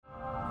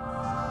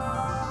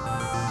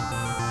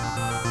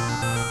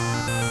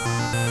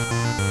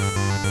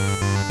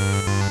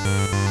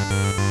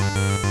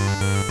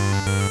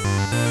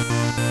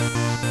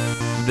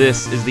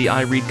This is the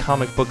I Read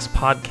Comic Books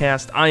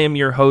podcast. I am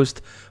your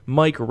host,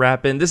 Mike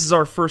Rappin. This is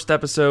our first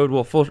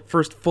episode,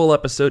 first full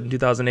episode in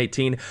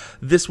 2018.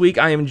 This week,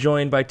 I am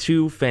joined by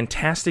two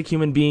fantastic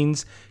human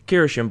beings,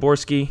 Kara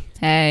Shimborski.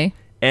 Hey.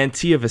 And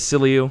Tia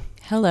Vasiliou.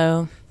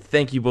 Hello.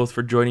 Thank you both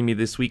for joining me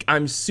this week.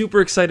 I'm super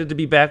excited to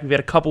be back. We've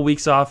had a couple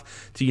weeks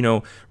off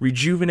to,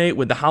 rejuvenate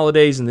with the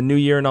holidays and the new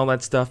year and all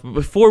that stuff. But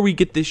before we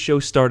get this show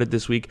started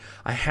this week,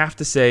 I have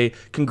to say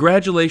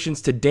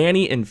congratulations to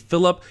Danny and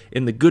Philip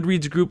in the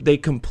Goodreads group. They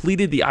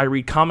completed the I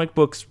Read Comic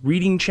Books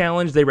reading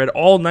challenge. They read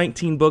all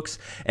 19 books,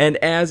 and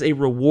as a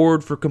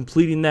reward for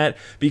completing that,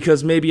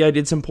 because maybe I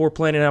did some poor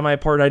planning on my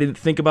part, I didn't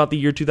think about the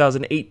year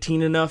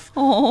 2018 enough,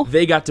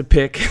 They got to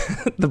pick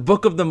the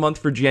book of the month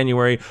for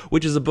January,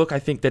 which is a book I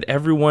think that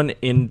everyone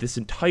in this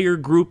entire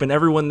group and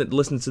everyone that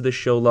listens to this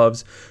show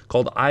loves,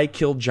 called I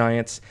Kill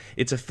Giants.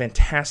 It's a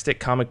fantastic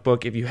comic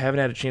book. If you haven't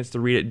had a chance to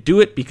read it, do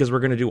it, because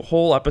we're going to do a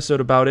whole episode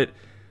about it.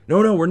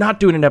 No, we're not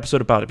doing an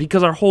episode about it,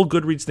 because our whole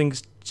Goodreads thing,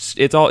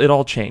 it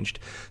all changed.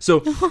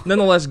 So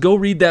nonetheless, go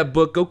read that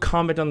book, go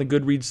comment on the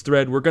Goodreads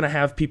thread. We're going to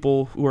have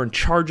people who are in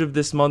charge of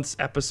this month's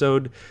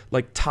episode,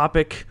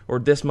 topic, or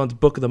this month's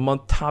book of the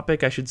month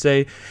topic, I should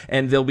say,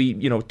 and they'll be,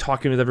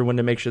 talking with everyone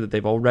to make sure that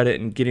they've all read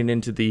it and getting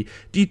into the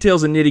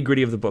details and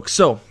nitty-gritty of the book.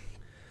 So,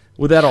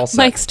 with that all said,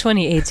 Mike's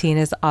 2018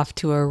 is off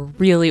to a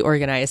really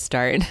organized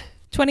start.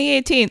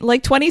 2018,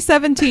 like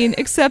 2017,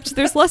 except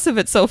there's less of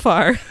it so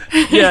far.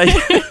 Yeah.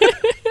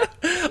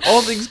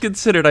 All things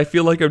considered, I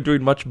feel like I'm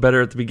doing much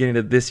better at the beginning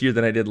of this year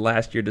than I did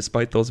last year,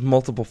 despite those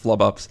multiple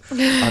flub ups on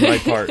my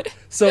part.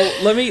 So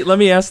let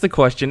me ask the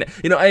question.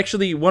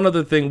 One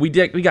other thing, we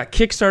got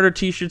Kickstarter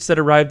t-shirts that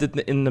arrived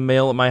in the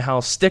mail at my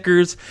house,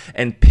 stickers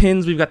and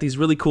pins. We've got these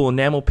really cool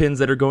enamel pins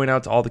that are going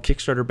out to all the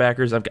Kickstarter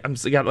backers. I've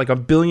got like a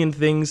billion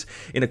things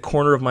in a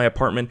corner of my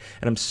apartment,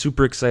 and I'm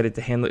super excited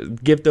to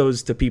give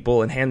those to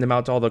people and hand them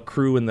out to all the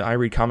crew and the I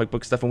Read Comic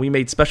Book stuff. And we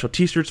made special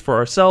t-shirts for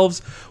ourselves,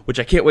 which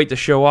I can't wait to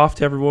show off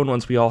to everyone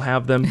once we all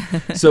have them.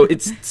 So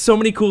it's so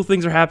many cool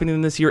things are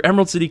happening this year.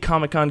 Emerald City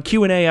Comic Con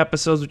Q&A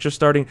episodes, which are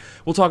starting.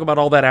 We'll talk about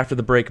all that after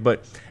the break.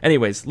 But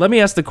anyways, let me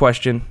ask the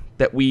question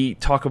that we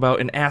talk about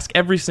and ask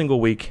every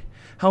single week.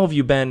 How have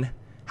you been?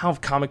 How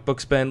have comic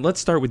books been? Let's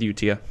start with you,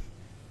 Tia.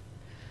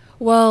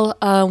 Well,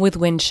 with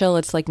wind chill,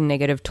 it's like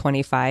negative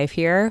 25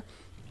 here.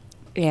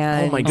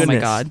 And oh my goodness. Oh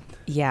my God.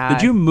 Yeah.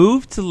 Did you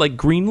move to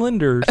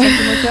Greenland or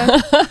something like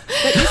that?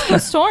 That East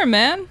Coast storm,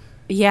 man.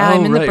 Yeah,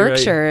 I'm in the right.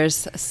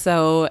 Berkshires,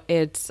 so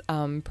it's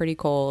pretty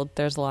cold.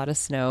 There's a lot of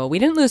snow. We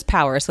didn't lose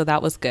power, so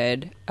that was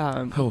good.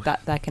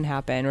 That can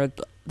happen. Or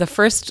the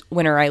first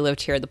winter I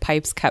lived here, the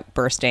pipes kept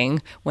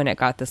bursting when it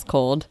got this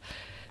cold.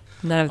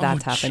 None of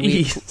that's happened.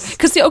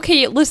 Because,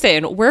 okay,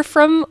 listen, we're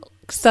from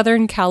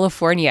Southern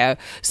California,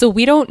 so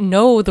we don't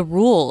know the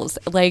rules.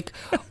 Like,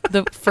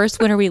 the first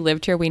winter we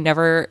lived here, we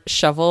never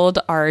shoveled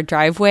our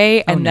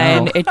driveway, and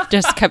then it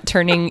just kept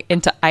turning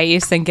into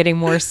ice and getting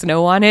more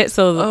snow on it.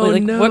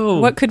 So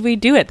what could we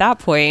do at that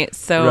point?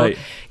 So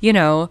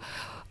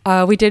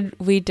we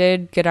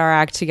did get our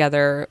act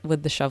together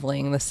with the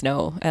shoveling the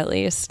snow, at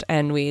least,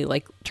 and we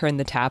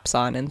turned the taps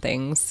on and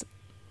things.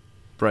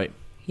 Right.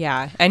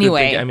 Yeah.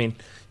 Anyway,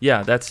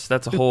 that's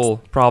a whole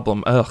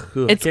problem.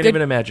 Can't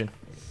even imagine.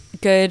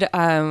 Good,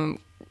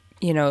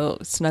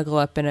 snuggle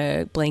up in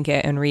a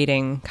blanket and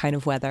reading kind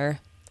of weather,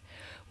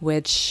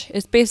 which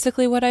is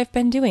basically what I've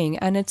been doing,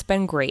 and it's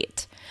been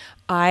great.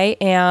 I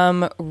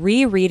am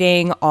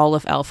rereading all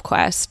of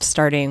ElfQuest,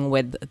 starting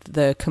with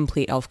the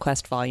complete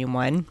ElfQuest Volume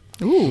 1.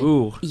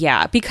 Ooh.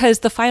 Yeah, because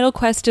the final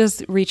quest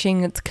is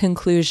reaching its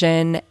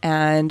conclusion,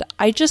 and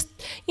I just,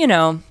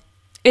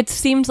 it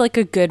seemed like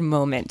a good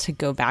moment to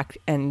go back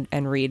and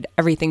read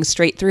everything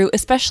straight through,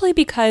 especially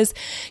because,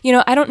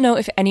 I don't know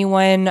if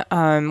anyone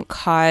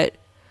caught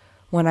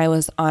when I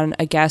was on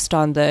a guest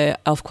on the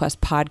ElfQuest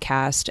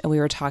podcast, and we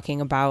were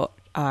talking about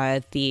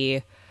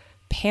the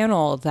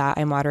panel that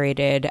I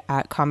moderated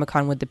at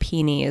Comic-Con with the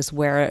Peonies,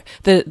 where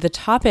the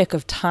topic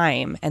of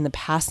time and the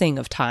passing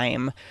of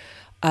time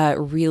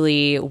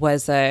really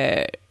was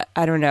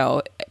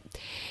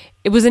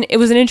It was an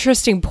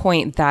interesting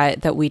point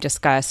that we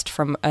discussed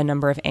from a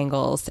number of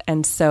angles.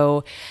 And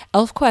so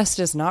ElfQuest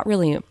is not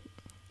really,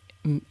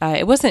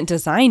 it wasn't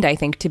designed, I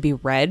think, to be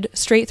read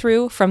straight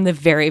through from the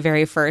very,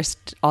 very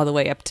first all the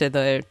way up to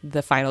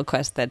the final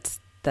quest that's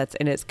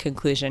in its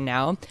conclusion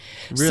now.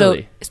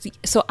 Really?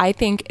 So I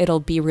think it'll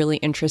be really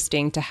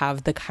interesting to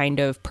have the kind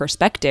of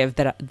perspective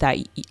that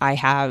I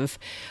have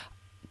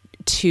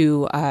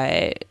to,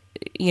 I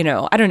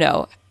don't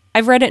know.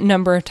 I've read it a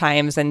number of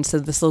times, and so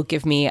this will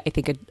give me, I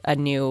think, a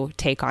new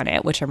take on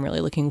it, which I'm really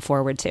looking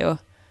forward to.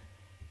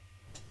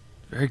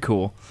 Very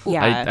cool.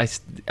 Yeah.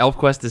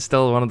 ElfQuest is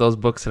still one of those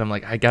books that I'm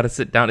like, I got to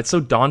sit down. It's so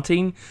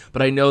daunting,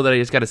 but I know that I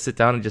just got to sit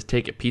down and just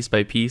take it piece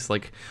by piece,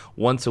 like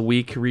once a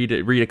week, read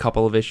a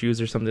couple of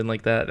issues or something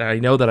like that. And I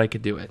know that I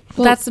could do it.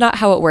 Well, that's not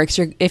how it works.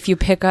 If you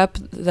pick up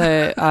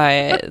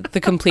the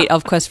complete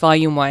ElfQuest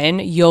Volume 1,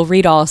 you'll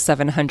read all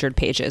 700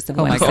 pages in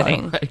one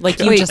sitting.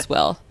 You just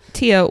will.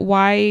 Tia,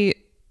 why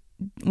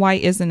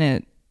isn't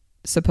it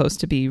supposed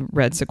to be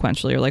read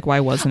sequentially, or like why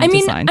wasn't it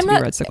designed to be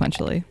read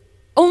sequentially?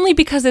 Only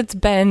because it's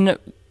been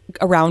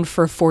around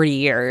for 40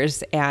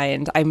 years,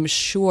 and I'm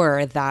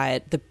sure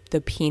that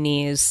the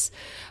Peeny's,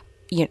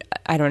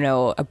 I don't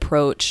know,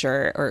 approach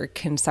or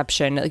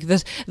conception, like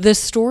the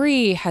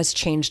story has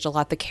changed a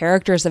lot. The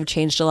characters have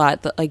changed a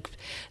lot. Like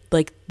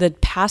the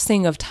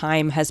passing of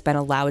time has been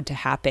allowed to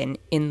happen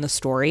in the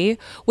story,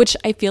 which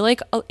I feel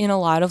like in a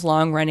lot of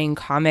long running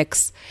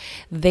comics,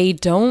 they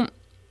don't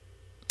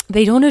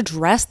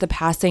address the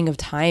passing of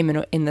time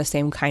in the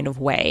same kind of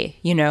way,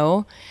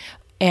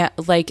 And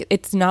like,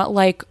 it's not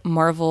like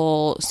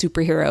Marvel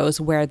superheroes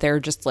where they're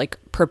just like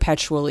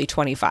perpetually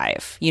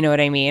 25. You know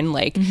what I mean?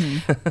 Like,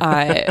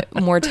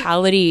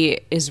 mortality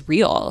is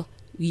real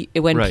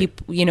when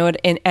people,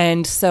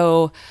 and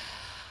so,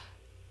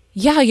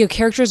 yeah, your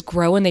characters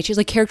grow and they change.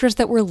 Like characters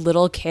that were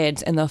little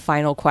kids in the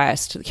Final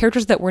Quest,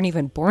 characters that weren't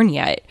even born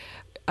yet,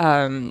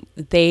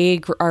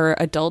 they are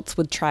adults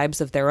with tribes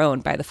of their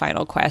own by the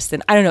Final Quest.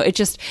 And I don't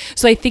know,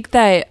 so I think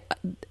that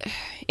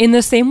in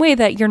the same way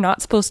that you're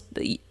not supposed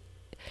to,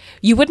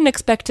 you wouldn't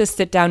expect to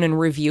sit down and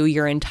review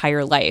your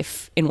entire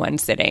life in one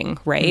sitting,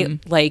 right?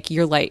 Mm-hmm. Like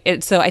you're like,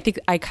 so I think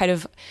I kind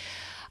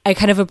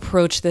of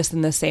approach this in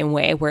the same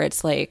way, where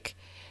it's like,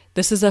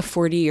 this is a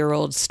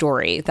 40-year-old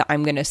story that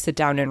I'm going to sit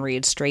down and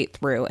read straight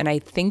through. And I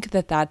think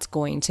that that's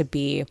going to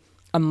be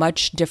a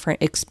much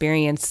different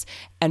experience,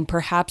 and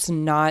perhaps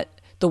not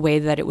the way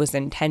that it was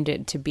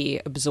intended to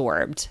be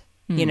absorbed,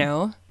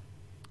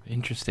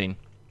 Interesting.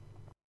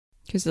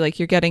 Because like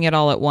you're getting it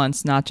all at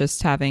once, not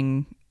just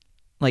having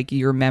like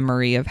your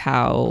memory of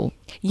how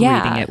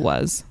reading it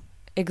was.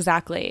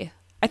 Exactly.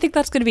 I think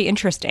that's going to be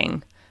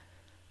interesting.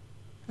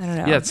 I don't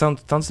know. Yeah, it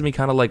sounds to me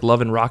kind of like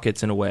Love and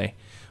Rockets in a way,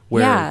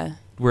 where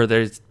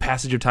there's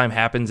passage of time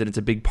happens and it's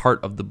a big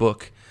part of the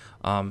book.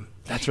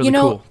 That's really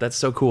cool. That's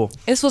so cool.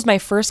 This was my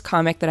first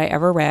comic that I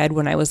ever read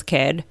when I was a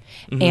kid.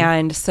 Mm-hmm.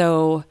 And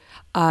so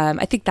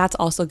I think that's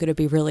also going to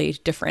be really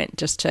different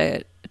just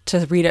to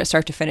read it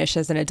start to finish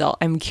as an adult.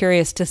 I'm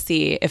curious to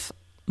see if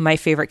my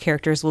favorite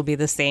characters will be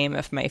the same,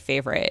 if my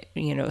favorite,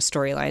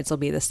 storylines will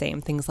be the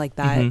same, things like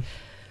that.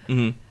 Mm-hmm.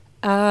 Mm-hmm.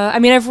 I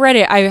mean, I've read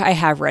it. I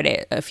have read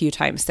it a few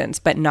times since,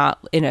 but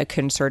not in a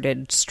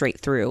concerted, straight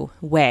through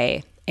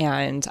way.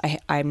 And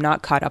I'm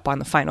not caught up on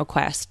the Final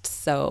Quest.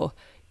 So,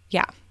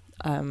 yeah,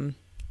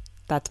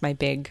 that's my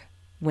big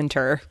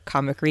winter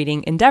comic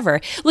reading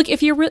endeavor. Look,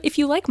 if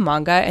you like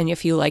manga and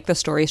if you like the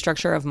story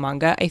structure of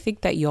manga, I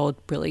think that you'll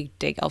really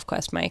dig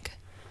ElfQuest, Mike.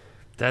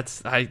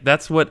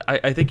 That's what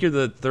I think you're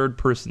the third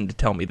person to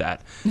tell me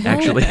that,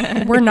 actually.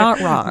 We're not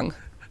wrong.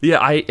 Yeah,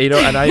 I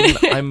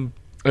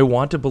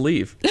want to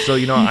believe. So,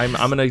 I'm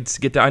going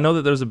to get there. I know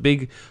that there's a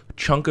big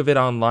chunk of it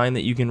online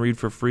that you can read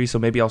for free, so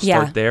maybe I'll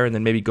start there and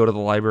then maybe go to the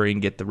library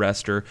and get the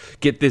rest, or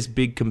get this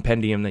big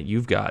compendium that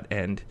you've got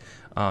and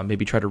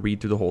maybe try to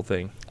read through the whole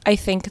thing. I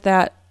think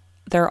that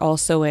they're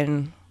also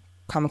in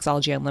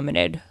Comixology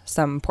Unlimited,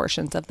 some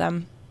portions of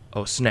them.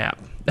 Oh, snap.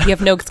 You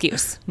have no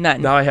excuse.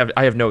 None. No, I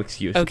have no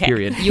excuse, okay.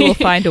 Period. You will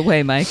find a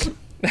way, Mike.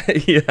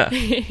 Yeah.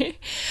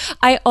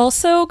 I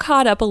also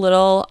caught up a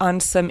little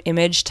on some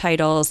Image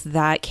titles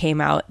that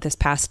came out this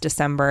past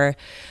December.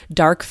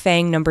 Dark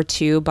Fang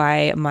 #2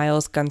 by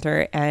Miles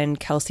Gunther and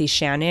Kelsey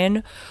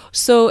Shannon.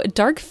 So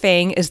Dark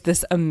Fang is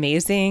this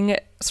amazing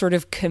sort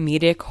of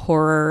comedic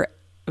horror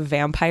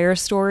vampire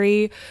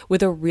story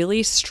with a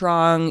really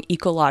strong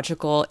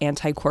ecological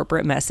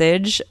anti-corporate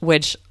message,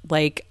 which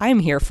like I'm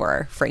here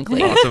for,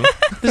 frankly. Awesome.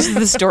 This is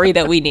the story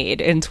that we need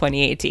in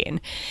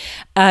 2018.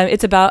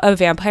 It's about a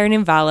vampire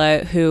named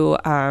Vala who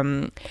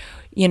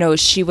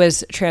she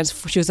was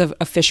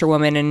a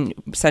fisherwoman and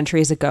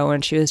centuries ago,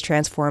 and she was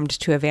transformed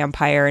to a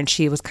vampire, and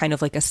she was kind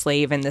of like a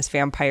slave in this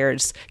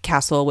vampire's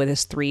castle with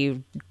his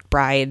 3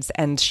 brides,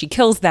 and she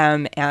kills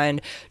them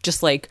and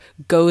just like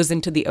goes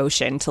into the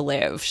ocean to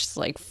live. She's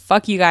like,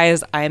 fuck you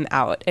guys, I'm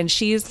out. And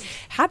she's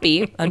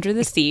happy under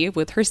the sea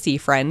with her sea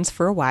friends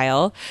for a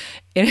while.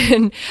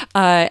 And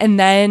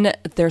then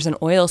there's an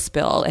oil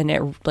spill and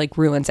it like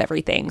ruins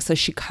everything. So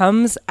she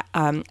comes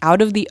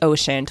out of the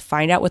ocean to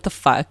find out what the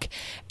fuck.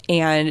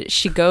 And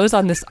she goes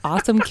on this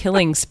awesome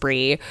killing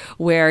spree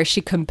where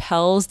she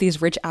compels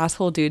these rich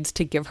asshole dudes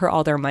to give her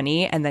all their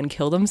money and then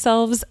kill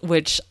themselves,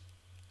 which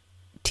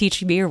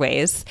teach me your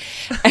ways.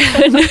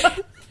 And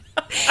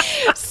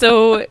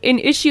so in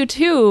issue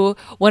 2,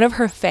 one of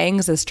her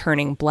fangs is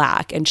turning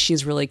black, and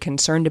she's really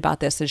concerned about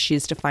this, and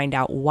she's to find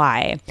out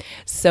why.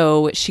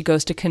 So she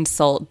goes to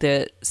consult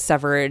the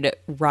severed,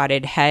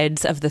 rotted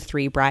heads of the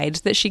 3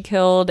 brides that she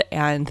killed,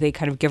 and they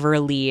kind of give her a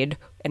lead,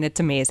 and it's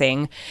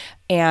amazing.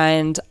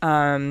 And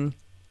I'm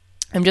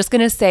just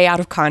going to say out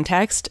of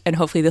context, and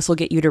hopefully this will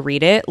get you to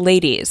read it,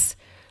 ladies,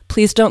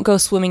 please don't go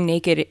swimming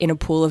naked in a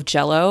pool of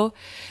Jell-O.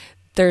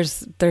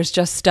 There's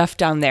just stuff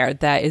down there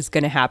that is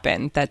going to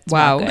happen that's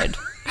not good.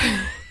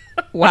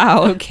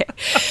 Wow. Okay.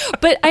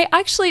 But I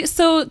actually,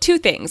 so two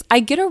things. I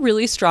get a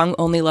really strong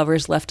Only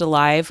Lovers Left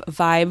Alive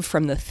vibe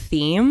from the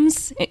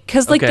themes.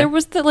 Because, like, there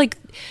was the, like,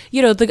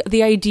 you know,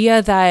 the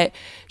idea that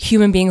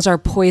human beings are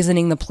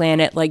poisoning the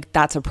planet, like,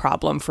 that's a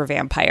problem for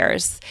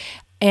vampires.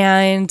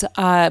 And,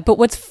 but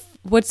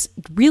what's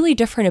really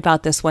different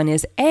about this one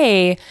is,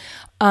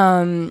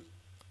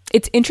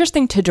 it's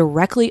interesting to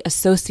directly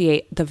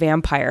associate the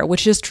vampire,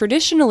 which is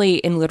traditionally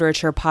in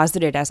literature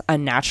posited as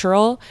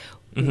unnatural,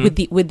 with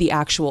the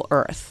actual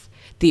earth.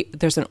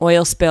 There's an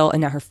oil spill, and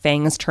now her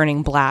fang is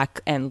turning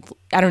black, and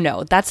I don't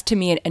know. That's to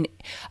me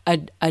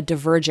a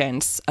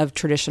divergence of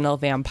traditional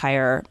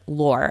vampire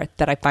lore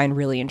that I find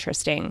really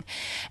interesting.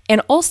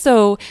 And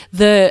also,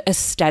 the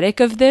aesthetic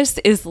of this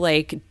is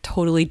like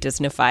totally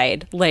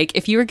Disneyfied. Like,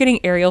 if you were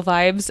getting Ariel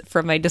vibes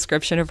from my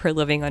description of her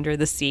living under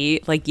the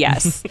sea, like,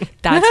 yes,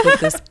 that's what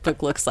this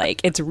book looks like.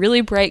 It's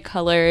really bright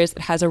colors.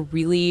 It has a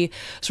really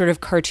sort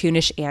of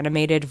cartoonish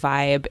animated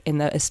vibe in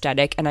the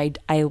aesthetic, and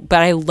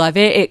but I love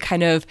it. It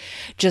kind of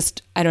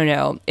just, I don't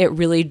know, it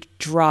really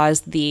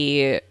draws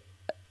the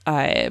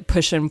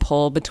push and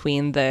pull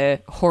between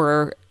the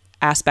horror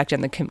aspect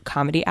and the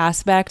comedy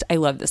aspect. I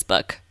love this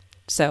book.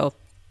 So,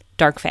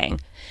 Dark Fang.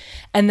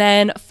 And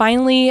then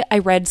finally, I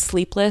read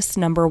Sleepless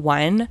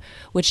 #1,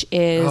 which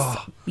is,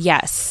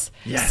 yes,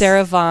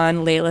 Sarah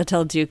Vaughan, Leila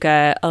Del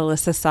Duca,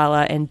 Alyssa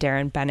Sala, and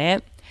Darren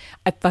Bennett.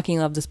 I fucking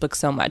love this book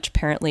so much.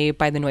 Apparently,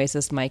 by the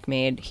noises Mike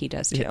made, he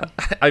does too. Yeah.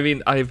 I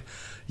mean,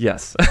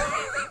 yes.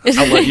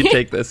 I'll let you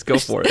take this. Go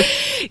for it.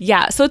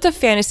 Yeah, so it's a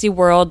fantasy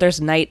world. There's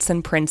knights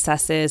and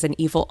princesses and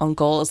evil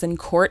uncles and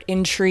court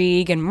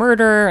intrigue and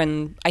murder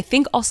and I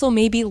think also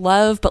maybe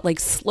love, but like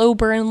slow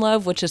burn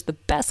love, which is the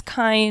best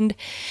kind,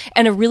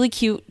 and a really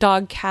cute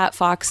dog, cat,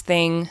 fox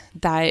thing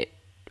that,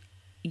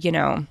 you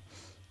know,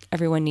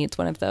 everyone needs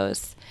one of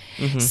those.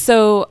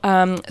 So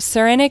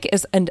Sarenic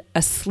is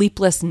a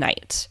sleepless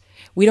knight.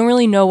 We don't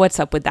really know what's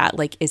up with that.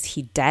 Like, is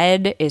he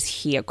dead? Is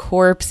he a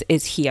corpse?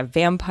 Is he a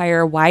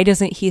vampire? Why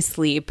doesn't he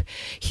sleep?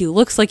 He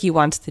looks like he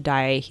wants to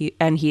die.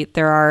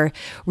 There are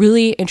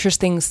really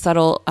interesting,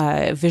 subtle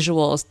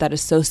visuals that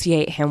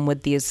associate him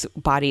with these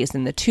bodies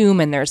in the tomb.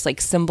 And there's like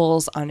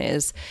symbols on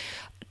his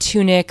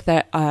tunic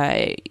that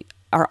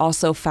are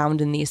also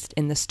found in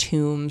this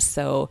tomb.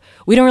 So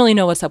we don't really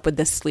know what's up with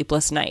this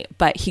sleepless knight.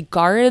 But he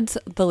guards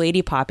the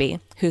Lady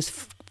Poppy,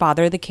 who's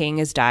father, the king,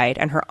 has died,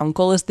 and her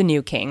uncle is the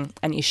new king,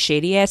 and he's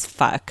shady as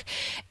fuck.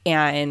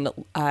 And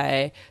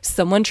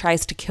someone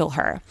tries to kill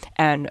her,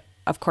 and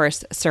of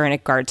course,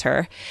 Sarenic guards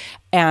her.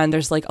 And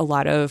there's like a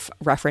lot of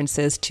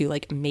references to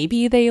like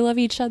maybe they love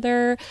each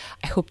other.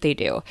 I hope they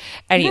do.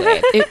 Anyway,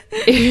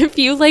 if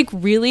you like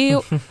really.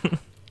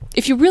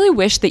 If you really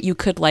wish that you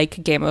could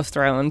like Game of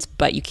Thrones,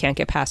 but you can't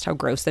get past how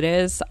gross it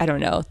is, I don't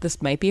know.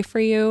 This might be for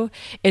you.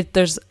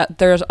 There's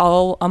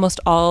almost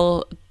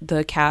all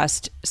the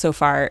cast so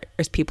far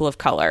is people of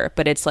color,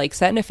 but it's like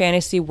set in a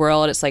fantasy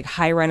world. It's like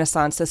high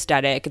Renaissance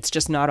aesthetic. It's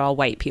just not all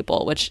white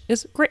people, which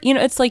is great. You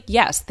know, it's like,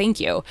 yes, thank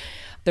you.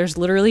 There's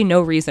literally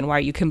no reason why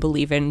you can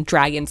believe in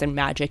dragons and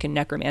magic and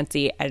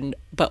necromancy,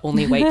 but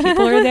only white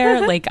people are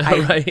there. Like,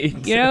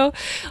 you know,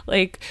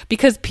 like,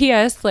 because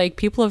P.S., like,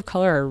 people of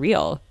color are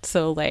real.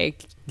 So,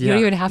 like, you don't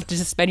even have to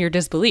suspend your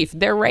disbelief.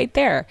 They're right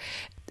there.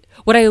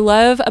 What I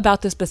love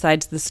about this,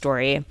 besides the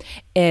story,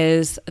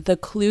 is the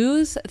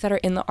clues that are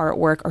in the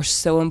artwork are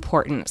so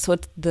important. So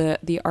it's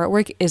the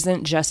artwork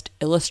isn't just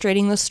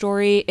illustrating the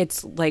story.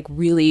 It's like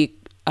really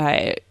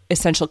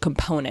essential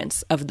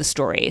components of the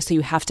story. So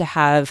you have to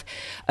have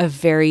a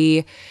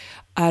very,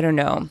 I don't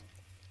know,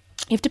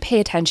 you have to pay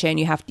attention.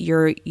 You have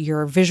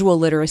your visual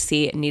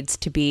literacy needs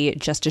to be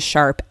just as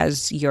sharp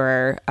as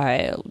you're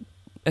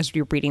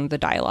reading the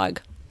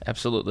dialogue.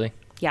 Absolutely.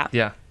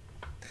 Yeah.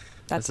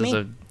 That's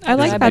me. I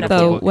like that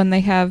though when they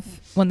have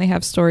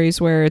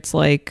stories where it's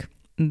like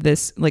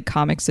this, like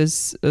comics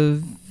is a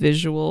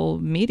visual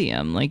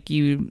medium. Like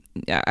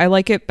I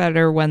like it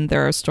better when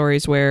there are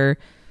stories where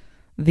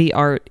the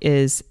art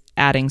is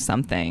adding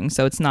something.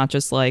 So it's not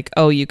just like,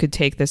 oh, you could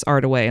take this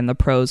art away and the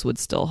prose would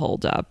still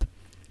hold up.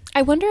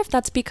 I wonder if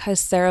that's because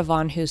Sarah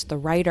Vaughan, who's the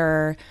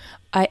writer,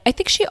 I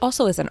think she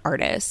also is an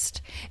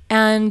artist.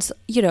 And,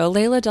 you know,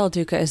 Leila Del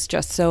Duca is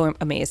just so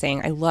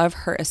amazing. I love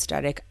her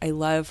aesthetic. I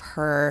love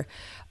her.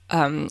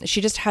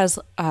 She just has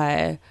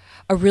a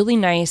really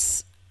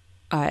nice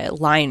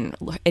line.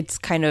 It's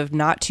kind of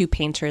not too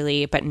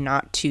painterly, but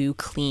not too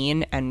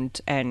clean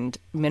and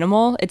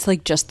minimal. It's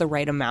like just the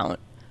right amount.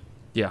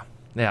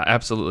 Yeah,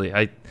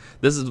 absolutely.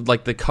 This is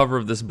like the cover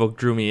of this book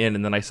drew me in,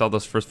 and then I saw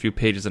those first few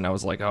pages, and I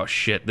was like, oh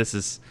shit, this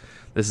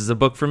is a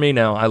book for me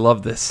now. I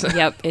love this.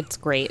 Yep, it's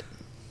great.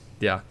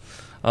 Yeah.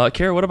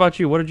 Kara, what about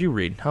you? What did you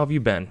read? How have you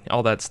been?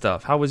 All that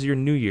stuff. How was your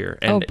New Year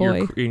and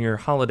your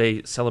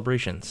holiday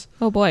celebrations?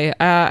 Oh boy,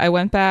 I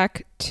went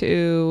back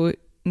to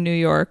New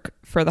York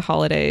for the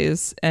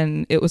holidays,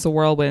 and it was a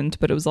whirlwind,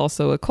 but it was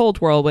also a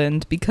cold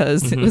whirlwind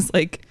because it was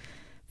like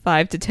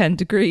 5 to 10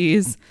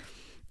 degrees.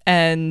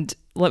 And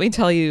let me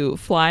tell you,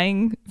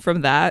 flying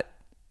from that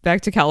back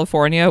to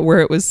California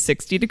where it was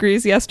 60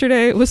 degrees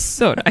yesterday, it was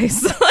so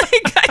nice. Like,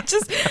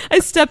 I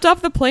stepped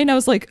off the plane. I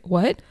was like,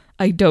 what?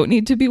 I don't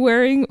need to be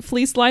wearing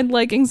fleece-lined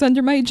leggings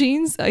under my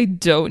jeans. I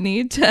don't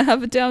need to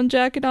have a down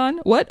jacket on.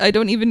 What? I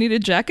don't even need a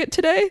jacket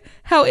today?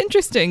 How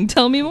interesting.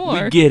 Tell me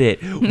more. We get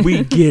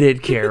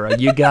it, Kara.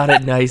 You got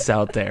it nice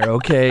out there,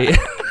 okay?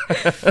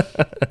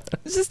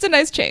 It's just a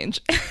nice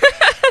change.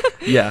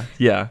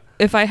 Yeah.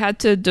 If I had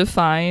to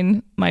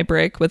define my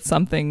break with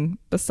something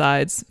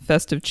besides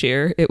festive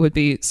cheer, it would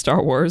be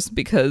Star Wars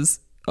because,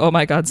 oh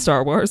my God,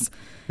 Star Wars.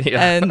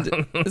 Yeah.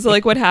 And so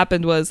like what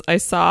happened was I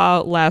saw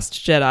Last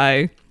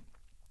Jedi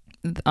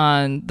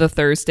on the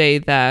Thursday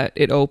that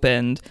it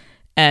opened,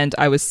 and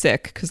I was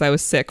sick because I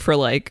was sick for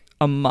like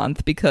a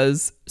month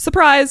because,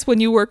 surprise,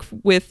 when you work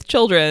with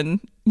children,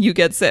 you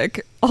get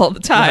sick all the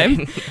time.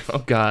 Right.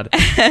 Oh God.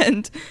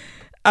 And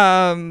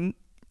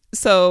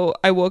so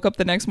I woke up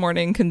the next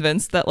morning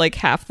convinced that like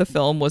half the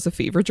film was a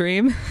fever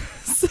dream.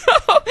 So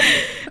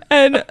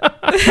and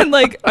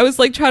like I was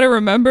like trying to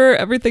remember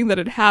everything that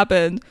had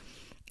happened.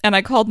 And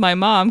I called my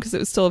mom because it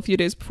was still a few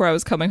days before I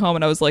was coming home.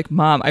 And I was like,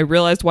 Mom, I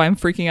realized why I'm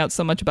freaking out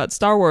so much about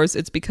Star Wars.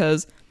 It's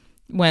because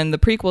when the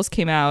prequels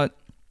came out,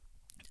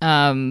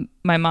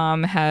 my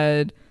mom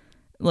had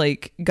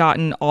like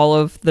gotten all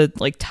of the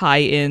like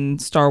tie-in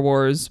Star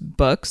Wars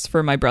books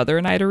for my brother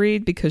and I to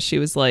read because she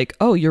was like,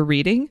 oh, you're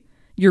reading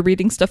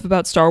stuff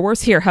about Star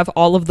Wars? Here, have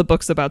all of the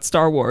books about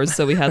Star Wars.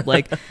 So we had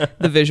like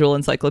the visual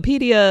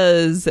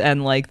encyclopedias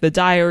and like the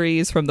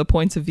diaries from the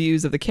points of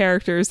views of the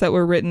characters that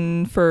were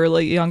written for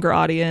like younger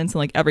audience and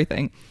like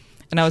everything.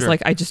 And I was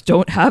like, I just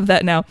don't have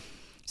that now.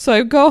 So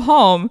I go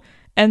home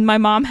and my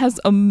mom has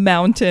a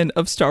mountain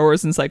of Star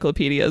Wars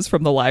encyclopedias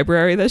from the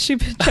library that she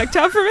checked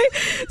out for me.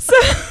 So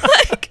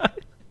like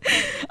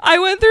I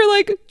went through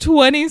like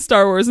 20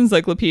 Star Wars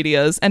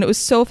encyclopedias, and it was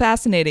so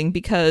fascinating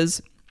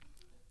because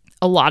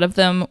a lot of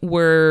them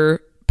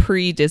were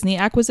pre-Disney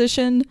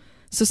acquisition,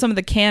 so some of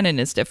the canon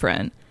is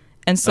different.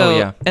 And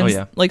so,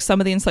 like some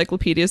of the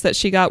encyclopedias that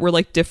she got were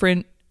like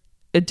different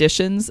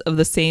editions of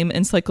the same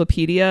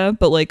encyclopedia,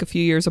 but like a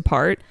few years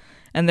apart.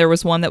 And there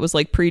was one that was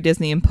like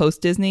pre-Disney and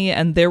post-Disney,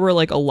 and there were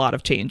like a lot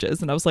of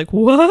changes. And I was like,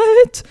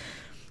 what?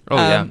 Oh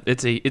yeah,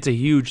 it's a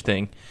huge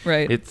thing,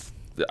 right?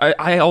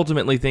 I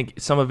ultimately think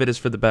some of it is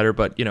for the better,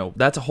 but you know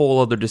that's a whole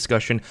other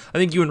discussion. I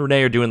think you and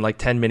Renee are doing like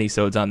 10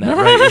 minisodes on that,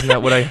 right? Isn't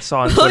that what I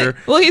saw on Twitter?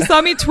 Well, he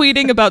saw me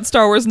tweeting about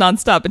Star Wars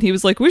nonstop, and he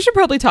was like, "We should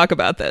probably talk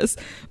about this."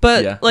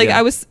 But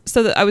I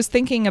was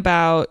thinking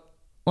about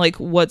like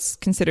what's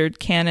considered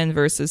canon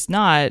versus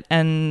not,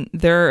 and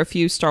there are a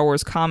few Star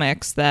Wars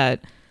comics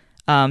that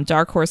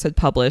Dark Horse had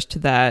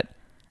published that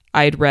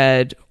I'd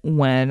read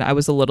when I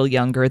was a little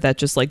younger that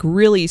just like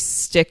really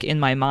stick in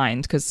my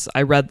mind because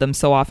I read them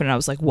so often and I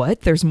was like,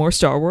 what? There's more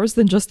Star Wars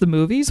than just the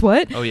movies?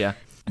 What? Oh, yeah.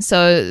 So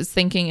I was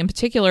thinking in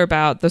particular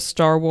about the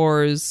Star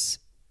Wars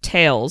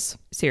Tales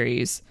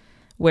series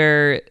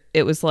where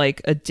it was like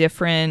a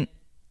different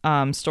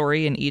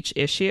story in each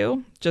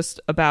issue just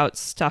about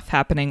stuff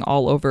happening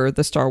all over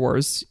the Star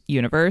Wars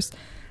universe.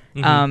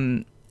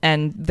 Mm-hmm.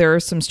 And there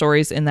are some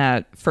stories in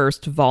that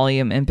first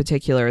volume in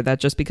particular that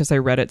just because I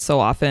read it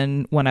so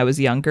often when I was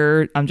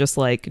younger, I'm just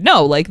like,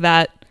 no, like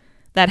that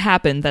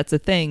happened. That's a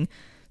thing.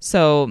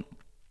 So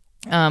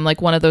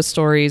like one of those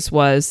stories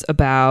was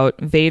about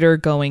Vader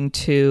going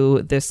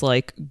to this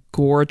like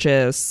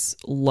gorgeous,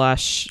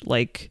 lush,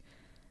 like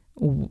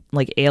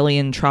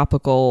alien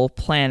tropical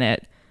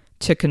planet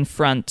to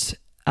confront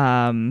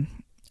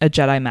a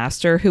Jedi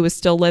Master who was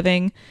still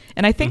living.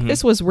 And I think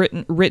this was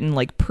written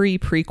like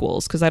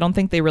prequels because I don't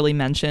think they really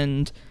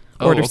mentioned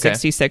Order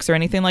 66 or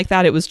anything like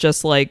that. It was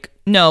just like,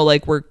 no,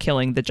 like we're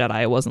killing the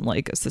Jedi. It wasn't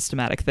like a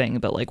systematic thing,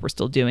 but like we're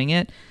still doing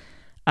it.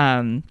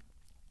 And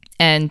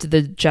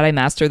the Jedi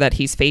Master that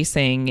he's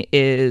facing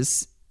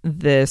is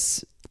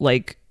this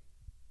like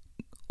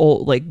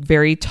old, like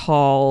very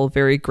tall,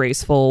 very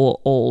graceful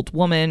old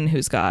woman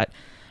who's got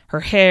her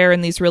hair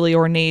in these really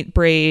ornate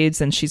braids,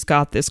 and she's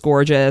got this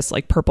gorgeous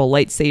like purple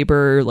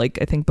lightsaber, like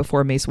I think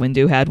before Mace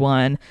Windu had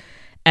one,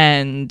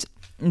 and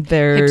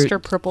they're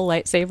hipster purple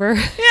lightsaber.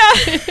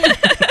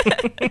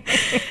 Yeah.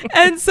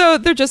 And so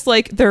they're just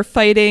like they're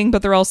fighting,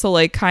 but they're also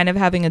like kind of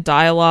having a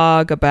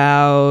dialogue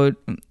about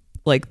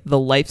like the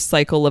life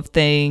cycle of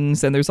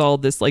things, and there's all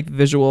this like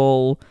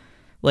visual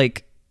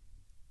like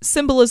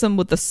symbolism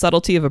with the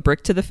subtlety of a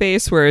brick to the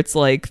face where it's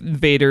like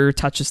Vader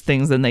touches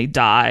things and they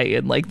die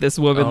and like this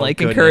woman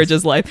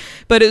encourages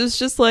life. But it was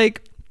just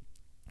like,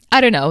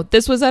 I don't know,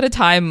 this was at a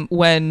time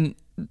when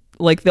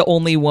like the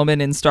only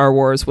woman in Star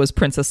Wars was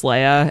Princess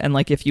Leia, and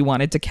like if you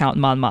wanted to count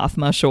Mon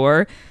Mothma,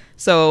 sure.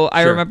 So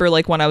I remember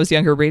like when I was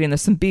younger reading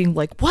this and being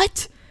like,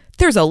 what?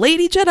 There's a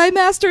lady Jedi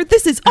Master?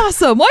 This is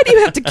awesome. Why do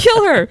you have to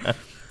kill her?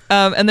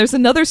 And there's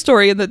another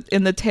story in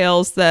the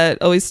Tales that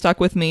always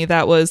stuck with me.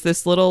 That was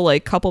this little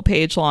like couple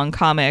page long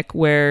comic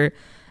where,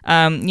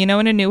 in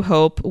A New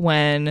Hope,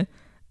 when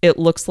it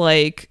looks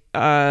like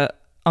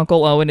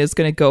Uncle Owen is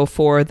going to go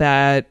for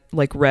that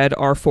like red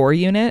R4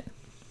 unit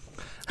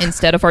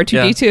instead of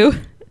R2D2.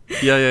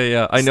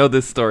 Yeah. I know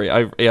this story.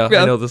 I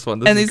know this one.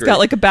 This and is he's great. got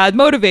like a bad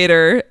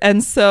motivator.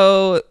 And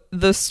so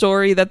the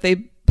story that they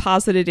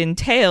posited in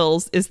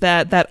Tales is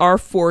that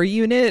R4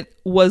 unit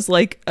was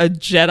like a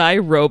Jedi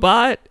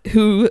robot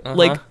who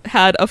like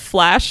had a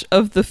flash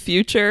of the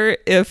future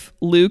if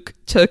Luke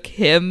took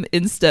him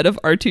instead of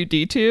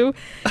R2-D2,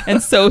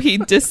 and so he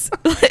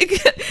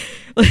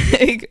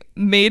like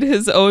made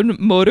his own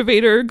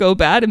motivator go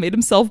bad and made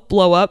himself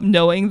blow up,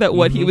 knowing that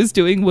what he was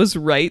doing was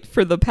right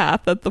for the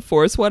path that the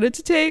Force wanted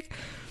to take.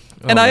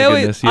 And I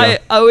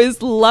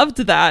always loved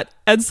that.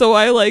 And so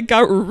I like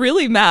got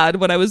really mad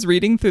when I was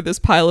reading through this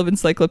pile of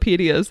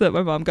encyclopedias that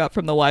my mom got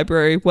from the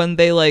library when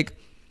they like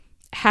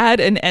had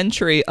an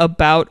entry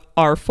about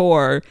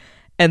R4,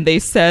 and they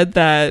said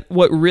that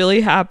what really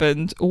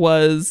happened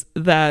was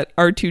that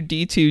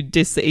R2-D2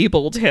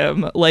 disabled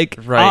him like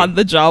on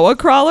the Jawa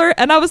crawler.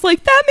 And I was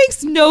like, that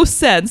makes no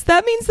sense.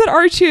 That means that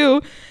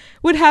R2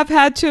 would have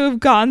had to have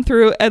gone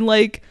through and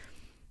like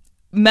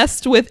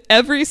messed with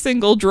every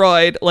single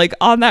droid like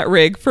on that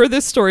rig for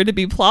this story to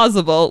be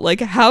plausible. Like,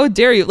 how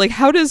dare you? Like,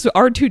 how does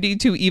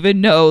R2-D2 even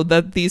know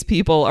that these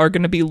people are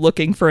going to be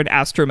looking for an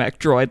astromech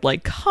droid?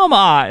 Like, come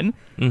on.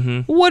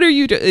 What are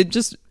you doing?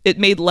 It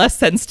made less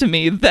sense to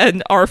me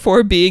than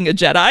R4 being a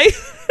Jedi.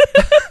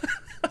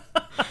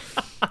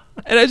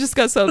 And I just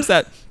got so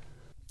upset.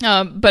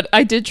 But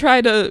I did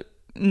try to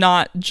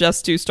not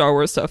just do Star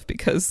Wars stuff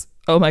because,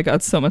 oh my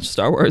God, so much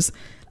Star Wars.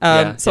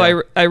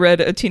 I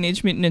read a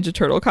Teenage Mutant Ninja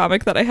Turtle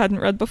comic that I hadn't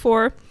read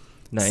before.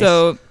 Nice.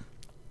 So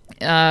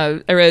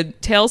I read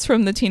Tales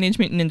from the Teenage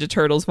Mutant Ninja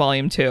Turtles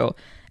Volume 2.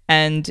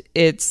 And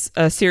it's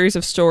a series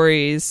of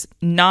stories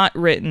not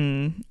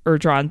written or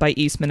drawn by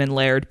Eastman and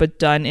Laird, but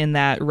done in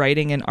that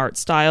writing and art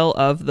style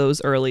of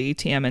those early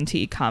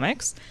TMNT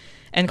comics.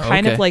 And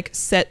kind of like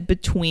set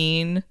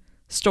between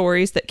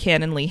stories that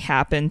canonly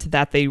happened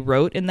that they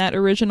wrote in that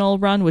original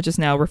run, which is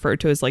now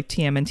referred to as like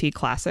TMNT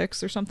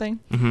Classics or something.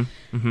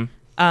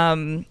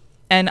 And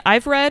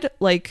I've read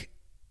like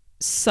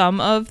some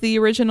of the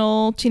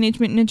original Teenage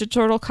Mutant Ninja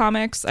Turtle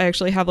comics. I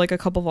actually have like a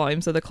couple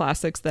volumes of the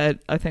classics that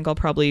I think I'll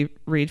probably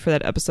read for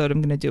that episode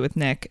I'm going to do with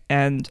Nick.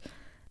 And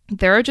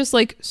there are just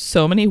like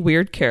so many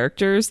weird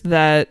characters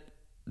that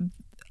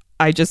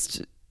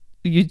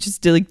you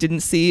just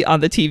didn't see on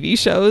the TV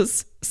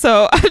shows.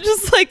 So I'm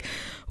just like,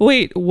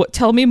 wait,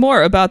 tell me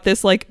more about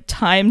this like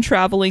time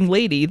traveling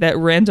lady that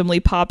randomly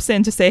pops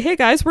in to say, hey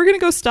guys, we're going to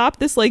go stop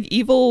this like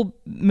evil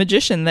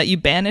magician that you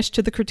banished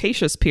to the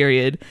Cretaceous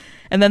period.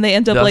 And then they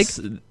end up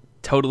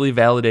totally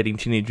validating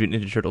Teenage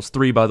Mutant Ninja Turtles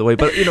 3, by the way,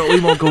 but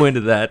we won't go into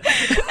that.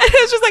 And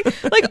it's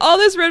just like all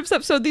this random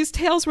stuff. So these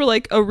tales were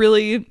like a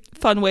really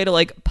fun way to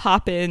like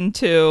pop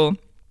into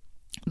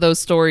those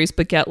stories,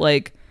 but get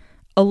like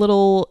a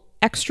little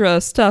extra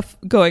stuff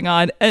going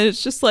on. And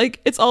it's just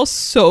like, it's all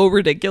so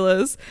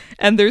ridiculous.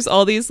 And there's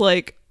all these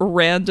like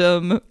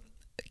random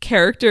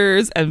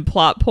characters and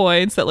plot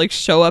points that like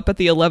show up at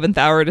the 11th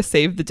hour to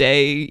save the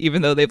day,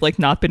 even though they've like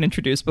not been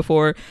introduced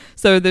before.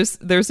 So there's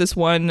this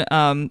one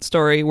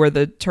story where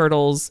the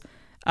turtles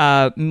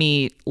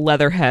meet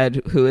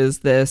Leatherhead, who is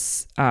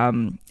this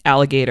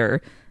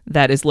alligator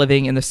that is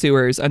living in the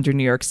sewers under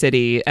New York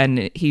City,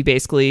 and he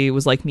basically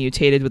was like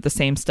mutated with the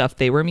same stuff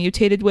they were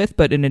mutated with,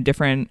 but in a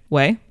different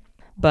way.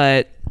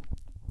 But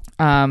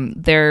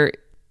they're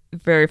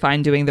very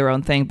fine doing their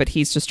own thing, but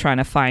he's just trying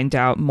to find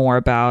out more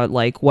about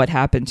like what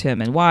happened to him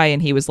and why.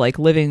 And he was like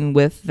living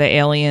with the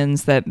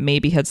aliens that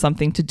maybe had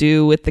something to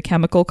do with the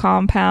chemical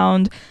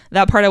compound.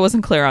 That part I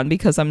wasn't clear on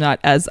because I'm not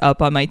as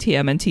up on my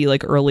TMNT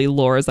like early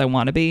lore as I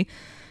want to be.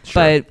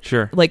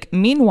 Sure. Like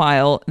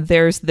meanwhile,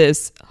 there's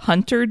this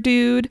hunter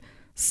dude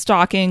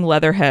stalking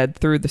Leatherhead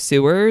through the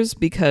sewers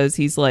because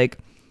he's like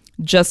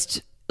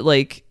just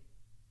like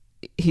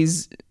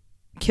he's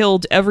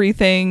killed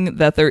everything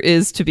that there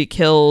is to be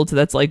killed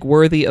that's like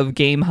worthy of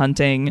game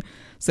hunting.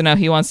 So now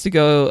he wants to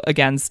go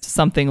against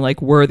something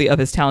like worthy of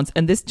his talents.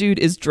 And this dude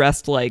is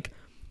dressed like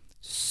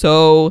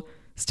so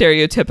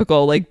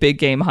stereotypical, like big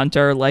game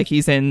hunter, like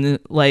he's in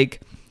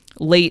like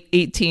late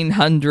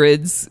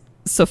 1800s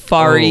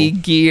safari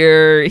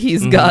gear.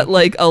 He's got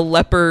like a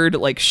leopard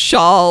like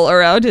shawl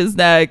around his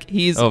neck.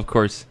 He's of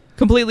course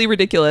completely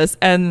ridiculous.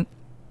 And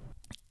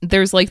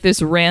there's like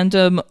this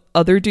random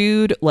other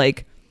dude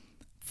like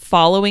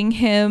following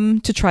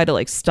him to try to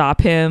like stop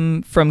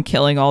him from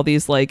killing all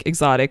these like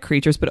exotic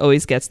creatures, but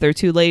always gets there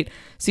too late.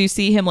 So you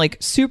see him like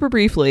super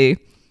briefly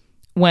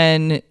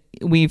when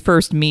we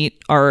first meet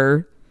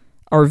our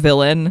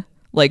villain,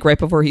 like right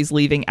before he's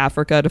leaving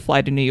Africa to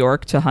fly to New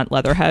York to hunt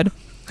Leatherhead.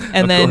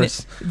 And then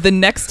the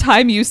next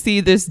time you see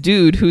this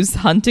dude who's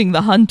hunting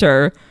the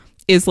hunter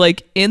is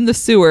like in the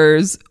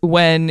sewers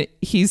when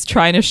he's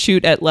trying to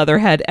shoot at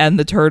Leatherhead and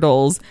the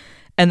turtles.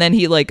 And then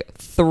he like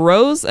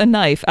throws a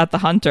knife at the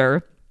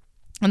hunter.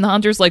 And the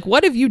hunter's like,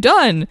 what have you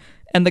done?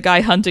 And the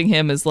guy hunting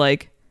him is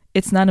like,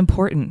 it's not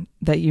important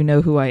that you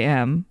know who I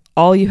am.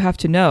 All you have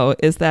to know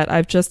is that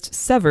I've just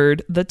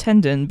severed the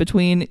tendon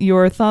between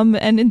your thumb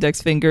and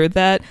index finger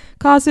that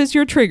causes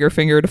your trigger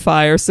finger to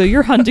fire. So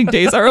your hunting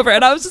days are over.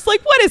 And I was just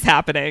like, what is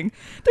happening?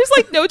 There's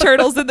like no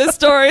turtles in this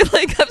story.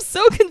 Like, I'm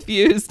so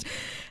confused.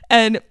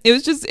 And it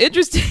was just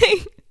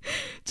interesting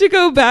to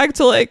go back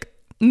to like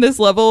this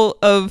level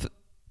of,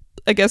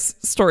 I guess,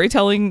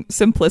 storytelling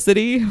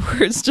simplicity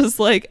where it's just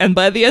like, and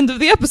by the end of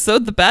the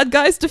episode, the bad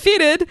guy's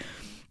defeated.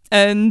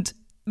 And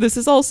this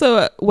is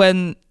also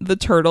when the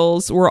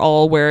turtles were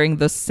all wearing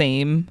the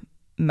same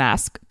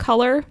mask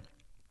color.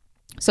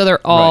 So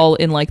they're all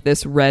in like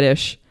this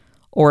reddish,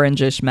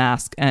 orangish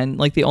mask. And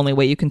like the only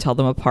way you can tell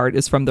them apart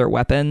is from their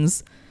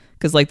weapons,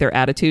 because like their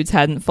attitudes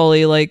hadn't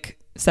fully like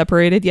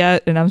separated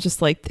yet. And I was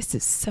just like, this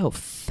is so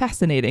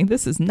fascinating.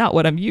 This is not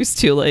what I'm used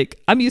to. Like,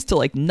 I'm used to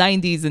like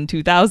 90s and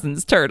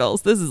 2000s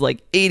turtles. This is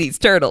like 80s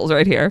turtles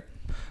right here.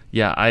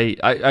 Yeah, I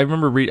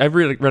remember I've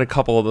read a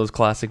couple of those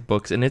classic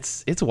books, and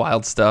it's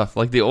wild stuff.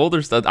 Like the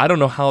older stuff, I don't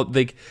know how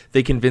they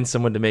convinced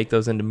someone to make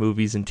those into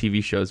movies and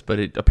TV shows, but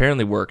it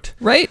apparently worked.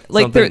 Right?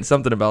 Like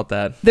something about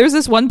that. There's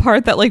this one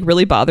part that like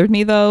really bothered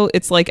me though.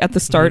 It's like at the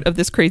start of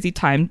this crazy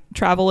time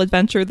travel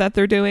adventure that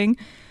they're doing,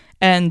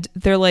 and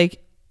they're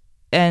like,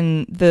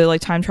 and the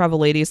like time travel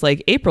lady's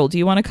like, April, do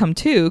you want to come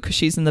too? Because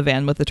she's in the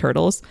van with the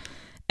turtles,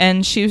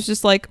 and she was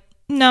just like,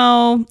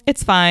 no,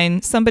 it's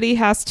fine. Somebody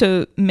has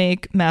to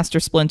make Master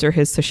Splinter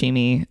his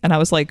sashimi. And I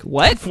was like,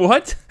 what?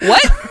 What?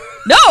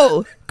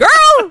 No,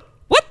 girl.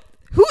 What?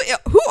 Who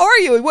are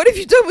you? And what have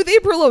you done with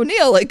April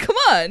O'Neil? Like, come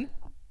on.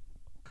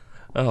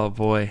 Oh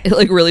boy. It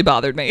like really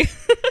bothered me.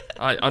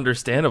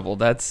 Understandable.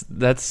 That's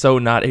so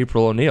not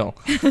April O'Neil.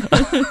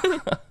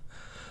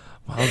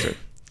 Wowzer.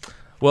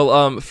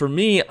 Well, for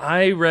me,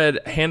 I read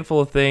a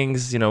handful of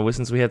things,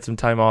 since we had some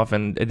time off,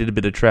 and I did a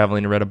bit of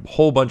traveling and read a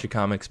whole bunch of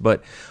comics.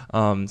 But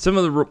some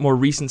of the more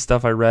recent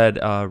stuff I read,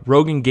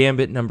 Rogue and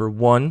Gambit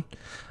 #1.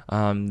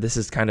 This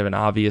is kind of an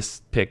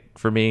obvious pick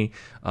for me.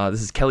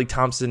 This is Kelly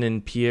Thompson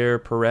and Pierre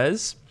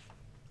Perez.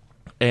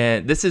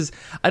 And this is,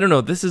 I don't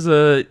know,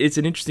 it's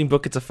an interesting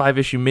book. It's a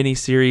 5-issue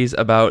miniseries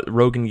about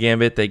Rogue and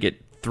Gambit. They get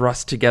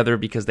thrust together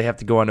because they have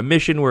to go on a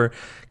mission where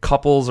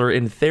couples are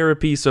in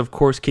therapy. So of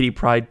course Kitty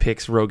Pryde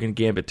picks Rogue and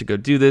Gambit to go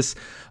do this.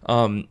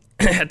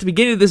 At the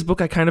beginning of this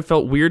book, I kind of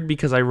felt weird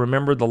because I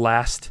remember the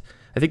last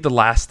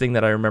thing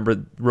that I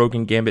remember Rogue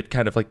and Gambit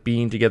kind of like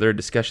being together, a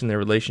discussion, their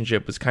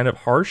relationship was kind of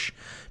harsh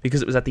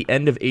because it was at the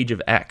end of Age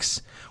of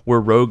X where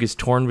Rogue is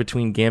torn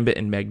between Gambit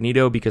and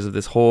Magneto because of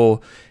this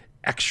whole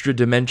extra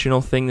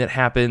dimensional thing that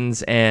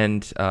happens.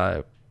 And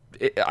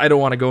I don't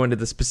want to go into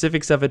the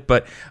specifics of it,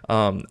 but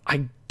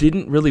I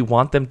didn't really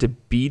want them to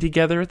be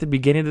together at the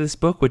beginning of this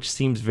book, which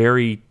seems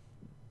very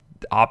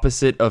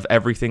opposite of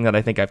everything that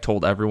I think I've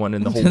told everyone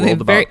in the whole world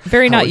about.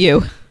 Very not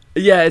you.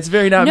 Yeah, it's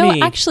very not me.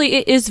 No, actually,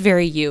 it is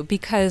very you,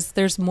 because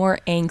there's more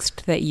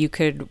angst that you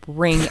could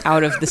wring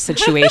out of the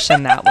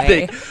situation that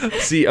way.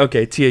 See,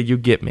 okay, Tia, you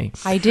get me.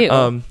 I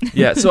do.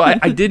 Yeah, so I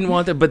didn't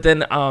want that, but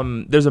then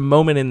there's a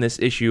moment in this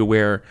issue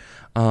where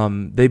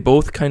they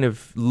both kind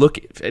of look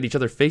at each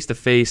other face to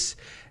face,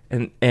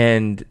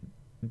 and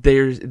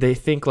they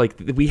think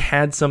like we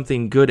had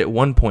something good at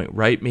one point,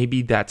 right?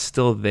 Maybe that's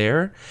still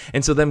there.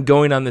 And so them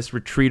going on this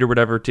retreat or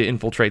whatever to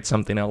infiltrate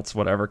something else,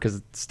 whatever,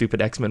 because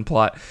stupid X-Men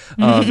plot,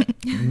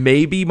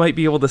 maybe might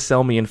be able to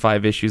sell me in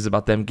 5 issues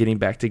about them getting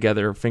back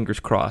together. Fingers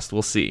crossed.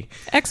 We'll see.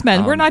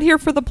 X-Men, we're not here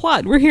for the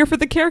plot. We're here for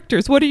the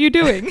characters. What are you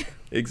doing?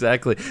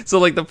 Exactly. So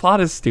like the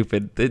plot is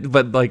stupid,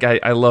 but like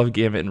I love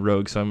Gambit and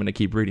Rogue, so I'm going to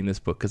keep reading this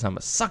book because I'm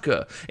a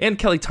sucker. And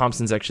Kelly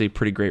Thompson's actually a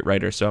pretty great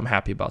writer, so I'm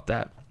happy about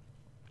that.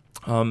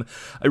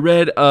 I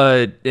read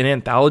an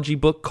anthology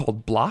book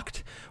called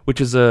Blocked,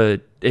 which is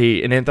an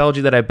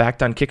anthology that I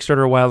backed on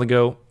Kickstarter a while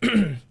ago.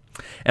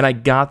 And I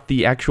got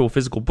the actual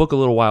physical book a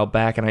little while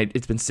back, and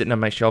it's been sitting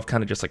on my shelf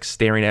kind of just like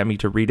staring at me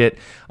to read it.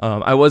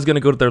 I was going to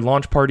go to their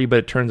launch party, but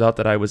it turns out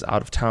that I was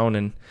out of town,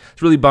 and I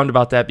was really bummed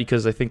about that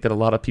because I think that a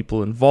lot of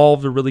people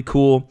involved are really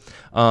cool.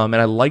 And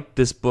I liked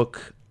this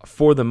book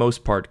for the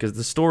most part because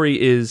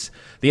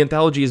the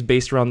anthology is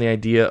based around the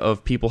idea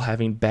of people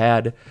having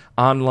bad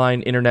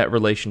online internet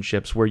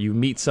relationships where you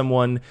meet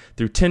someone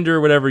through Tinder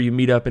or whatever, you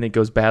meet up and it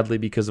goes badly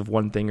because of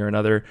one thing or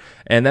another.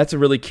 And that's a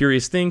really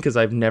curious thing because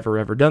I've never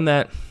ever done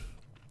that.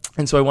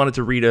 And so I wanted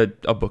to read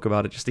a book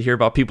about it just to hear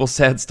about people's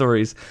sad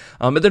stories.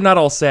 But they're not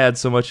all sad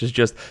so much as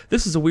just,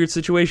 this is a weird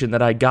situation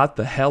that I got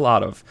the hell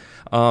out of.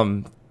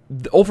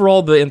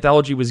 Overall, the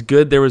anthology was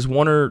good. There was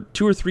 2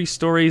 or 3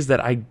 stories that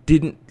I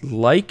didn't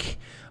like.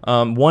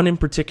 One in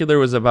particular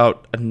was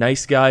about a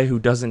nice guy who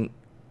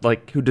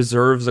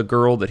deserves a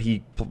girl that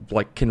he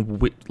I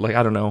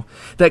don't know,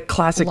 that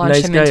classic launch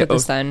nice him guy into the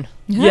sun.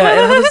 Yeah,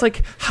 and I was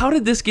like, how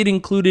did this get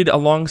included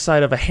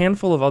alongside of a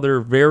handful of other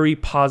very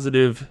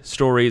positive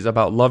stories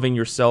about loving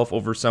yourself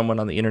over someone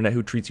on the internet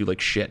who treats you like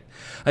shit?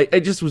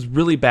 I just was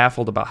really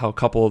baffled about how a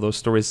couple of those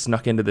stories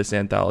snuck into this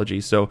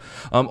anthology. So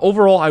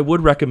overall, I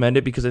would recommend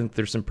it because I think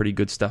there's some pretty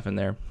good stuff in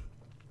there.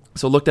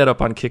 So look that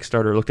up on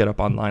Kickstarter, look that up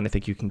online. I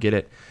think you can get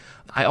it.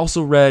 I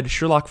also read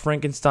Sherlock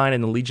Frankenstein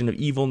and the Legion of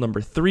Evil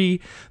 #3.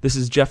 This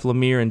is Jeff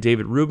Lemire and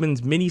David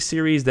Rubin's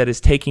miniseries that is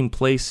taking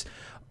place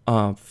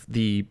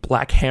the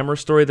Black Hammer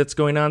story that's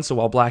going on. So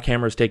while Black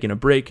Hammer is taking a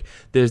break,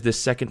 there's this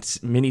second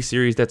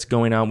miniseries that's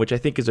going on, which I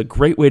think is a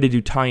great way to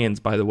do tie-ins,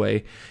 by the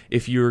way.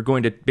 If you're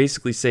going to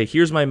basically say,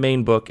 here's my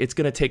main book, it's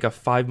going to take a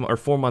 5 or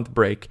 4 month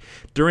break.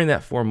 During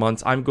that 4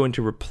 months, I'm going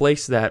to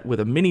replace that with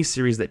a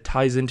miniseries that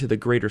ties into the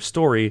greater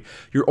story.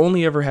 You're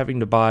only ever having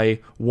to buy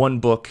one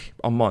book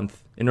a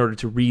month in order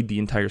to read the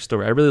entire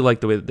story. I really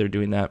like the way that they're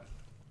doing that.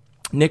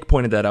 Nick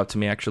pointed that out to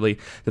me, actually,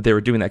 that they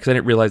were doing that, because I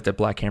didn't realize that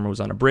Black Hammer was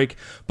on a break.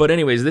 But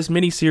anyways, this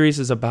miniseries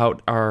is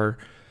about a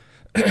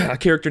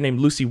character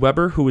named Lucy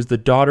Weber, who is the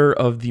daughter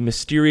of the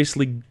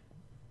mysteriously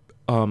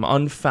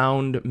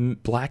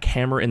unfound Black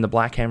Hammer in the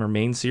Black Hammer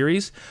main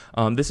series.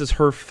 This is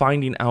her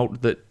finding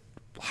out that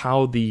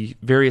how the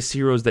various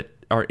heroes that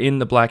are in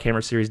the Black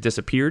Hammer series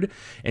disappeared,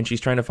 and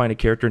she's trying to find a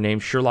character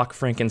named Sherlock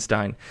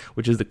Frankenstein,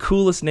 which is the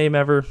coolest name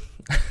ever.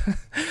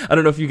 I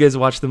don't know if you guys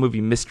watched the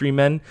movie Mystery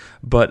Men,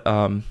 but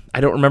I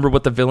don't remember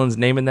what the villain's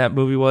name in that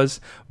movie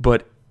was,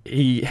 but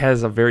he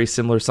has a very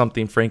similar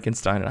something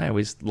Frankenstein, and I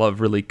always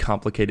love really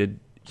complicated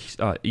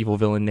evil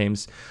villain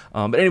names.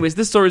 But anyways,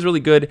 this story is really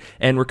good,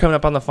 and we're coming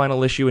up on the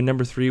final issue, and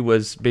number 3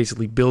 was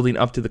basically building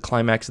up to the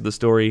climax of the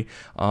story,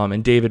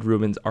 and David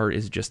Rubin's art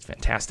is just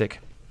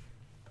fantastic.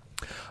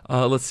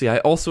 Let's see. I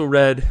also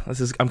read.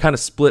 I'm kind of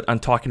split on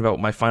talking about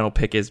what my final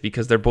pick is,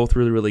 because they're both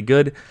really, really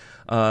good.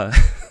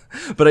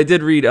 But I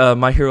did read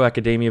My Hero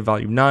Academia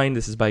Volume 9.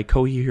 This is by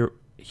Kohei.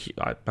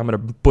 I'm going to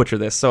butcher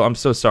this, so I'm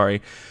so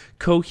sorry.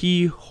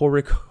 Kohei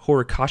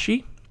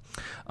Horikoshi.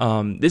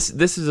 This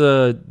is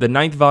the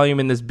 9th volume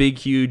in this big,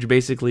 huge,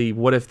 basically,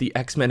 what if the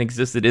X-Men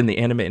existed in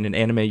an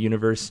anime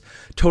universe,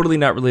 totally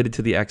not related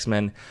to the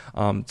X-Men.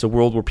 It's a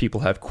world where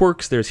people have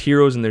quirks, there's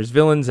heroes and there's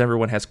villains,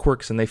 everyone has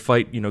quirks, and they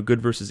fight,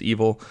 good versus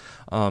evil.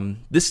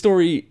 This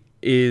story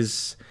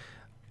is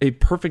a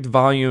perfect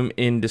volume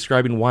in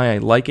describing why I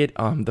like it.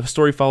 The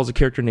story follows a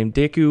character named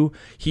Deku.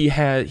 He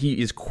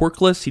is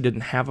quirkless, he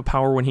didn't have a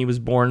power when he was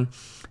born,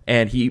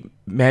 and he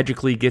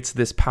magically gets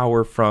this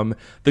power from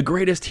the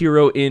greatest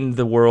hero in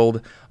the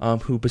world,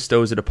 who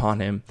bestows it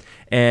upon him.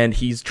 And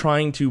he's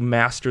trying to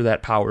master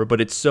that power, but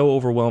it's so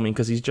overwhelming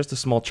because he's just a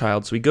small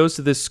child. So he goes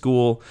to this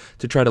school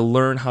to try to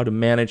learn how to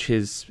manage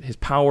his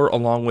power,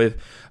 along with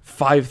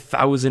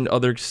 5,000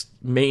 other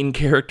main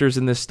characters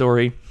in this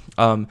story.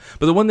 But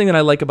the one thing that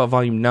I like about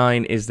Volume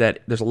 9 is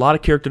that there's a lot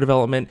of character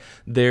development.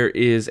 There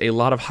is a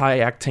lot of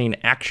high-octane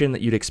action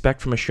that you'd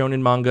expect from a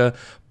shonen manga,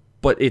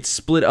 but it's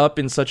split up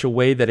in such a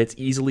way that it's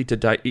easy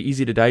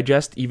to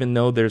digest, even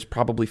though there's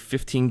probably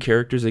 15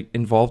 characters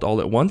involved all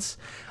at once.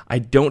 I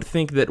don't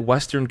think that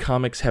Western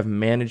comics have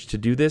managed to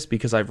do this,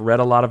 because I've read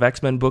a lot of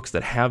X-Men books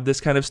that have this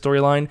kind of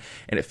storyline,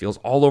 and it feels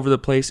all over the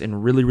place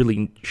and really,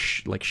 really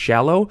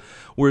shallow.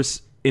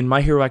 Whereas in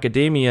My Hero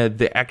Academia,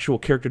 the actual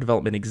character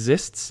development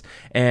exists,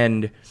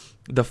 and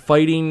the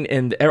fighting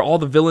and all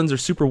the villains are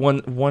super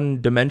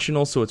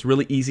one-dimensional, so it's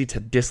really easy to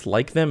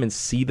dislike them and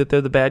see that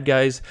they're the bad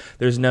guys.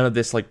 There's none of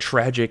this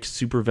tragic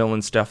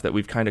supervillain stuff that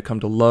we've kind of come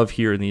to love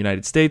here in the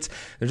United States.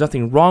 There's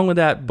nothing wrong with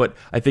that, but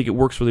I think it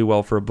works really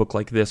well for a book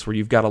like this, where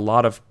you've got a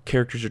lot of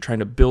characters you're trying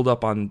to build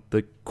up on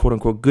the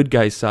quote-unquote good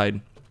guys side.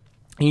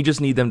 And you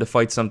just need them to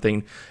fight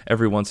something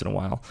every once in a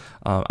while.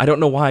 I don't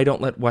know why I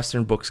don't let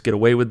Western books get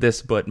away with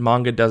this, but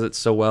manga does it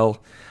so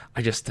well.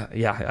 I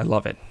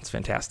love it. It's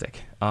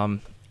fantastic.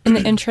 In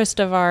the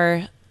interest of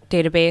our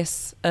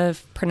database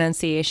of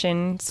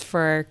pronunciations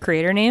for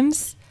creator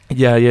names.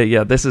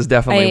 Yeah. This is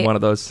definitely one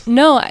of those.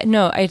 No,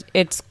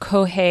 it's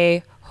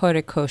Kohei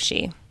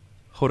Horikoshi.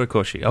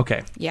 Horikoshi.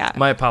 Okay. Yeah.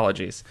 My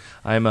apologies.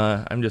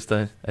 I'm just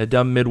a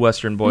dumb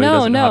Midwestern boy who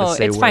doesn't know how to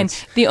say it's words.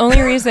 Fine. The only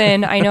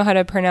reason I know how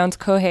to pronounce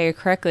Kohei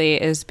correctly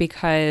is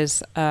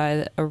because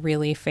a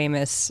really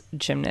famous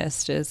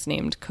gymnast is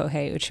named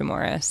Kohei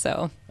Uchimura.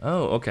 So.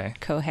 Oh, okay.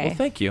 Kohei. Well,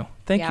 thank you.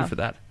 Thank you for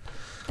that.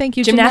 Thank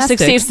you,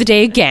 Gymnastics saves the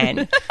day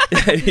again.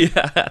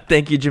 Yeah,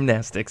 thank you,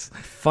 Gymnastics.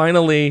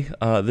 Finally,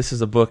 this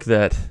is a book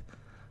that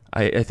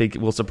I think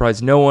will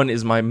surprise no one,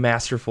 is my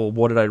masterful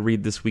What Did I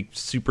Read This Week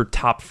super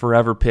top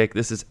forever pick.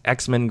 This is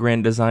X-Men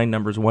Grand Design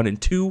numbers 1 and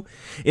 2.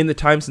 In the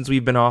time since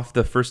we've been off,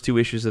 the first 2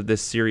 issues of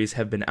this series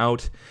have been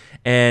out,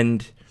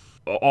 and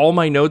all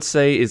my notes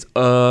say is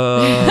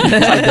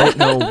because I don't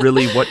know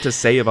really what to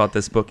say about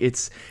this book.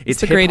 It's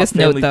the greatest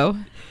note, though.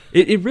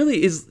 It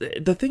really is.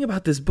 The thing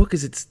about this book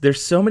is there's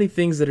so many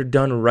things that are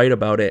done right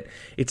about it.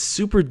 It's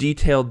super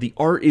detailed. The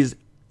art is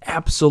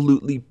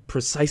absolutely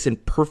precise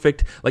and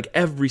perfect. Like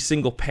every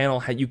single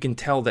panel, you can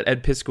tell that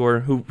Ed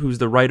Piskor, who's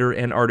the writer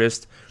and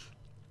artist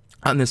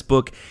on this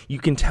book, you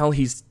can tell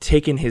he's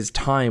taken his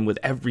time with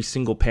every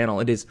single panel.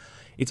 It's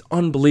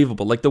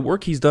unbelievable. Like the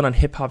work he's done on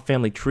Hip Hop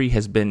Family Tree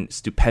has been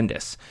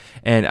stupendous.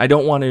 And I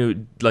don't want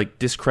to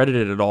discredit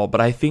it at all, but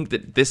I think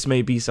that this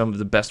may be some of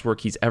the best work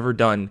he's ever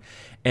done.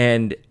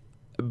 And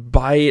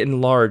by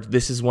and large,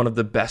 this is one of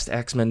the best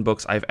X-Men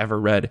books I've ever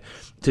read.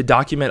 To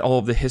document all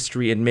of the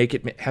history and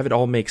have it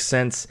all make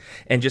sense,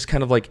 and just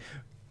kind of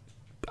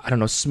I don't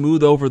know,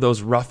 smooth over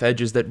those rough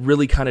edges that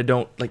really kind of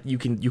don't, like, you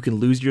can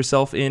lose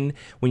yourself in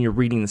when you're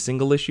reading the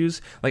single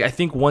issues. Like, I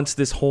think once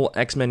this whole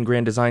X-Men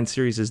Grand Design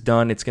series is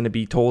done, it's going to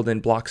be told in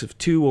blocks of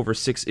 2 over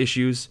 6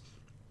 issues.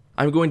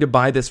 I'm going to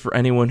buy this for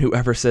anyone who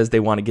ever says they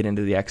want to get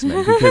into the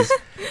X-Men, because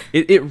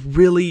it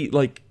really,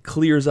 like,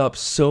 clears up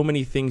so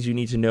many things you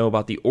need to know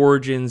about the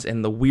origins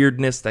and the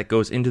weirdness that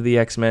goes into the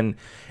X-Men.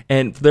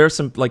 And there are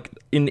some, like,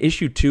 in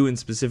issue 2 in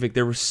specific,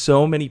 there were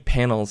so many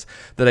panels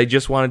that I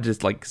just wanted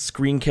to, like,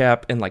 screen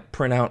cap and, like,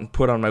 print out and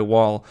put on my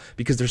wall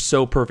because they're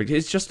so perfect.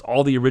 It's just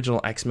all the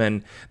original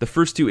X-Men. The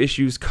first 2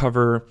 issues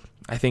cover,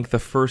 I think, the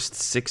first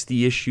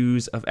 60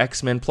 issues of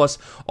X-Men, plus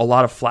a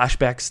lot of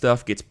flashback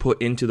stuff gets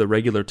put into the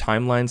regular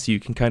timeline, so you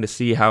can kind of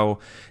see how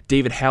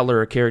David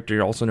Haller, a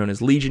character also known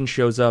as Legion,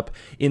 shows up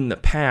in the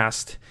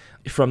past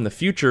from the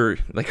future,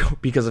 like,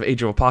 because of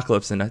Age of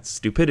Apocalypse and that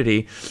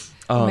stupidity.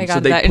 Oh my God, so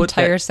that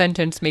entire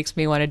sentence makes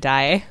me want to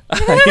die.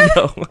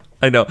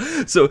 I know.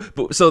 So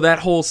that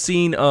whole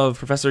scene of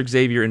Professor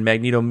Xavier and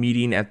Magneto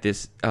meeting at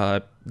this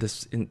I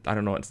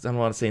don't want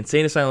to say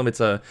insane asylum.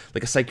 It's a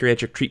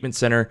psychiatric treatment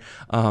center.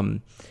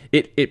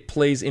 It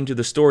plays into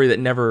the story that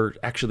never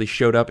actually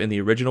showed up in the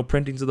original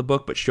printings of the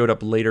book, but showed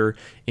up later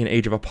in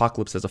Age of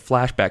Apocalypse as a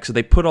flashback. So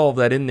they put all of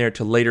that in there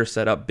to later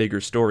set up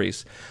bigger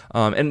stories.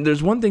 And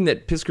there's one thing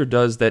that Piskor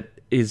does that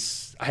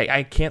is,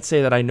 I can't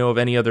say that I know of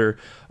any other,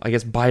 I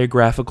guess,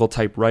 biographical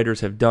type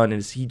writers have done,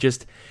 is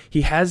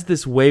he has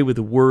this way with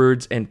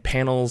words and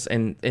panels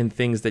and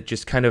things that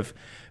just kind of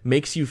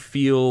makes you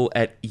feel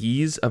at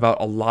ease about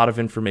a lot of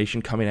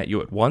information coming at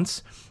you at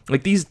once.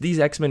 Like these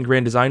X-Men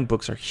Grand Design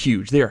books are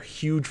huge. They are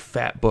huge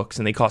fat books,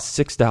 and they cost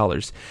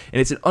 $6, and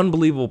it's an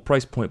unbelievable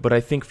price point, but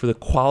I think for the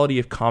quality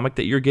of comic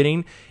that you're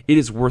getting, it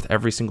is worth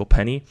every single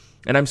penny.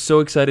 And I'm so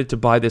excited to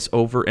buy this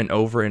over and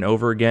over and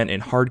over again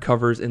in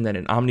hardcovers, and then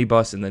in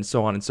omnibus, and then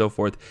so on and so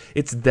forth.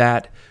 It's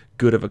that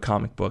good of a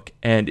comic book.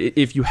 And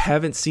if you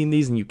haven't seen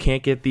these and you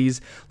can't get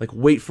these, like,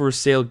 wait for a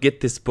sale,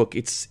 get this book.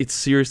 It's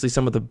seriously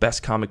some of the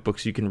best comic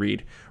books you can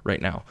read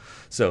right now.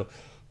 So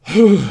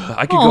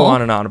I could go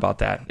on and on about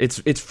that.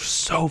 It's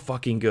so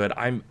fucking good.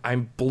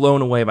 I'm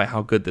blown away by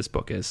how good this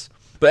book is.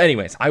 But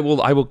anyways, I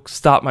will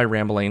stop my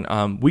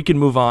rambling. We can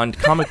move on.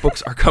 Comic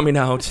books are coming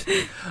out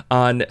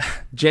on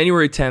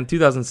January 10th,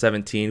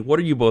 2017. What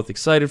are you both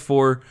excited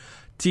for?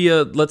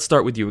 Tia, let's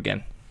start with you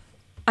again.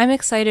 I'm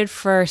excited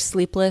for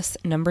Sleepless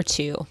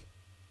 #2,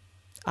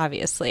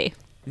 obviously.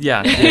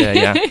 Yeah.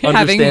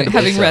 having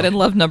read and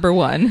loved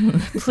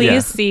 #1.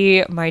 Please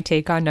see my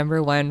take on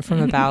 #1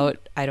 from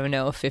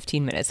about,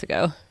 15 minutes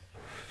ago.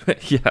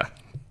 Yeah.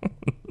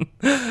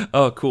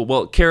 Oh, cool.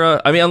 Well,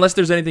 Kara, I mean, unless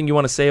there's anything you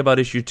want to say about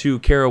issue 2,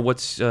 Kara,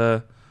 what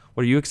are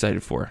you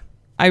excited for?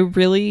 I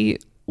really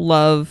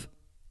love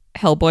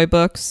Hellboy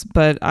books,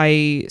 but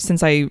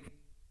since I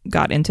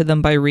got into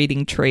them by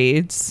reading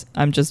trades,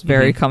 I'm just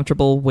very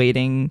comfortable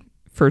waiting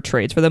for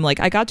trades for them. Like,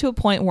 I got to a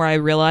point where I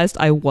realized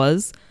I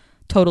was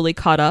totally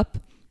caught up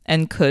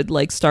and could,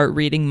 like, start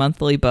reading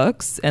monthly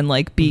books and,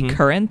 like, be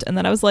current, and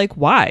then I was like,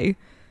 why?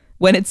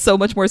 When it's so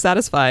much more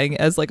satisfying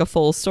as, like, a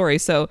full story.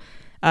 So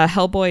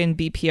Hellboy and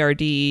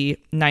BPRD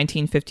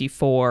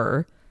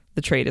 1954,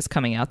 the trade is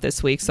coming out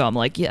this week, so I'm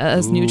like,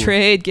 yes, new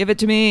trade, give it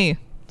to me.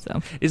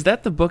 So is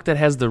that the book that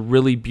has the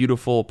really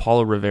beautiful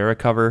Paulo Rivera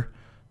cover?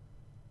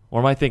 Or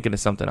am I thinking of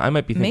something? I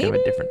might be thinking of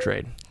a different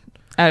trade.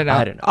 I don't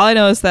know. All I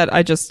know is that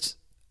I just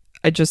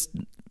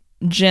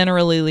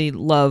generally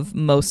love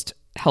most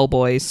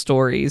Hellboy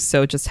stories,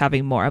 so just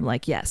having more, I'm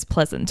like, yes,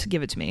 pleasant,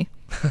 give it to me.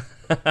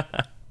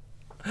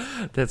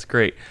 That's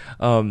great.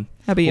 How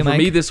about you, Mike? For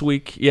me this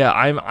week,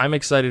 I'm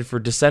excited for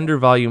Descender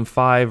Volume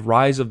 5,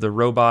 Rise of the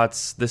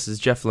Robots. This is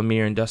Jeff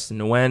Lemire and Dustin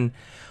Nguyen.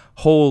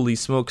 Holy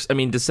smokes. I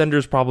mean, Descender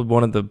is probably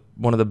one of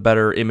the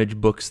better Image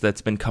books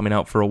that's been coming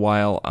out for a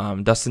while.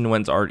 Dustin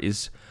Nguyen's art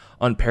is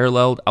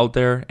unparalleled out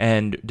there,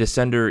 and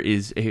Descender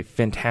is a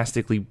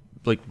fantastically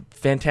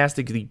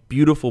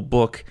beautiful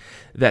book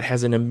that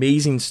has an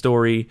amazing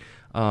story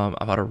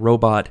about a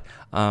robot.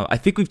 I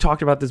think we've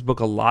talked about this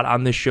book a lot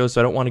on this show, so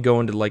I don't want to go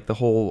into, like, the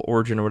whole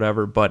origin or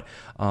whatever, but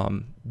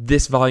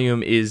this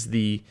volume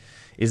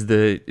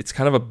it's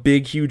kind of a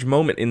big, huge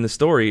moment in the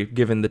story,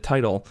 given the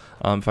title,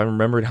 if I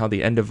remembered how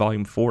the end of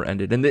Volume 4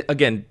 ended. And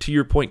again, to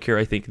your point, Kara,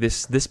 I think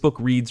this book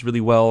reads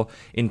really well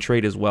in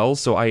trade as well,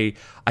 so I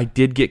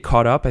did get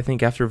caught up, I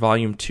think, after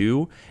Volume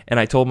 2, and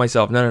I told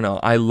myself, no,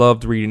 I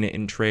loved reading it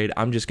in trade,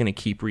 I'm just going to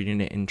keep reading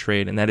it in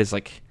trade, and that is,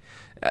 like,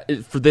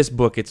 for this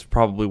book, it's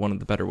probably one of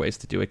the better ways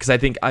to do it, because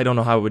I don't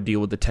know how I would deal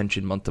with the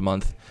tension month to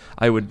month.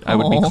 I would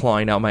be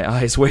clawing out my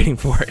eyes waiting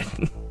for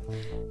it.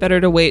 Better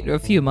to wait a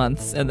few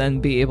months and then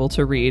be able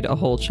to read a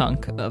whole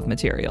chunk of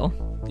material.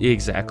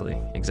 Exactly.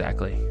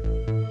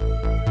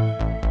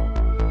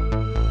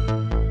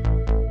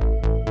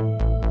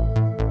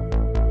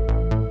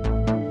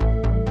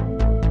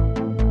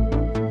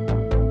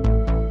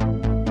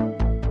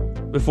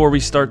 Before we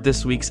start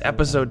this week's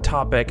episode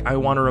topic, I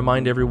want to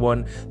remind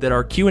everyone that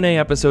our Q&A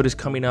episode is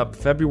coming up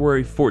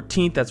February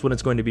 14th. That's when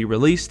it's going to be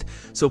released.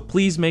 So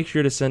please make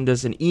sure to send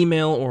us an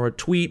email or a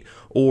tweet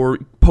or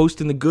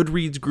post in the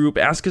Goodreads group.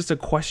 Ask us a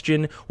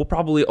question. We'll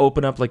probably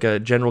open up like a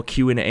general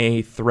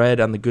Q&A thread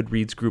on the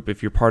Goodreads group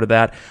if you're part of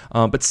that.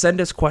 But send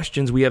us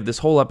questions. We have this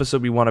whole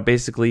episode. We want to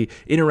basically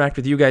interact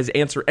with you guys,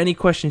 answer any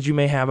questions you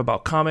may have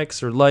about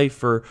comics or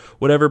life or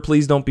whatever.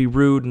 Please don't be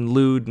rude and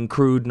lewd and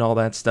crude and all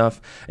that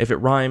stuff. If it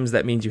rhymes,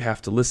 that means you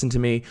have to listen to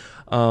me.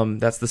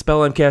 That's the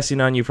spell I'm casting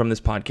on you from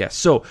this podcast.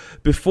 So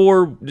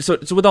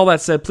with all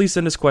that said, please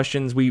send us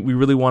questions. We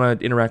really want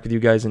to interact with you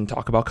guys and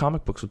talk about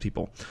comic books with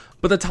people.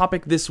 But the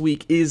topic this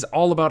week is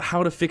all about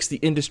how to fix the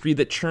industry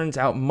that churns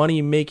out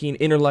money-making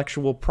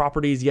intellectual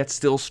properties yet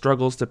still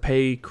struggles to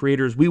pay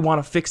creators. We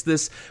want to fix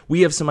this.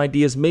 We have some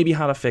ideas maybe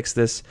how to fix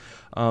this.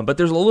 But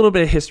there's a little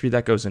bit of history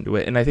that goes into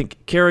it. And I think,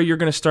 Kara, you're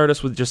going to start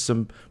us with just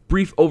some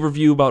brief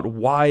overview about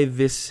why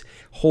this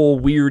whole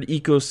weird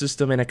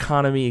ecosystem and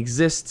economy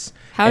exists.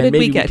 How did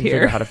we get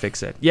here? How to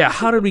fix it. Yeah,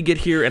 how did we get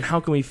here and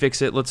how can we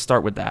fix it? Let's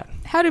start with that.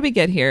 How did we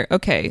get here?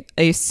 Okay,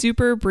 a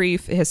super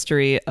brief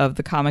history of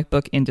the comic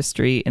book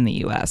industry in the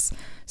U.S.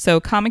 So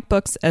comic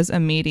books as a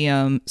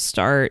medium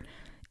start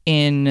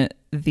in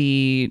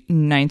the late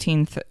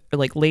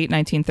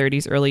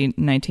 1930s, early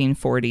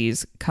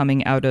 1940s,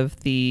 coming out of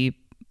the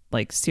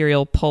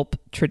serial pulp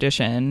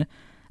tradition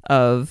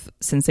of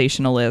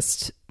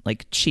sensationalist,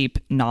 cheap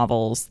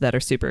novels that are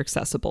super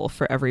accessible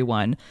for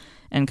everyone,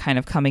 and kind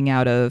of coming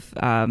out of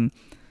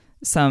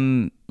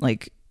some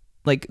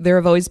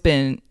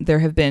there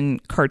have been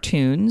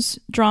cartoons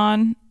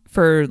drawn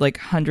for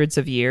hundreds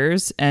of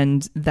years,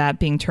 and that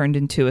being turned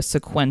into a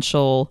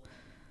sequential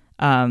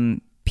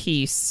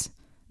piece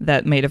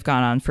that may have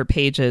gone on for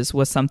pages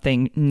was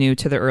something new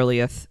to the early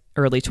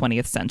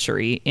 20th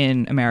century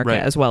in America, right,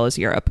 as well as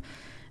Europe.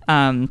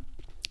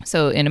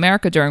 So in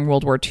America during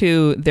World War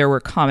II, there were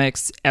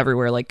comics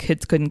everywhere.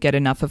 Kids couldn't get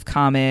enough of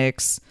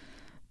comics.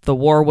 The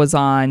war was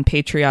on.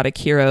 Patriotic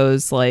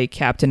heroes like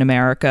Captain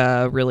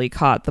America really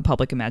caught the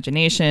public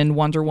imagination.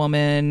 Wonder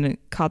Woman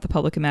caught the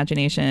public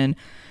imagination.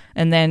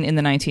 And then in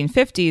the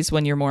 1950s,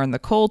 when you're more in the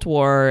Cold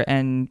War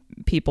and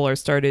people are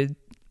started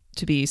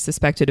to be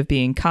suspected of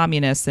being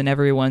communists and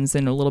everyone's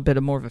in a little bit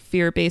of more of a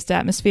fear-based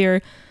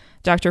atmosphere,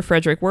 Dr.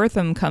 Frederick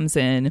Wertham comes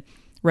in,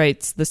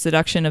 writes The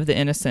Seduction of the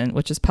Innocent,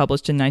 which is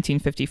published in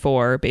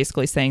 1954,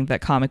 basically saying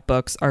that comic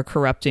books are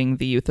corrupting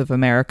the youth of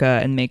America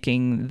and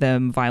making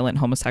them violent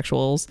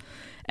homosexuals.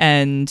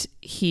 And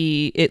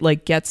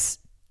it gets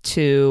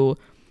to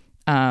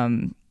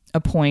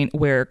a point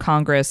where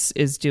Congress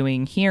is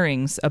doing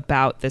hearings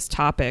about this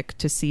topic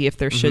to see if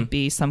there should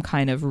be some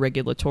kind of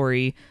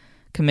regulatory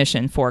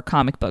commission for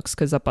comic books,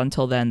 because up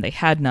until then they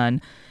had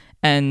none.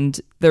 And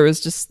there was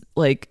just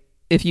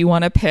if you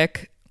want to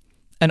pick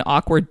an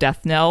awkward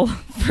death knell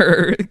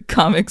for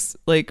comics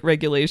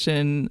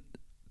regulation,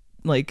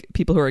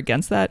 people who are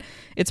against that,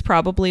 it's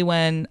probably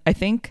when I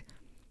think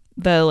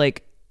the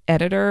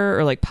editor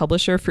or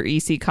publisher for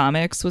EC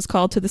Comics was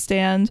called to the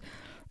stand,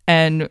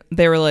 and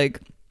they were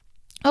like,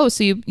 oh,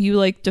 so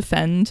you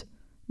defend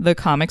the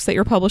comics that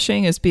you're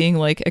publishing as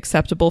being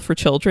acceptable for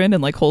children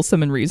and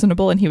wholesome and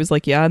reasonable? And he was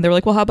like, yeah. And they were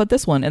like, well, how about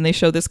this one? And they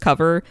show this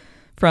cover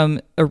from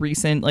a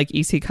recent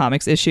EC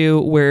Comics issue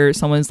where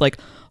someone's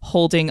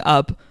holding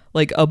up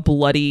a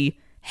bloody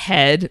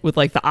head with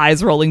the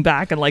eyes rolling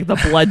back and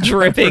the blood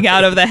dripping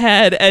out of the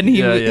head, and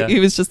he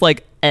was just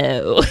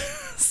oh.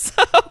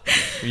 So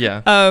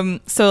yeah,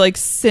 so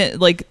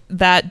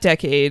that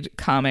decade,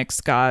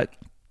 comics got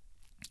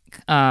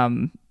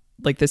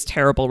this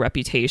terrible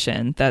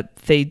reputation that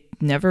they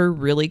never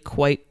really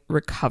quite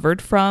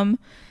recovered from.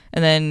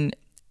 And then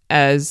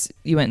as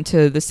you went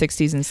into the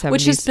 60s and 70s.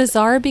 Which is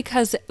bizarre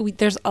because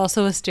there's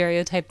also a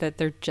stereotype that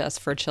they're just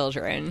for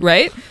children.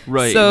 Right?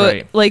 Right.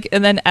 So,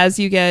 and then as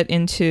you get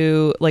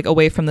into,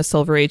 away from the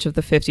Silver Age of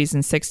the 50s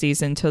and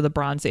 60s into the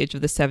Bronze Age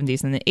of the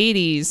 70s and the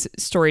 80s,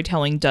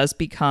 storytelling does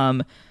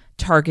become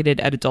targeted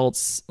at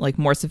adults,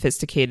 more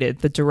sophisticated.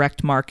 The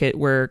direct market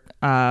where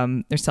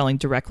they're selling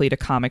directly to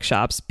comic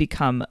shops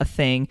become a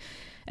thing.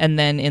 And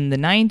then in the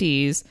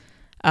 90s,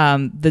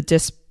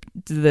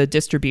 the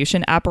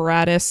distribution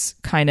apparatus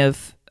kind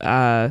of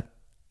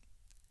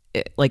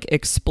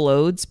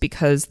explodes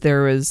because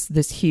there was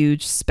this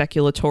huge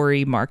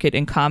speculatory market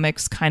in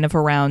comics kind of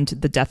around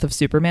the Death of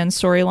Superman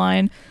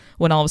storyline,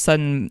 when all of a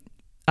sudden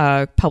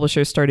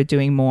publishers started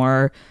doing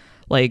more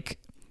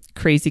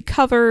crazy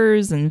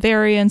covers and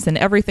variants and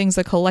everything's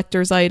a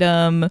collector's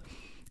item,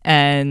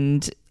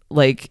 and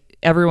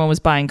everyone was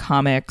buying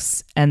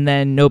comics and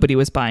then nobody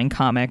was buying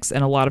comics,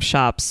 and a lot of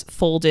shops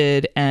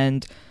folded,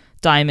 and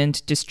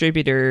Diamond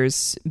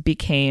Distributors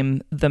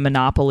became the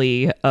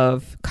monopoly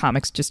of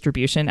comics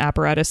distribution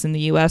apparatus in the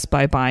US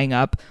by buying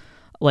up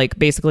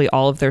basically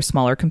all of their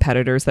smaller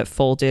competitors that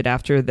folded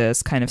after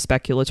this kind of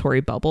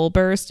speculatory bubble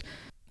burst.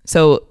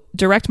 So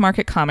direct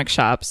market comic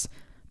shops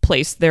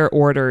place their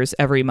orders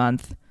every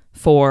month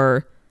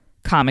for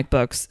comic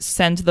books,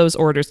 send those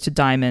orders to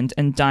Diamond,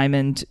 and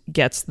Diamond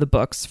gets the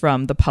books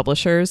from the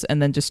publishers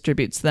and then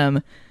distributes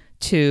them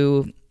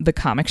to the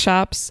comic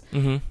shops.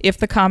 If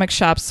the comic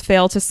shops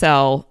fail to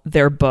sell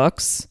their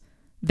books,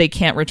 they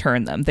can't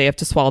return them. They have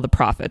to swallow the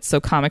profits. So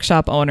comic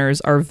shop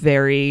owners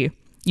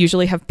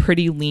usually have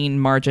pretty lean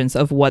margins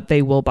of what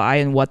they will buy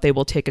and what they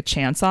will take a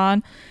chance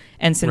on.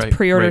 And since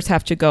pre-orders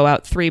have to go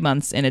out 3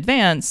 months in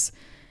advance,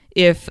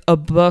 if a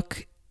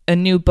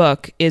new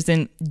book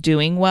isn't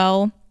doing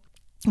well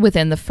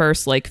within the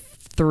first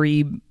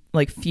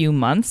few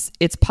months,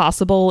 it's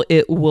possible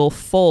it will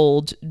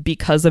fold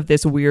because of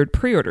this weird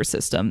pre-order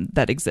system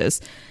that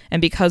exists. And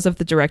because of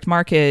the direct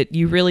market,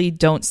 you really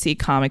don't see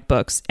comic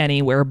books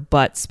anywhere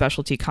but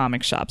specialty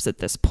comic shops at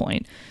this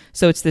point.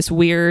 So it's this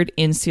weird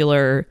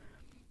insular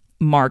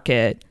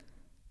market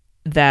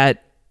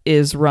that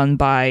is run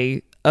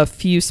by a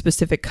few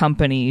specific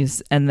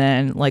companies and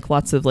then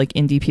lots of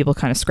indie people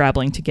kind of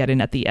scrabbling to get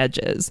in at the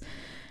edges.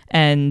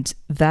 And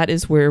that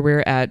is where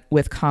we're at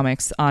with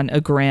comics on a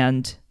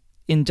grand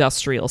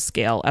industrial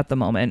scale at the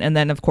moment. And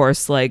then of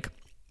course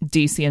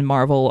DC and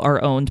Marvel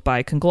are owned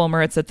by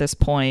conglomerates at this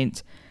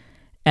point,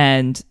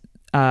 and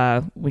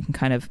we can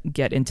kind of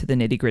get into the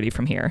nitty-gritty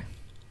from here.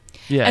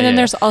 And then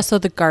there's also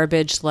the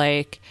garbage,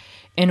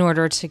 in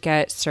order to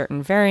get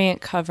certain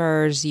variant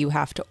covers, you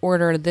have to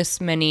order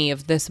this many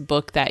of this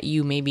book that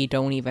you maybe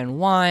don't even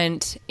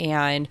want.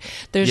 And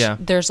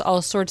there's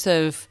all sorts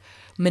of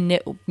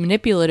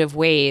manipulative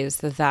ways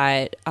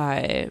that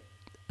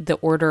the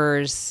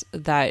orders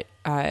that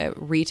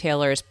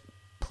retailers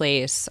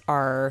place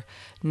are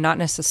not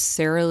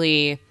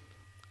necessarily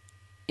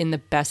in the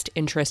best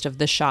interest of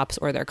the shops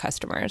or their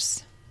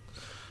customers.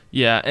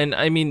 Yeah, and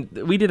I mean,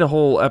 we did a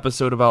whole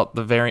episode about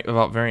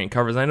variant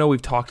covers. I know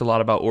we've talked a lot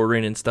about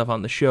ordering and stuff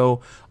on the show.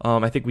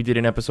 I think we did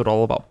an episode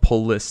all about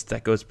pull lists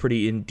that goes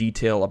pretty in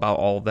detail about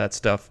all of that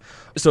stuff.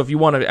 So if you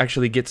want to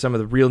actually get some of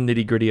the real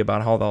nitty-gritty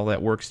about how all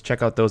that works,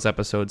 check out those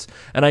episodes.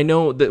 And I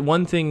know that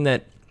one thing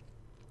that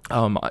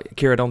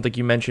Kira, I don't think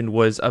you mentioned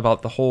was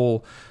about the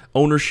whole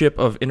ownership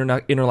of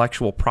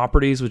intellectual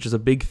properties, which is a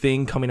big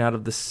thing coming out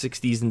of the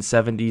 60s and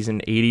 70s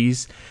and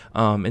 80s,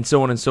 and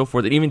so on and so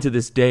forth. And even to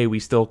this day, we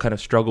still kind of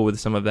struggle with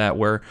some of that,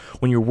 where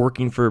when you're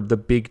working for the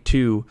big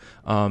two,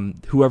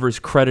 whoever's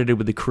credited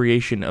with the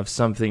creation of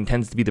something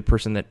tends to be the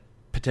person that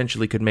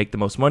potentially could make the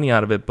most money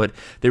out of it. But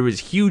there was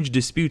huge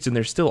disputes, and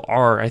there still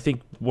are. I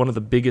think one of the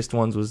biggest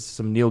ones was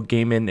some Neil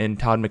Gaiman and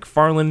Todd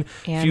McFarlane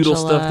feudal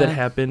stuff that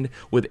happened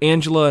with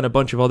Angela and a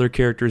bunch of other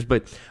characters.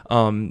 But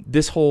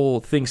this whole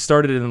thing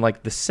started in the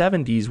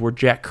 70s, where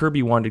Jack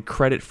Kirby wanted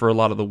credit for a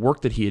lot of the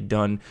work that he had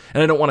done.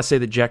 And I don't want to say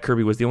that Jack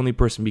Kirby was the only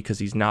person, because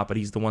he's not, but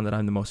he's the one that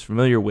I'm the most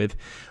familiar with.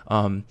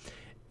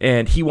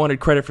 And he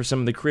wanted credit for some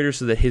of the creators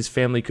so that his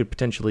family could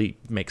potentially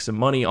make some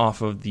money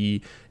off of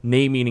the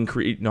naming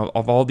and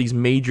of all these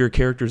major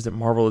characters that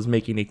Marvel is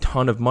making a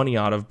ton of money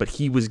out of, but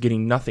he was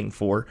getting nothing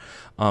for,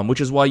 which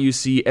is why you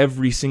see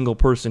every single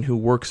person who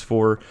works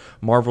for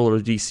Marvel or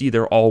DC,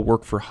 they're all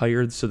work for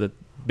hire, so that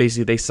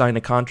basically they sign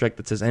a contract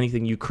that says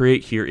anything you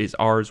create here is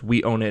ours,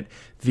 we own it,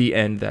 the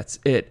end, that's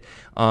it,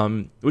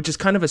 which is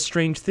kind of a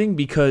strange thing,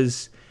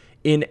 because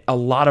in a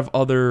lot of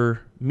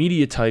other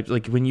media types,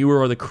 like when you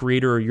are the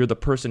creator or you're the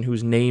person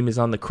whose name is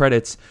on the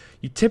credits,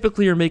 you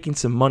typically are making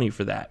some money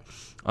for that.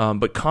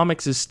 But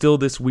comics is still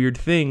this weird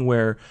thing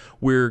where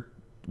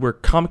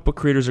comic book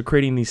creators are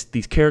creating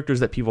these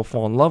characters that people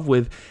fall in love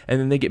with, and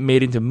then they get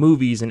made into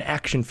movies and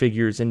action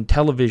figures and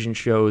television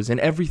shows and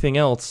everything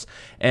else,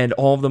 and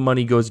all of the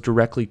money goes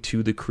directly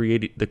to the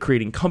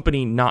creating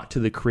company, not to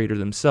the creator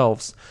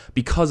themselves,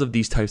 because of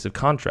these types of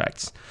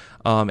contracts.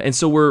 And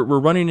so we're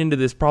running into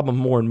this problem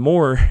more and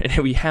more,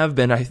 and we have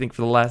been, I think,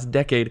 for the last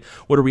decade.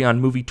 What are we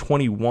on, movie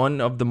 21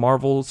 of the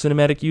Marvel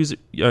Cinematic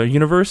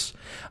Universe?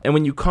 And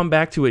when you come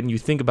back to it and you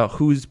think about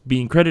who's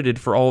being credited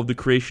for all of the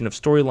creation of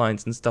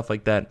storylines and stuff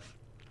like that,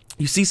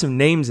 you see some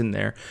names in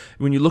there.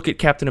 When you look at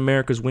Captain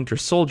America's Winter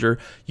Soldier,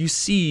 you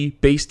see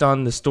based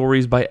on the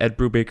stories by Ed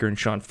Brubaker and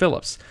Sean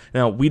Phillips.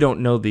 Now, we don't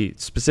know the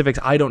specifics.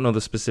 I don't know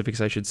the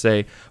specifics, I should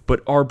say.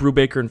 But are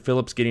Brubaker and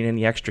Phillips getting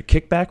any extra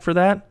kickback for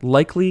that?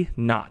 Likely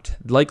not.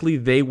 Likely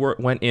they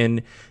went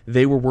in,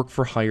 they were work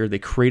for hire, they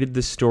created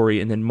this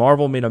story, and then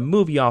Marvel made a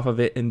movie off of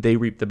it, and they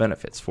reaped the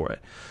benefits for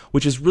it.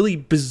 Which is really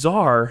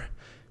bizarre,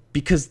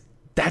 because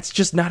that's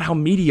just not how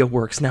media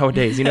works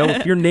nowadays. You know,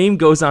 if your name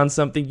goes on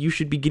something, you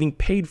should be getting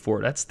paid for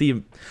it. That's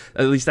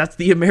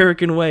the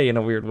American way, in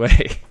a weird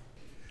way.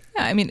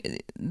 Yeah, I mean,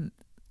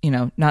 you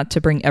know, not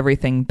to bring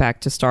everything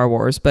back to Star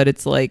Wars, but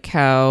it's like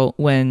how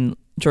when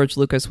George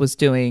Lucas was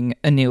doing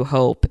A New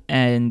Hope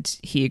and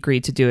he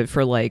agreed to do it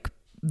for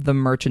the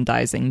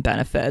merchandising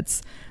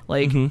benefits,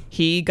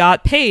 he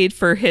got paid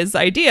for his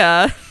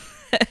idea.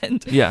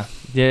 And yeah.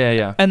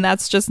 And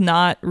that's just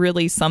not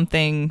really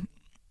something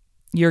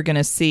you're going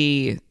to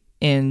see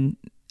in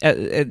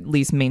at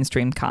least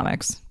mainstream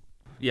comics.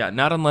 Yeah,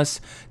 not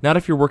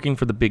if you're working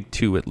for the big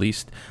two, at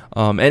least.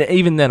 And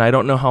even then, I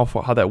don't know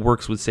how that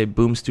works with, say,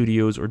 Boom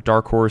Studios or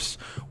Dark Horse,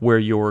 where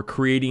you're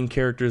creating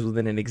characters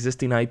within an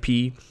existing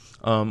IP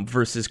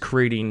versus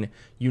creating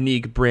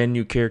unique, brand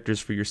new characters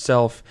for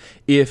yourself.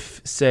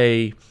 If,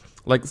 say,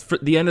 for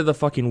The End of the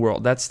Fucking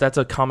World, that's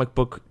a comic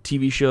book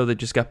TV show that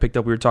just got picked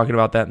up. We were talking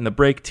about that in the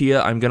break.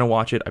 Tia, I'm going to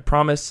watch it, I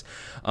promise.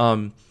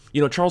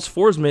 Charles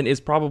Forsman is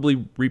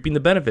probably reaping the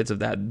benefits of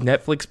that.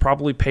 Netflix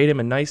probably paid him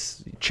a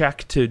nice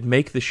check to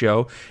make the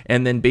show,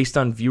 and then based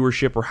on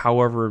viewership or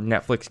however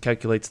Netflix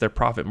calculates their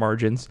profit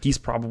margins, he's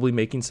probably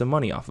making some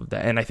money off of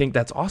that. And I think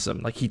that's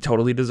awesome. Like, he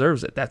totally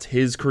deserves it. That's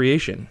his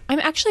creation. I'm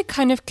actually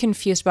kind of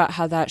confused about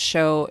how that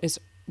show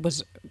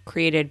was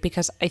created,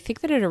 because I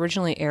think that it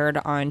originally aired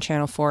on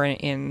Channel 4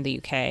 in the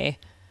UK.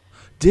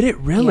 Did it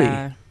really?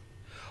 Yeah.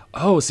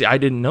 Oh, see, I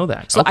didn't know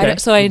that. So okay.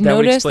 I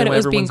noticed would that it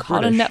was being everyone's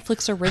called British. a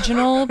Netflix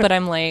original, but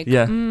I'm like,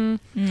 yeah.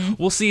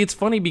 Well, see, it's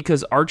funny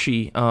because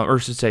Archie,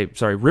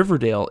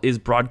 Riverdale is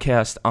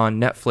broadcast on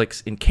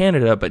Netflix in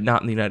Canada, but not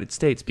in the United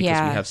States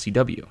because we have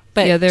CW.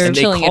 But Yeah, they're- And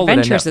they Chilling call it a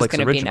Adventures is Netflix going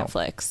to be original.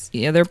 Netflix.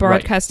 Yeah, they're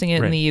broadcasting it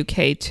Right. in the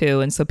UK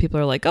too, and so people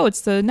are like, "Oh,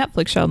 it's the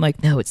Netflix show." I'm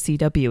like, "No, it's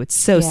CW. It's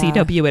so Yeah.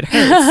 CW it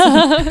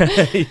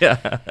hurts."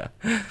 Yeah.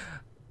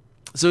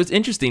 So it's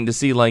interesting to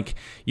see,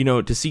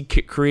 to see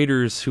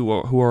creators who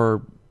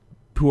are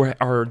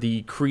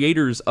the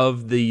creators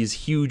of these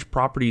huge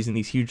properties and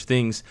these huge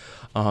things,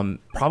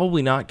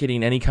 probably not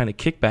getting any kind of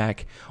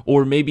kickback,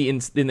 or maybe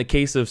in the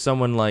case of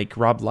someone like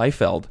Rob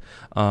Liefeld,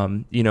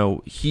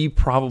 he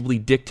probably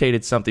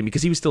dictated something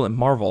because he was still at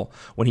Marvel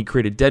when he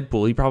created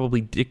Deadpool. He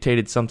probably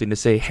dictated something to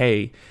say,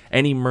 hey,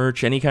 any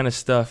merch, any kind of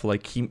stuff,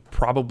 like, he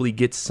probably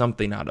gets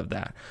something out of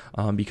that.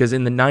 Because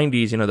in the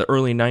 90s, the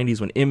early 90s,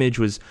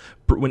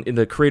 when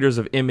the creators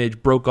of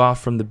Image broke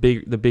off from the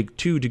big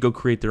two to go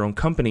create their own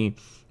company,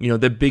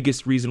 the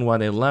biggest reason why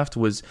they left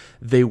was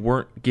they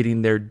weren't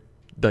getting their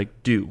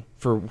due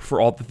for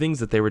all the things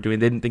that they were doing.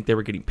 They didn't think they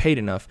were getting paid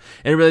enough.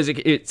 And I realize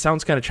it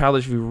sounds kind of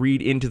childish if you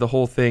read into the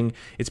whole thing.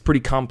 It's pretty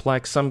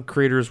complex. Some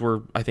creators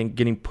were, I think,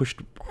 getting pushed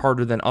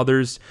harder than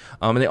others,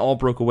 and they all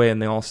broke away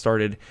and they all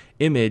started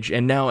Image.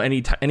 And now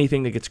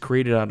anything that gets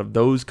created out of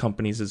those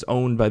companies is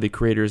owned by the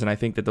creators, and I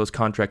think that those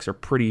contracts are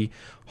pretty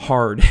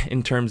hard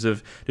in terms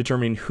of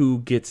determining who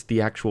gets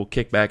the actual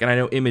kickback. And I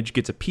know Image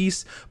gets a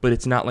piece, but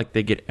it's not like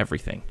they get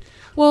everything.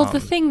 Well, the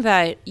thing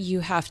that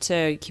you have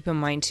to keep in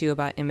mind, too,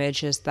 about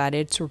Image is that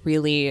it's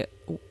really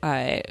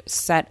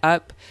set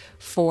up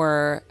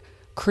for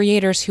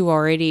creators who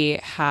already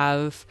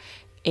have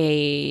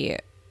a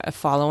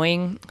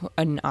following,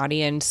 an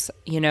audience.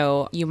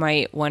 You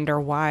might wonder,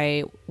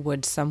 why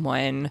would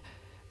someone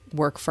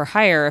work for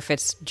hire if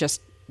it's just,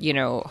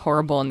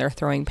 horrible and they're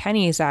throwing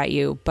pennies at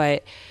you?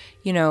 But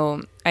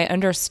I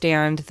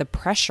understand the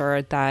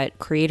pressure that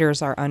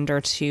creators are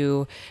under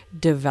to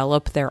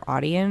develop their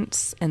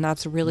audience, and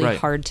that's really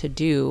hard to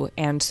do.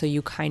 And so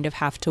you kind of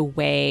have to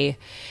weigh,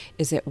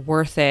 is it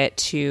worth it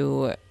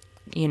to,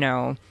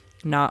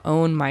 not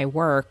own my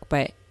work,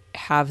 but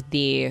have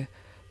the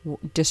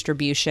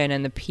distribution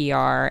and the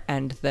PR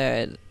and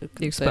the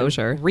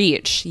exposure, the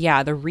reach.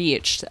 Yeah, the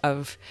reach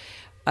of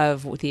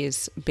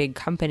these big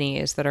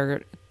companies that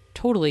are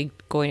totally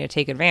going to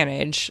take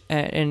advantage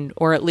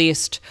or at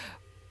least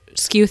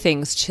skew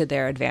things to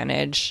their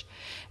advantage.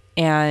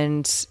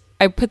 And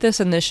I put this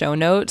in the show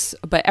notes,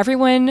 but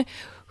everyone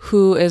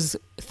who is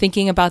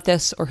thinking about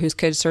this or who's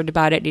concerned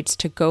about it needs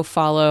to go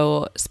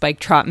follow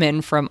Spike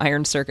Trotman from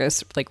Iron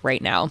Circus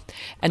right now,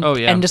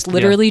 and just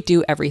literally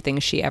do everything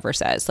she ever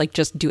says.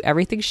 Just do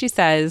everything she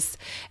says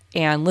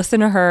and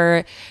listen to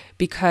her,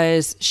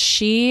 because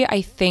she,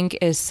 I think,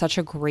 is such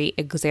a great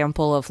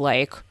example of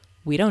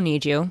we don't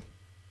need you.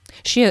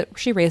 She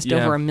raised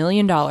over $1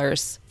 million on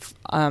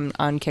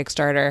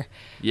Kickstarter.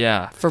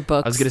 Yeah, for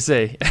books. I was gonna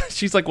say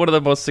she's one of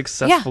the most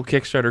successful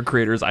Kickstarter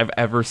creators I've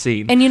ever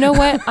seen. And you know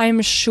what?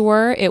 I'm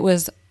sure it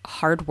was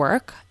hard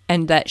work,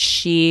 and that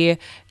she,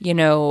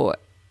 I'm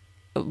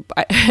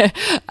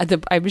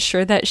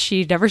sure that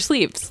she never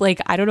sleeps.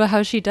 I don't know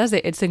how she does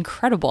it. It's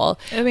incredible.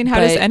 I mean, how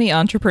does any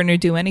entrepreneur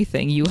do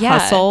anything? You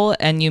hustle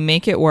and you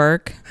make it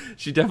work.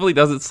 She definitely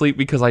doesn't sleep,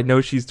 because I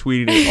know she's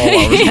tweeting it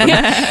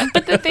all hours.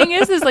 But the thing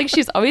is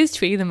she's always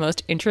tweeting the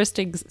most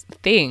interesting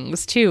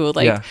things too.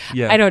 Yeah.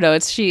 I don't know.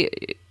 She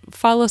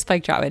follows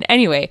Spike Trotman.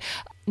 Anyway,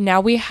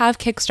 now we have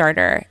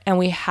Kickstarter and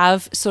we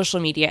have social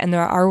media, and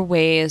there are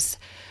ways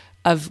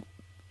of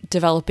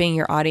developing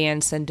your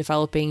audience and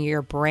developing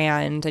your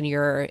brand and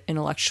your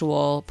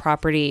intellectual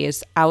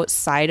properties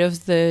outside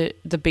of the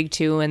big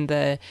two and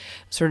the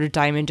sort of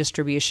diamond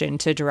distribution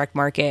to direct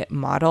market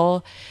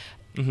model.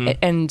 Mm-hmm.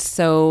 And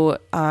so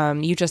I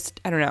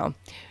don't know.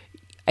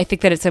 I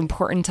think that it's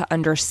important to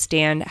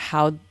understand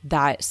how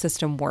that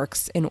system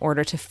works in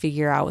order to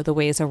figure out the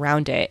ways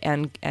around it.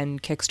 And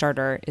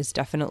Kickstarter is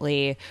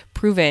definitely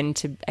proven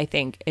to, I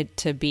think, it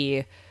to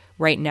be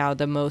right now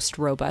the most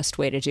robust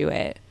way to do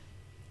it.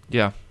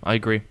 Yeah, I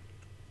agree.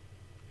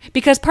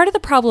 Because part of the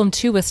problem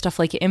too with stuff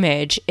like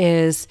Image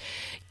is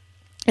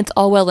it's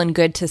all well and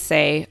good to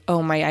say,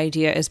 oh, my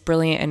idea is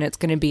brilliant and it's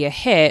going to be a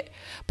hit.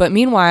 But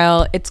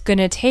meanwhile, it's going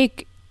to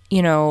take,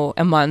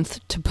 a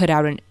month to put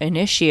out an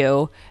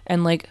issue,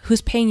 and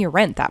who's paying your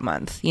rent that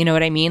month? You know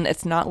what I mean?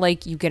 It's not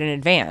like you get an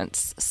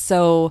advance.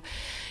 So,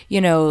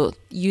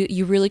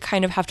 you really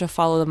kind of have to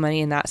follow the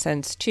money in that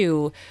sense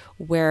too,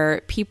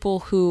 where people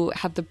who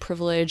have the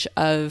privilege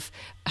of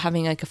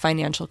having a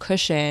financial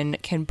cushion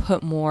can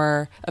put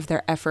more of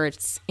their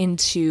efforts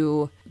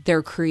into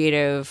their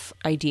creative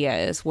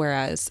ideas,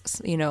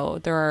 whereas, you know,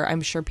 there are,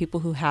 I'm sure, people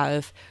who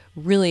have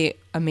really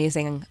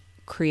amazing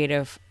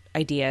creative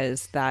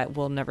ideas that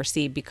we'll never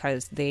see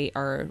because they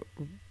are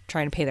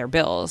trying to pay their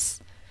bills.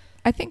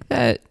 I think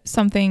that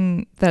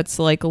something that's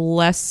like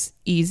less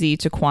easy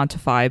to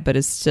quantify but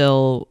is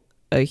still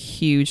a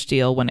huge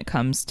deal when it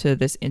comes to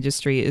this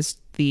industry is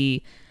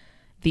the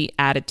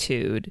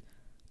attitude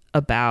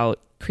about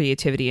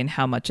creativity and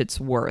how much it's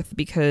worth,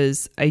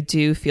 because I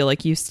do feel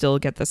like you still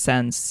get the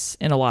sense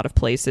in a lot of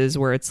places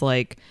where it's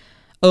like,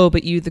 oh,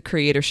 but you, the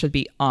creator, should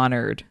be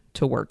honored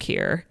to work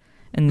here.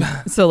 And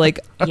so like,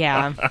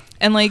 yeah.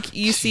 And like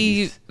you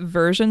see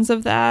versions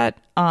of that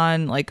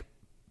on like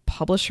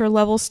publisher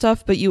level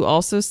stuff, but you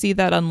also see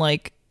that on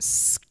like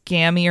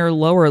scammier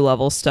lower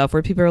level stuff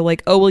where people are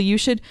like, oh, well, you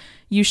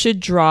should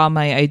draw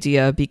my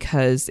idea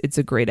because it's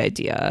a great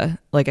idea.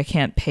 Like, I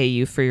can't pay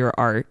you for your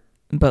art,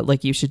 but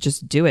like you should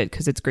just do it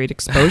because it's great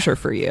exposure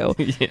for you.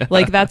 Yeah.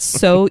 Like, that's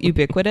so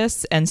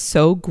ubiquitous and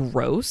so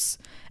gross.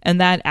 And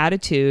that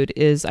attitude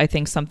is, I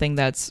think, something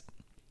that's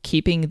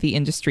keeping the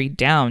industry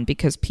down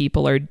because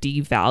people are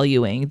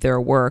devaluing their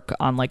work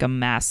on like a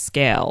mass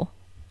scale.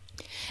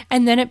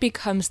 And then it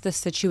becomes the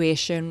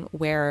situation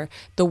where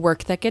the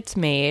work that gets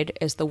made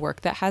is the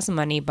work that has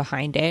money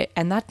behind it.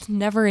 And that's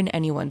never in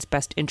anyone's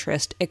best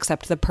interest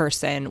except the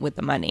person with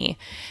the money.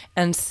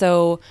 And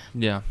so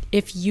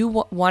if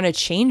you want to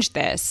change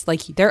this,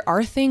 like, there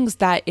are things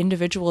that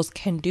individuals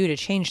can do to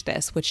change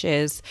this, which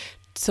is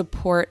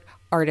support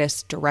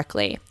artists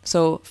directly.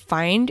 So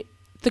find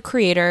the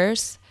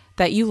creators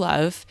that you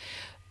love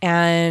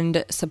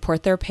and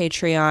support their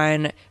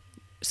Patreon,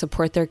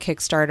 support their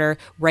Kickstarter,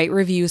 write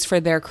reviews for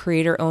their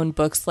creator-owned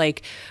books,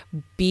 like,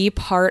 be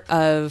part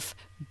of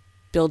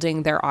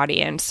building their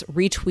audience,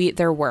 retweet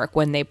their work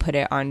when they put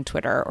it on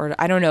Twitter, or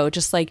I don't know,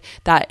 just like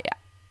that.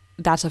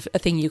 That's a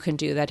thing you can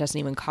do that doesn't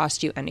even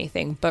cost you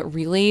anything. But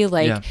really,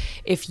 like,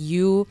 if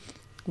you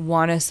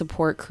want to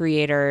support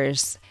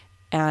creators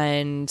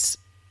and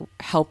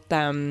help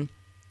them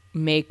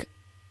make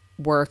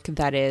work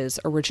that is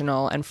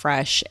original and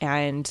fresh,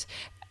 and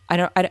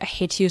I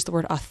hate to use the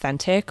word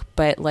authentic,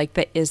 but like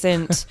that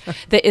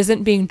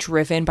isn't being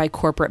driven by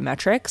corporate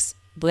metrics,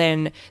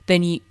 then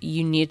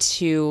you need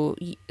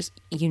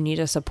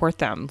to support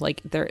them.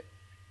 Like,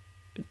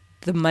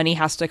 the money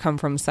has to come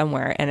from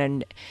somewhere,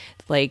 and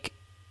like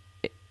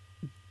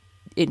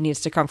it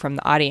needs to come from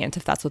the audience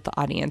if that's what the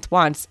audience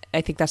wants.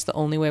 I think that's the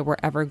only way we're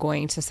ever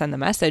going to send the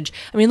message.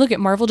 I mean, look at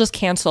Marvel just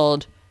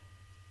canceled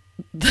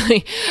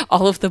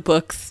all of the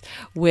books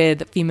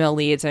with female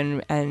leads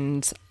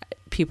and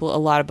people, a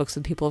lot of books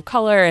with people of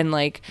color, and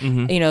like,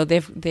 you know,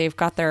 they've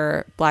got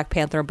their Black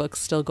Panther books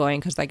still going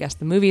because I guess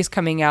the movie's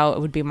coming out. It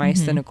would be my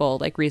cynical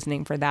like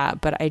reasoning for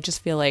that, but I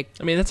just feel like,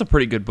 I mean, that's a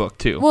pretty good book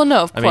too. Well,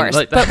 no, of course,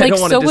 like, but I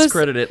don't want to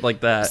discredit it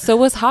like that. So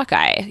was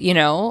Hawkeye, you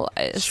know.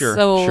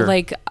 Sure.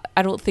 Like,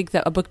 I don't think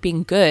that a book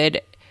being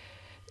good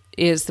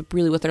is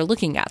really what they're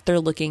looking at. They're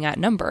looking at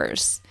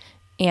numbers.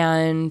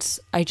 And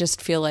I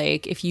just feel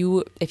like if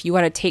you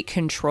want to take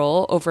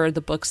control over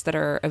the books that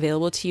are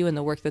available to you and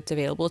the work that's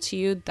available to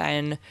you,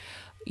 then,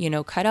 you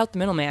know, cut out the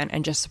middleman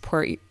and just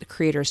support the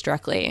creators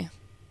directly.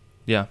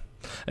 Yeah.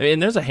 I mean,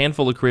 there's a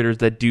handful of creators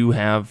that do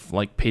have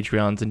like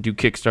Patreons and do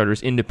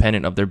Kickstarters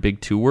independent of their big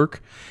two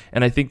work.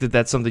 And I think that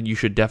that's something you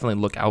should definitely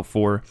look out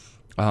for.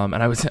 And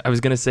I was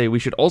going to say we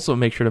should also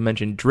make sure to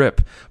mention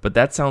Drip, but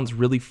that sounds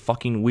really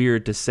fucking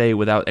weird to say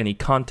without any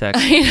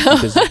context. I know.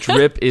 Because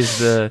Drip is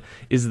the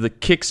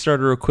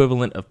Kickstarter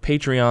equivalent of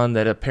Patreon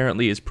that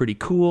apparently is pretty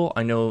cool.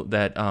 I know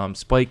that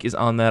Spike is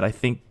on that, I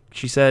think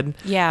she said.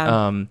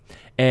 Yeah.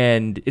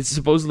 And it's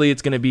supposedly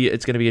it's going to be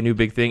a new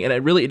big thing, and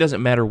it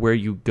doesn't matter where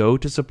you go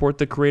to support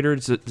the creator.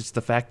 It's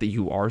the fact that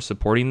you are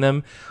supporting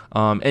them.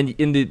 And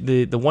in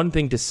the one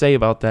thing to say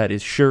about that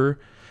is, sure,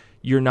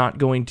 you're not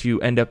going to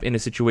end up in a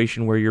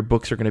situation where your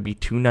books are going to be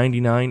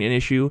 $2.99 an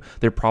issue.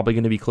 They're probably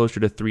going to be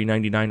closer to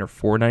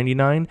 $3.99 or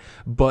 $4.99,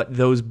 but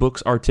those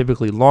books are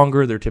typically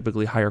longer, they're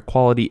typically higher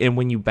quality, and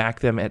when you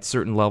back them at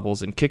certain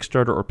levels in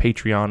Kickstarter or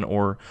Patreon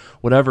or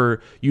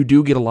whatever, you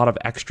do get a lot of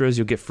extras.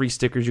 You'll get free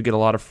stickers, you get a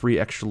lot of free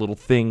extra little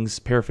things,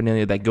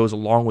 paraphernalia that goes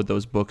along with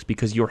those books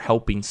because you're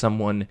helping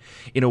someone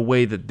in a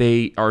way that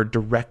they are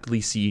directly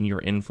seeing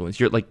your influence.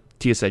 You're like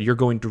Tia said, you're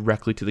going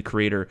directly to the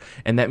creator,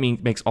 and that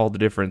makes all the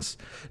difference.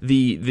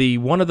 The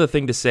one other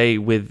thing to say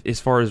with as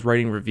far as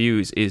writing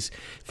reviews is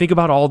think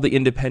about all the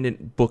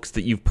independent books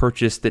that you've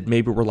purchased that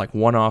maybe were like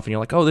one-off, and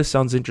you're like, oh, this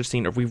sounds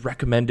interesting, or we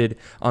recommended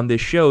on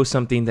this show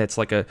something that's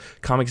like a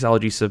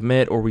Comixology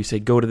submit, or we say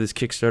go to this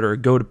Kickstarter or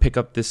go to pick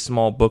up this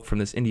small book from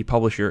this indie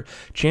publisher.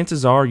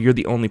 Chances are you're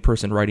the only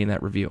person writing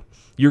that review.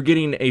 You're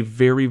getting a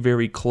very,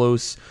 very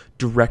close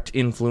direct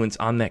influence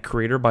on that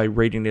creator by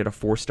rating it a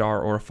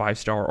 4-star or a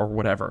 5-star or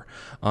whatever.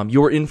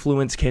 Your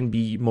influence can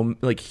be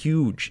like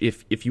huge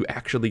if you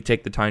actually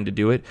take the time to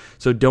do it.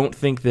 So don't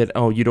think that,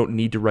 oh, you don't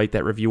need to write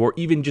that review or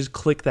even just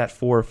click that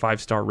 4 or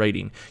 5-star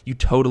rating. You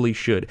totally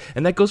should.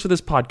 And that goes for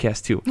this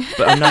podcast too.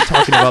 But I'm not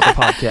talking about the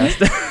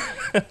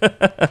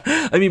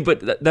podcast. I mean,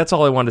 but that's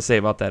all I wanted to say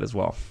about that as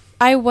well.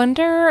 I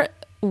wonder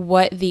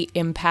what the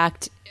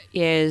impact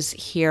is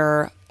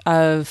here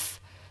of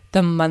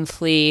the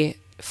monthly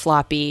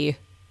floppy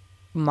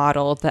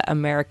model that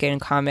American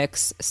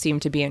comics seem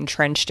to be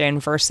entrenched in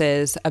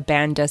versus a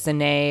bande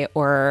dessinée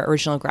or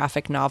original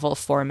graphic novel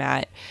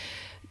format.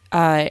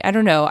 I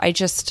don't know. I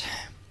just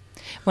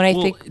when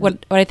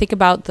I think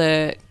about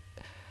the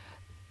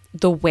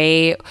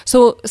way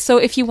so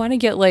if you want to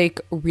get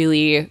like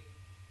really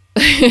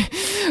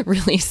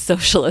really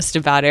socialist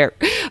about it,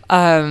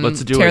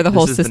 let's do tear it. the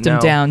whole system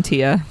down,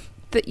 Tia.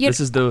 This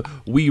is the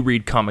We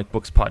Read Comic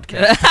Books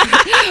podcast.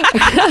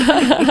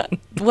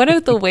 One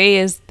of the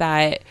ways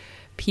that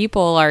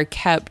people are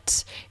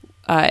kept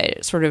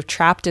sort of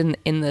trapped in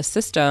the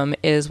system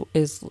is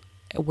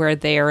where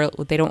they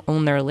don't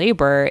own their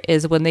labor,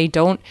 is when they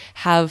don't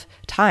have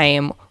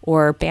time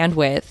or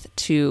bandwidth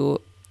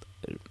to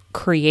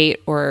create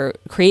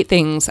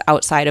things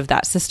outside of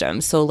that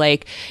system. So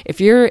like if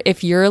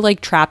you're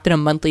like trapped in a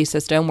monthly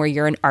system where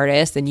you're an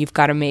artist and you've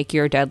got to make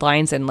your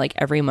deadlines and like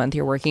every month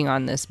you're working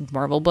on this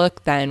Marvel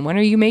book, then when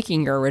are you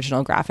making your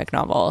original graphic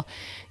novel?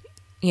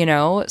 You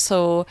know?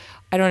 So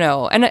I don't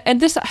know. And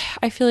this,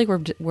 I feel like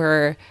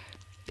we're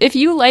if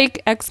you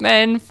like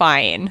X-Men,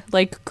 fine.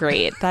 Like,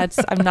 great. I'm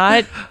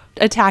not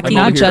attacking.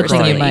 I'm not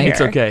judging you, Mike. It's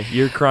okay.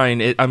 You're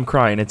crying. I'm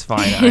crying. It's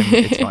fine.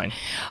 It's fine.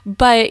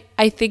 But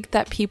I think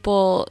that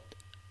people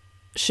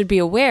should be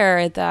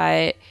aware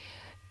that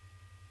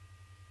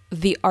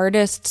the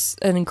artists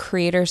and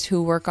creators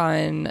who work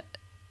on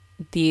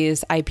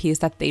these IPs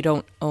that they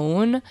don't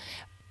own,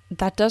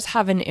 that does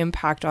have an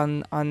impact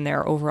on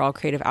their overall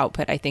creative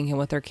output, I think, and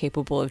what they're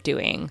capable of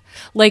doing.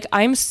 Like,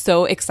 I'm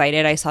so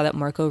excited. I saw that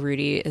Marco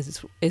Rudy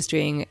is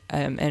doing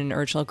an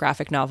original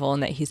graphic novel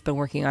and that he's been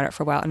working on it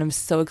for a while. And I'm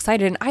so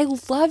excited. And I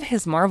love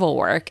his Marvel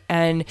work.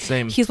 And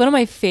Same. He's one of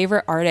my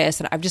favorite artists.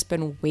 And I've just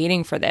been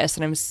waiting for this.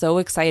 And I'm so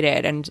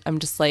excited. And I'm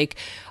just like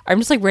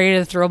ready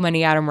to throw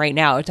money at him right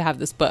now to have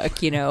this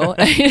book, you know?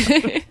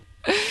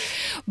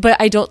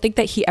 But I don't think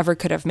that he ever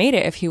could have made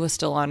it if he was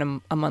still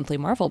on a monthly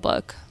Marvel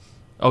book.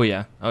 Oh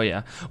yeah.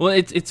 Well,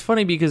 it's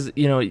funny because,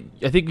 you know,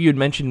 I think you had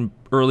mentioned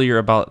earlier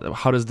about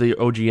how does the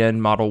OGN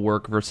model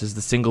work versus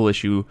the single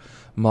issue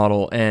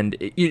model, and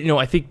you know,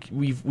 I think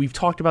we've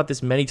talked about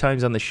this many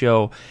times on the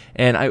show,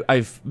 and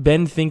I've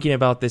been thinking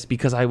about this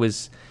because I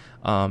read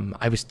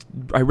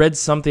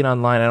something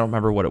online. I don't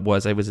remember what it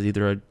was. I was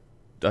either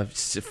a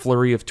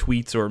flurry of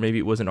tweets or maybe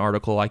it was an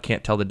article. I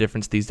can't tell the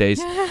difference these days.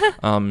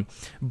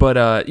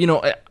 But you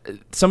know,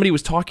 somebody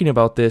was talking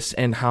about this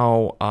and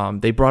how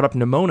they brought up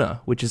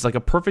Nimona, which is like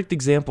a perfect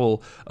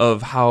example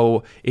of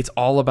how it's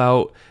all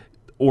about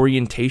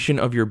orientation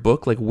of your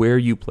book, like where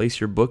you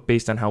place your book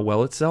based on how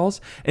well it sells.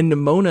 And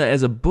Nimona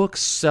as a book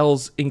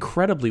sells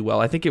incredibly well.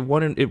 I think it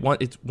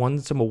won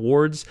some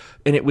awards,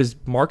 and it was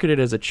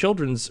marketed as a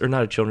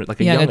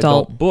young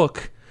adult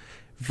book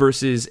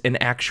versus an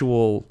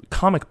actual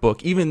comic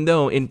book, even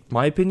though, in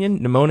my opinion,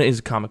 Nimona is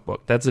a comic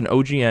book. That's an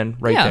OGN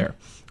right there.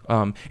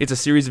 It's a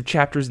series of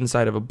chapters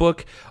inside of a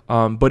book,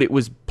 but it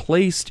was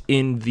placed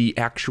in the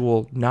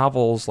actual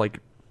novels, like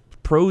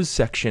prose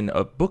section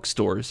of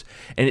bookstores,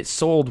 and it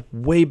sold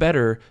way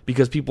better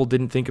because people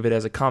didn't think of it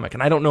as a comic.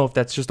 And I don't know if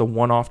that's just a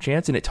one-off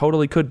chance, and it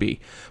totally could be.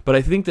 But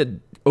I think that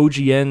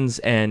OGNs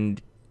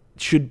and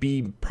should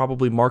be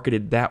probably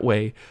marketed that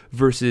way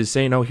versus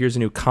saying, oh, here's a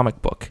new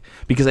comic book.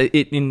 Because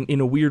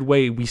in a weird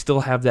way, we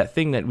still have that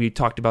thing that we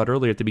talked about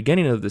earlier at the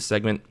beginning of this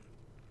segment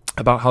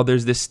about how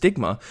there's this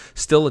stigma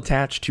still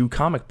attached to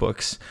comic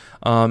books.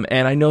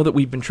 And I know that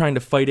we've been trying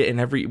to fight it,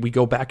 and we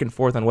go back and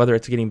forth on whether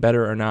it's getting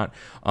better or not.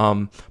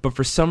 But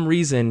for some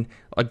reason,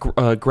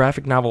 a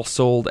graphic novel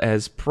sold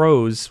as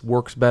prose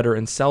works better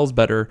and sells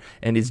better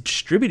and is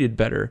distributed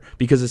better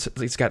because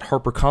it's got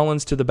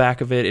HarperCollins to the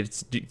back of it.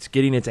 It's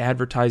getting its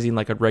advertising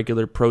like a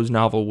regular prose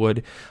novel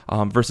would,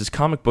 versus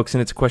comic books.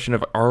 And it's a question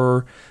of,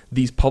 are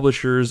these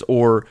publishers,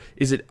 or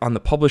is it on the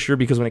publisher?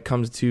 Because when it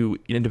comes to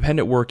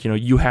independent work, you know,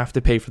 you have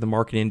to pay for the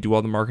marketing and do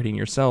all the marketing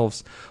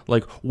yourselves.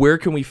 Like, where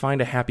can we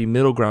find a happy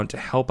middle ground to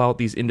help out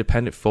these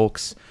independent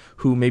folks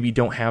who maybe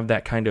don't have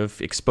that kind of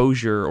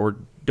exposure, or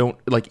don't,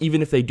 like,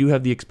 even if they do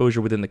have the exposure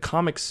within the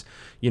comics,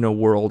 you know,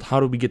 world, how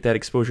do we get that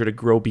exposure to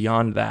grow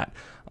beyond that,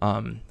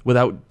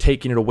 without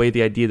taking it away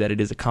the idea that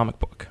it is a comic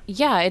book?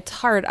 Yeah, it's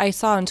hard. I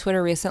saw on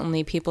Twitter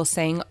recently people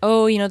saying,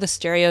 oh, you know, the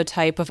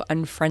stereotype of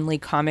unfriendly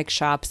comic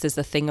shops is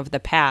a thing of the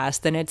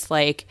past. And it's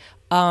like,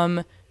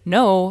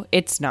 no,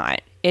 it's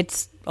not.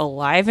 It's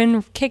alive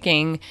and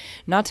kicking,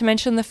 not to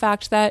mention the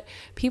fact that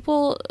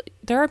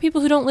there are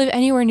people who don't live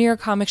anywhere near a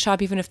comic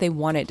shop even if they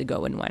wanted to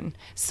go in one.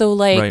 So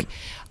like, right,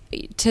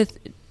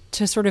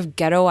 to sort of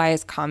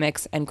ghettoize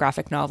comics and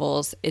graphic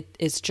novels, it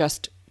is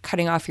just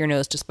cutting off your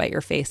nose to spite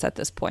your face at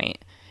this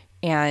point.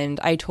 And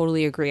I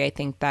totally agree. I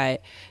think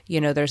that, you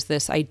know, there's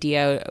this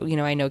idea, you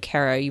know, I know,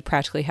 Kara, you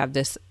practically have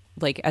this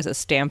like as a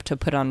stamp to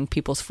put on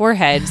people's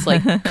foreheads,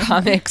 like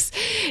comics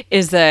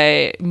is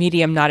a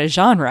medium, not a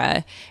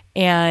genre.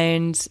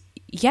 And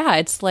yeah,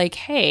 it's like,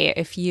 hey,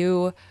 if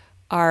you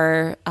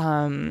are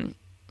an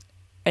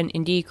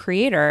indie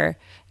creator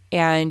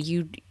and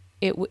you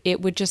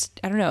it would just,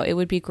 I don't know, it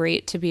would be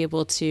great to be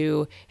able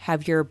to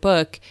have your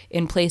book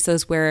in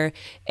places where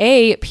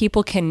A,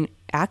 people can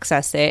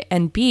access it,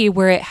 and B,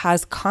 where it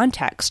has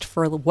context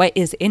for what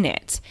is in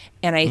it.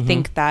 And I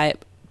think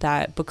that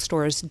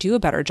bookstores do a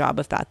better job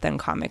of that than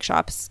comic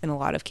shops in a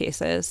lot of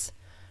cases.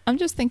 I'm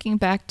just thinking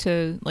back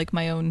to like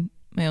my own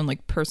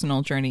like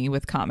personal journey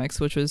with comics,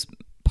 which was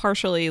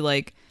partially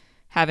like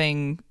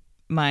having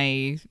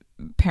my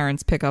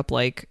parents pick up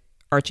like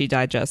Archie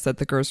Digest at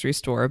the grocery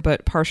store,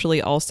 but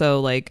partially also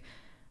like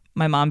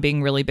my mom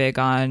being really big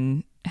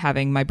on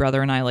having my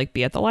brother and I like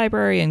be at the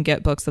library and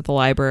get books at the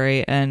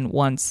library. And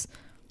once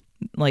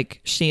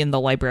like she and the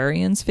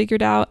librarians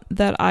figured out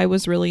that I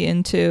was really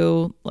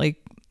into like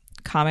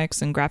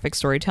comics and graphic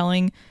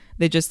storytelling,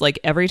 they just like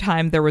every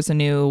time there was a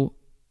new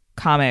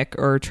comic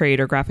or trade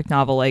or graphic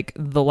novel, like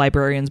the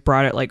librarians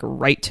brought it like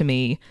right to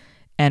me,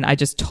 and I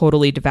just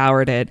totally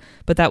devoured it.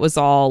 But that was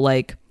all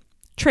like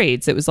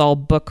trades. It was all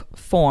book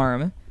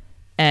form.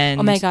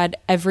 And oh my god,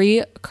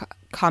 every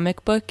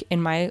comic book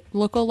in my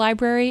local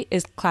library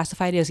is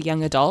classified as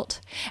young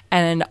adult,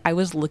 and I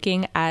was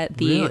looking at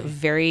the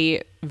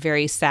very,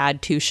 very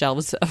sad 2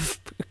 shelves of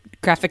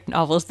graphic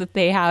novels that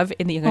they have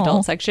in the young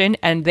adult section,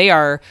 and they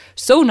are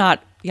so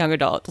not young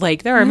adult.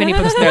 Like there are many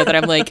books there that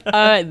I'm like,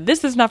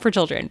 this is not for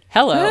children.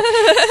 Hello.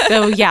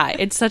 So yeah,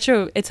 it's such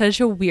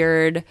a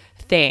weird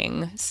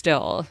thing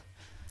still.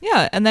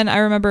 Yeah, and then I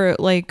remember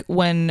like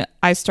when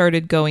I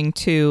started going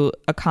to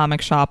a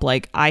comic shop,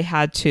 like I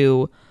had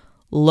to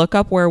look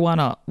up where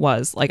one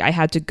was. Like I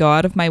had to go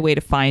out of my way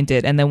to find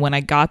it, and then when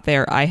I got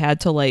there, I had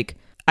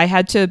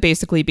to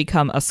basically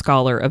become a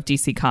scholar of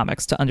DC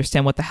Comics to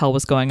understand what the hell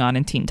was going on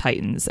in Teen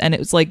Titans. And it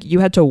was like you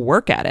had to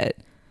work at it.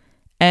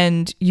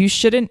 And you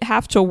shouldn't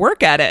have to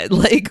work at it.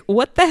 Like,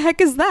 what the heck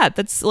is that?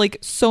 That's like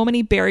so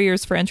many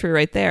barriers for entry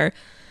right there.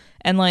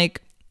 And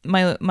like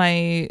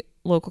my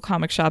local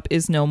comic shop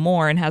is no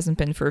more and hasn't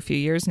been for a few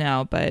years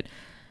now. But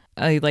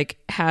I like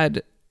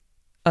had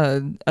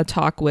a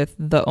talk with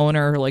the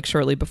owner like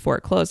shortly before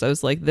it closed. I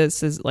was like,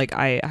 this is like,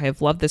 I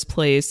have loved this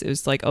place. It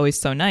was like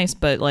always so nice,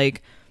 but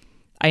like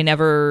I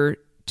never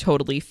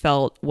totally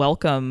felt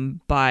welcome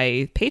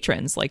by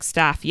patrons. Like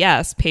staff,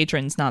 yes,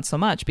 patrons not so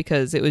much,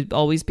 because it would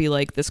always be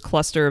like this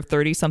cluster of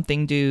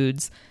 30-something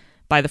dudes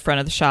by the front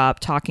of the shop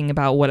talking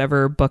about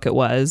whatever book it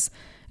was,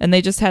 and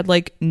they just had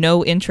like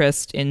no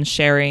interest in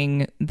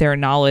sharing their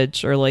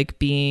knowledge or like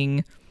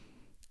being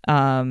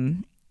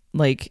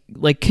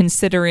like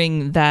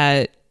considering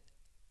that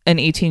an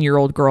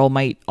 18-year-old girl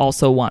might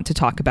also want to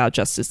talk about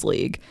Justice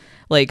League.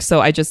 Like, so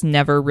I just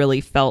never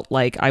really felt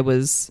like I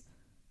was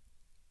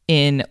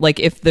in, like,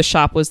 if the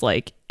shop was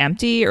like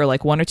empty or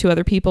like 1 or 2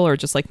 other people or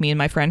just like me and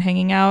my friend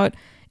hanging out,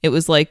 it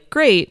was like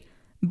great.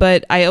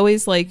 But I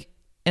always like,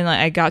 and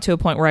I got to a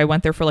point where I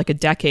went there for like a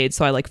decade,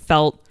 so I like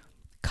felt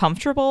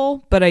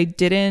comfortable, but I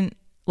didn't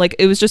like,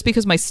 it was just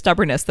because my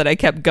stubbornness that I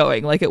kept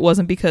going. Like, it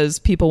wasn't because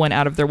people went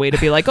out of their way to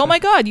be like, oh my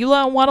god, you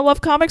want to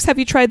love comics, have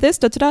you tried this,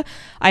 da da da.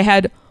 I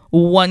had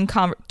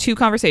 2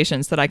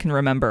 conversations that I can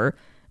remember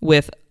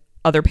with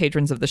other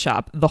patrons of the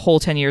shop the whole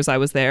 10 years I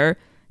was there,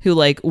 who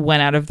like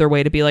went out of their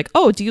way to be like,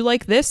 oh, do you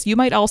like this? You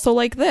might also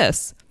like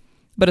this.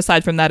 But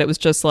aside from that, it was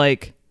just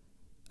like,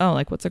 oh,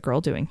 like, what's a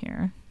girl doing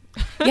here?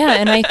 Yeah,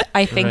 and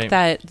I think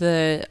that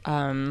the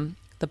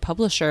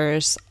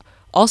publishers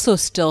also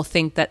still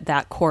think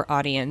that core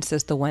audience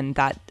is the one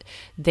that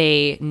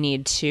they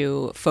need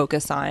to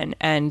focus on.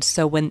 And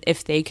so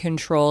if they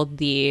control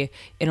the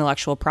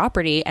intellectual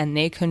property and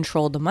they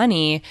control the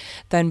money,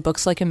 then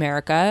Books Like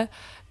America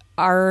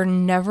are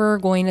never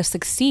going to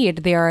succeed.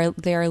 They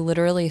are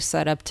literally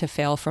set up to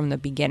fail from the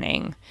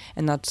beginning.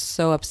 And that's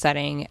so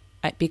upsetting,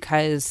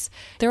 because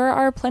there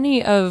are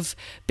plenty of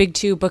Big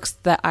Two books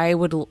that I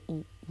would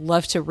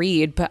love to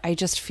read, but I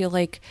just feel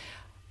like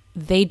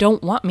they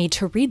don't want me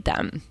to read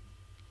them.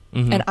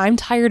 Mm-hmm. And I'm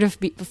tired of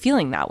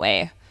feeling that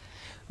way.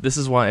 This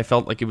is why I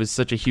felt like it was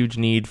such a huge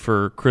need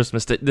for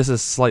Christmas. This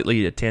is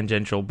slightly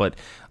tangential, but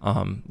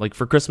like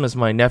for Christmas,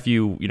 my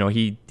nephew, you know,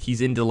 he's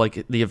into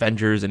like the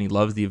Avengers, and he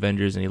loves the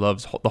Avengers, and he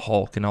loves the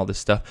Hulk and all this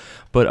stuff.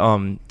 But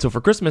so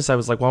for Christmas, I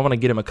was like, well, I want to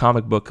get him a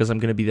comic book because I'm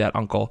going to be that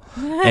uncle.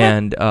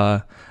 And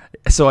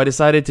so I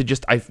decided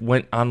to I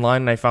went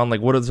online and I found like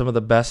what are some of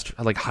the best,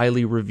 like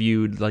highly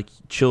reviewed, like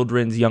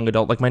children's young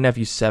adult, like my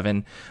nephew's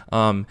 7.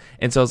 And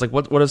so I was like,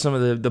 what are some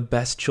of the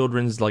best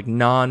children's, like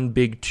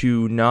non-Big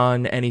Two,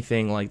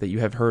 non-anything like that you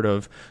have heard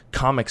of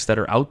comics that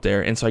are out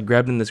there? And so I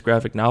grabbed him this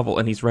graphic novel,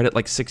 and he's read it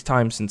like 6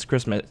 times since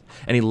Christmas,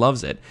 and he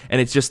loves it.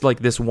 And it's just like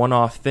this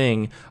one-off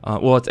thing.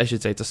 I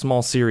should say it's a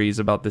small series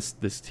about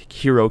this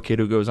hero kid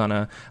who goes on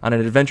an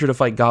adventure to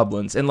fight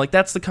goblins. And like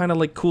that's the kind of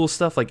like cool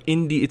stuff, like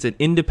it's an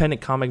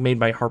independent comic made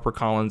by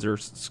HarperCollins or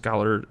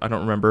Scholar, I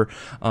don't remember,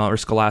 or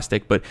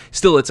Scholastic, but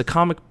still it's a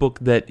comic book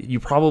that you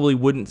probably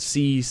wouldn't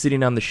see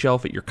sitting on the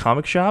shelf at your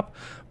comic shop,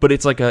 but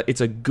it's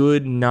a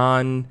good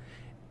non-Big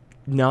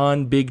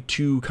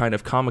Two kind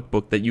of comic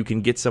book that you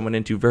can get someone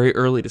into very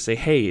early to say,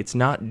 hey, it's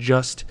not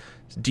just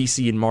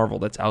DC and Marvel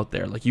that's out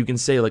there. Like, you can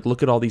say, like,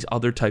 look at all these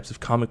other types of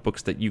comic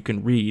books that you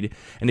can read.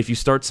 And if you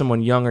start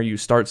someone young, or you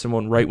start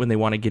someone right when they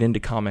want to get into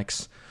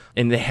comics,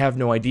 and they have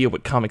no idea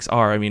what comics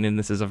are. I mean, and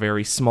this is a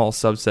very small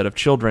subset of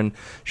children,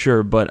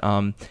 sure, but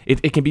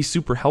it can be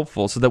super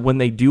helpful, so that when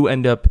they do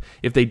end up,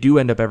 if they do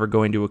end up ever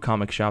going to a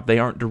comic shop, they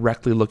aren't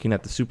directly looking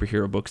at the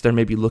superhero books. They're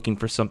maybe looking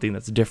for something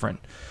that's different.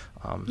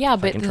 Yeah,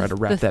 but I can try to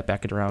wrap that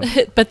back around.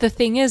 But the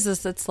thing is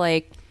it's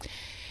like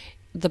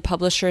the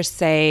publishers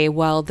say,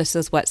 well, this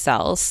is what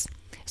sells,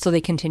 so they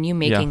continue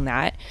making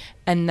that,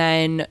 and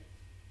then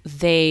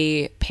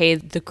they pay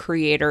the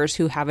creators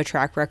who have a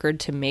track record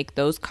to make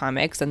those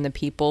comics, and the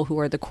people who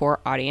are the core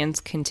audience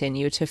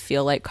continue to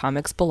feel like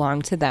comics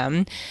belong to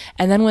them.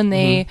 And then when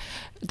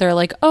they're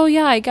like, oh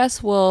yeah, I guess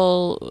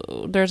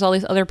there's all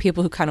these other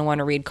people who kind of want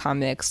to read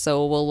comics,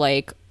 so we'll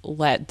like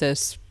let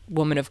this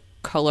woman of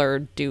color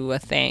do a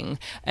thing,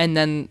 and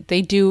then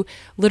they do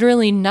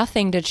literally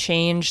nothing to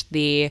change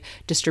the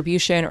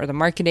distribution or the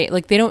marketing.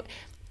 Like, they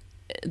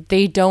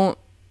don't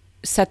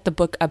set the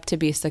book up to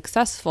be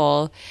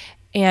successul.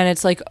 And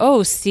it's like,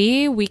 oh,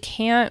 see, we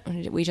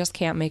just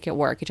can't make it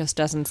work. It just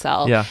doesn't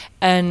sell. Yeah.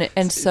 And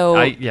so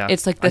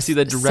it's like this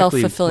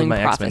self-fulfilling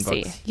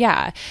prophecy.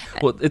 Yeah.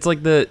 Well, it's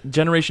like the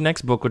Generation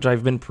X book, which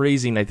I've been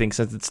praising, I think,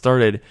 since it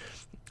started.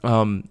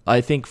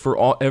 I think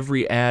for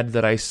every ad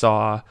that I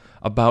saw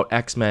about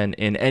X-Men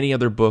in any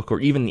other book, or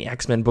even the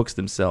X-Men books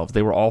themselves,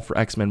 they were all for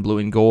X-Men Blue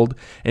and Gold,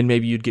 and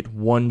maybe you'd get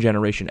one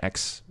Generation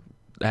X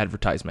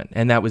advertisement,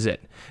 and that was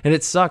it. And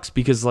it sucks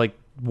because, like,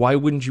 why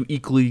wouldn't you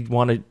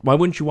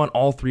want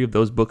all three of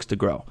those books to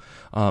grow?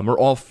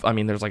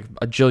 There's like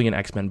a jillion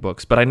X-Men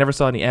books, but I never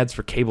saw any ads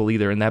for Cable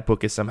either, and that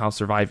book is somehow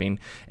surviving.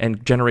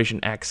 And Generation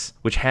X,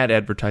 which had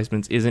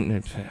advertisements,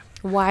 isn't.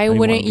 Why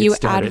wouldn't you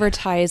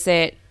advertise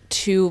it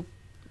to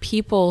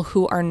people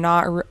who are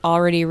not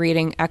already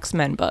reading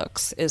X-Men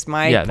books, is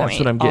my point. That's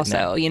what I'm getting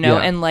also,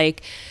 at. And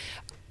like,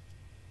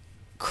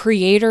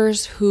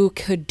 creators who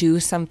could do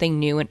something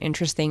new and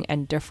interesting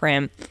and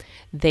different,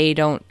 they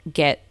don't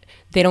get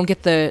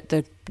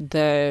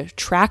the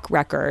track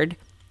record,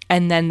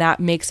 and then that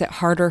makes it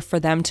harder for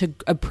them to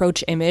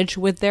approach Image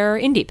with their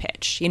indie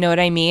pitch. You know what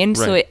I mean? Right.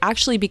 So it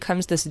actually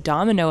becomes this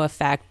domino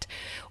effect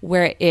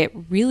where it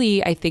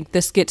really, I think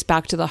this gets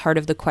back to the heart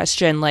of the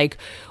question, like,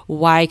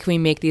 why can we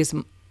make these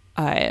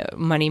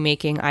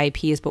money-making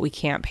IPs, but we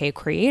can't pay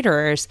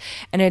creators?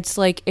 And it's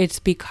like, it's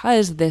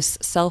because this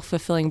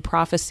self-fulfilling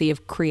prophecy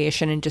of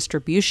creation and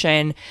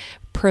distribution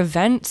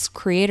prevents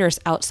creators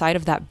outside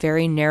of that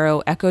very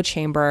narrow echo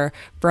chamber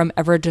from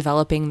ever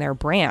developing their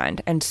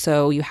brand. And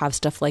so you have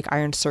stuff like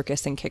Iron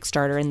Circus and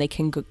Kickstarter, and they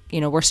can,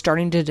 we're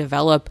starting to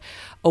develop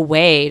a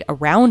way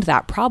around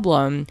that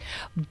problem,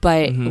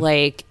 but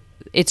like,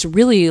 it's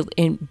really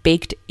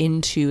baked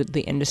into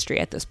the industry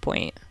at this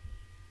point.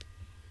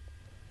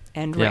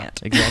 And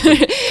rant. Exactly.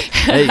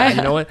 Hey,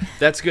 you know what?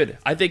 That's good.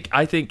 I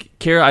think,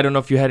 Kara, I don't know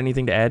if you had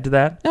anything to add to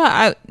that. No,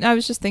 I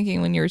was just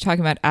thinking, when you were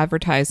talking about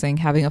advertising,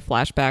 having a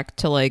flashback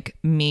to like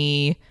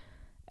me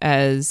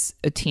as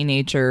a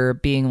teenager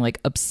being like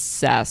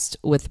obsessed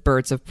with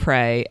Birds of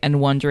Prey and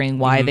wondering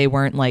why they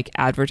weren't like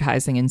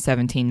advertising in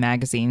 17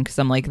 magazine. Because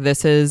I'm like,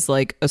 this is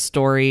like a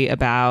story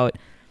about,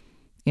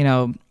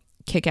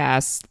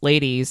 kick-ass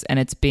ladies, and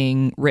it's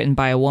being written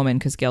by a woman,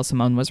 because Gail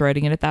Simone was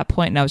writing it at that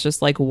point. And I was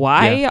just like,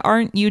 why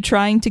aren't you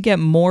trying to get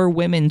more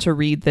women to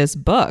read this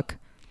book?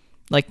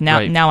 Like, now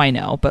I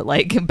know, but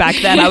like back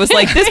then I was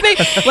like, this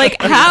makes like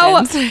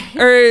how,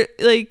 or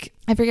like,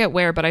 I forget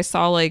where, but I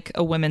saw like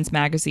a women's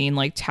magazine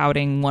like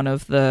touting one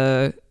of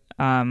the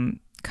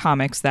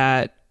comics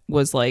that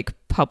was like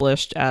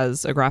published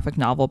as a graphic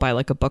novel by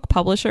like a book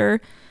publisher.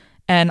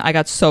 And I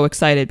got so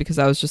excited because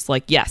I was just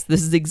like, yes,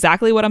 this is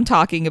exactly what I'm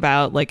talking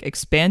about. Like,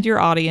 expand your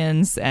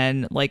audience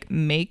and like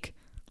make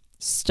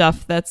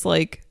stuff that's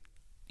like,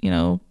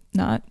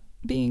 not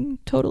being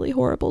totally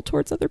horrible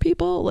towards other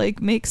people. Like,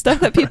 make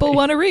stuff that people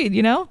want to read,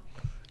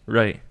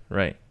 Right.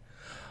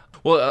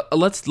 Well,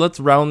 let's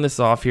round this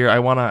off here.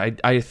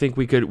 I think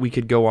we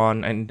could go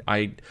on, and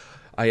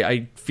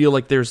I feel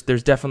like there's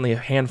definitely a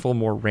handful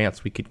more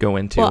rants we could go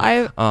into. Well,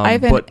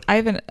 I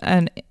have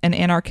an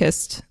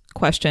anarchist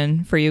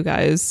question for you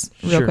guys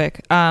real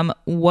quick.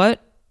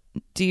 What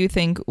do you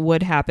think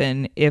would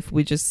happen if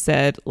we just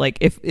said, like,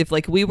 if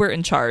like we were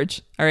in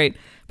charge? All right,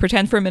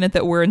 pretend for a minute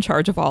that we're in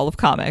charge of all of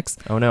comics.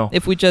 Oh no.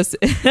 If we just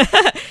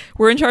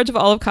we're in charge of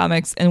all of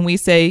comics, and we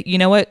say, you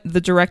know what,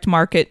 the direct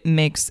market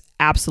makes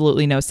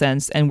absolutely no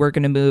sense, and we're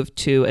going to move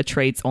to a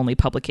trades only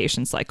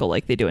publication cycle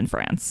like they do in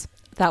France.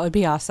 That would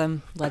be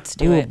awesome. Let's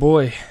do it. Oh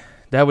boy.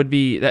 That would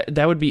be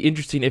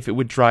interesting if it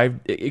would drive.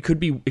 It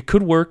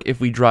could work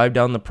if we drive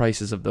down the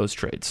prices of those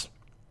trades.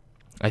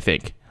 I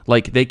think,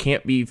 like, they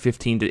can't be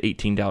 $15 to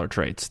 $18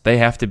 trades. They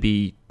have to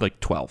be like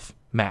 12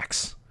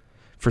 max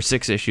for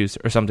 6 issues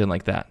or something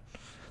like that.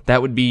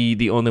 That would be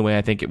the only way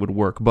I think it would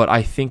work. But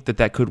I think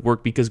that could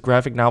work because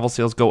graphic novel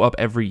sales go up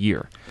every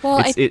year.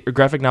 Well,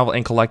 graphic novel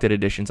and collected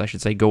editions, I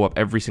should say, go up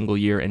every single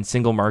year, and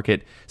single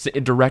market,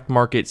 direct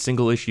market,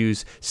 single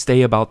issues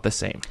stay about the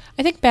same.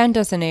 I think bande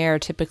dessinée are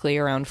typically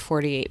around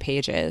 48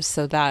 pages,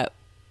 so that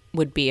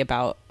would be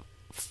about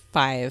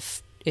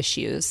 5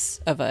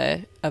 issues of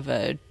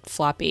a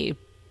floppy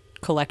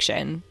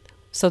collection.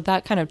 So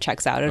that kind of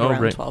checks out at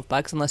around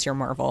 $12, unless you're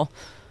Marvel.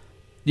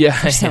 Yeah,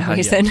 for some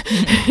reason.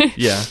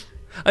 Yeah.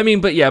 I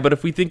mean, but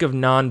if we think of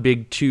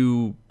non-big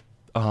 2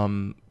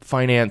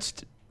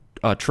 financed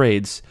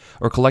trades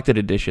or collected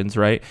editions,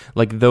 right?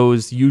 Like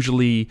those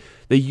usually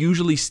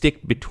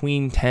stick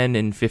between 10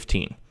 and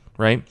 15,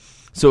 right?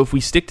 So if we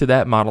stick to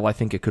that model, I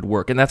think it could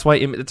work. And that's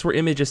why that's where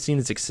Image has seen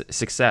its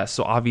success.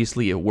 So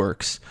obviously it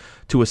works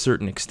to a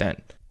certain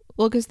extent.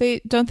 Well, because they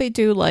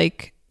do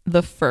like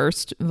the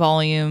first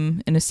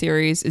volume in a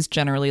series is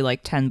generally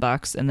like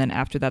 $10, and then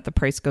after that the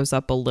price goes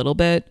up a little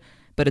bit,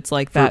 but it's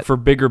like that for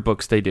bigger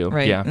books they do,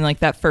 right? Yeah, and like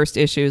that first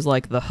issue is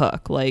like the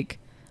hook, like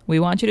we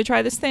want you to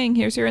try this thing,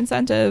 here's your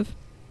incentive,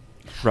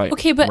 right?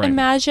 Okay, but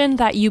imagine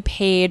that you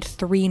paid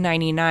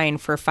 $3.99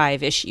 for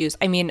 5 issues.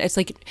 I mean, it's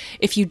like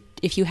if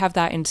you have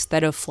that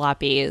instead of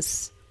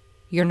floppies,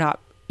 you're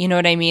not, you know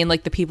what I mean?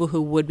 Like the people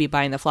who would be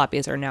buying the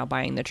floppies are now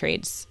buying the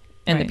trades,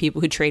 and the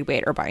people who trade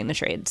weight are buying the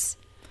trades.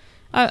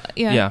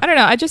 Yeah, I don't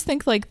know. I just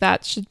think like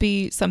that should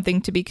be something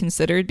to be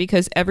considered,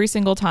 because every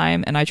single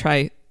time, and I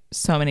try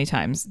so many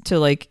times to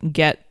like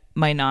get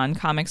my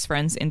non-comics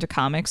friends into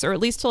comics, or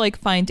at least to like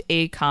find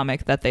a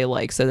comic that they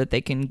like so that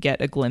they can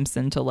get a glimpse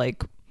into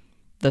like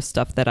the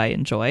stuff that I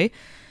enjoy.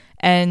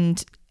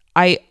 And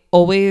I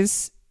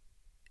always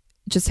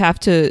just have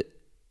to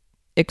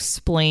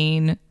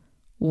explain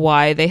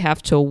why they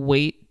have to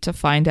wait to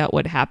find out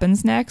what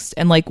happens next.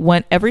 And like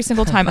when every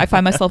single time I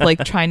find myself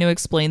like trying to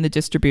explain the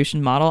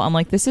distribution model, I'm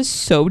like, this is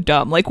so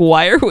dumb. Like,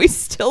 why are we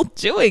still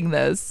doing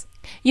this?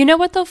 You know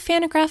what though?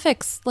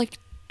 Fantagraphics, like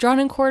Drawn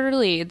and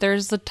Quarterly,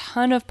 there's a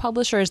ton of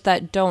publishers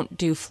that don't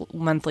do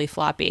monthly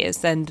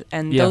floppies, and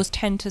those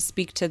tend to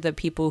speak to the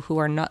people who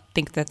are not,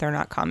 think that they're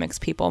not comics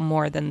people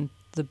more than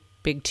the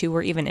big 2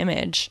 or even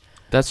Image.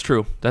 That's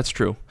true.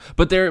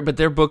 But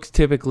their books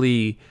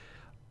typically,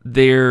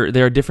 they're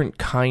a different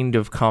kind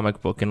of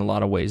comic book in a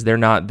lot of ways. They're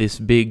not this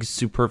big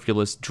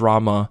superfluous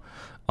drama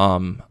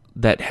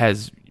that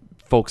has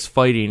folks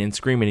fighting and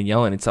screaming and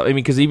yelling and stuff. I mean,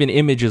 because even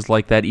Image is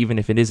like that, even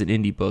if it is an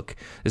indie book.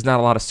 There's not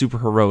a lot of super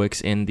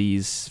heroics in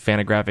these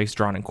Fantagraphics,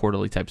 Drawn and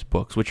Quarterly types of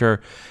books, which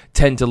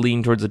tend to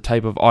lean towards a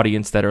type of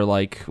audience that are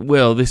like,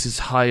 well, this is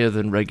higher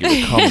than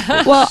regular comic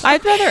books. Well,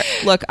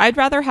 I'd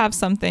rather have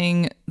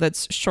something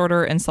that's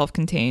shorter and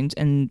self-contained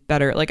and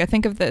better. Like, I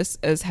think of this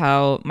as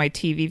how my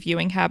TV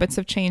viewing habits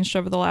have changed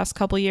over the last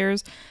couple of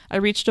years. I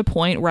reached a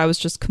point where I was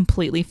just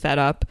completely fed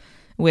up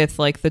with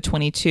like the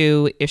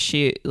 22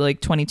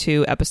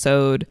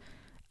 episode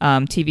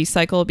TV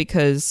cycle,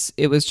 because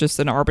it was just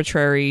an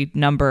arbitrary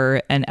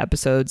number, and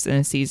episodes in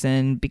a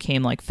season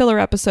became like filler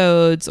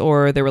episodes,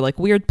 or there were like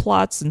weird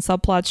plots and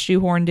subplots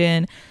shoehorned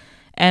in.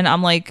 And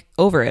I'm like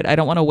over it. I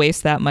don't want to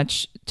waste that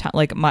much time.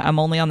 Like I'm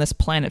only on this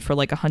planet for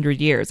like 100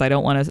 years. I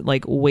don't want to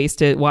like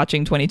waste it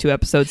watching 22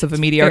 episodes of a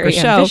mediocre very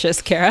show.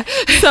 Ambitious, Kara.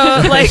 So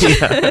like,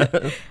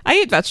 I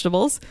eat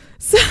vegetables.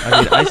 So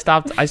I mean,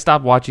 I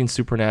stopped watching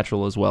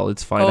Supernatural as well.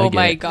 It's fine. Oh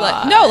my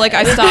god. No, like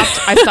I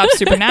stopped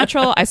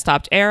Supernatural. I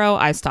stopped Arrow.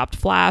 I stopped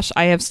Flash.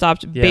 I have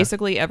stopped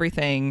basically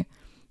everything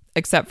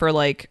except for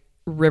like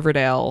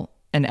Riverdale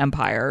and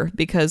Empire,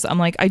 because I'm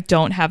like, I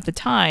don't have the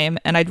time,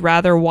 and I'd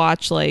rather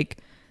watch like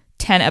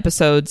 10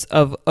 episodes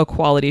of a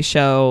quality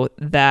show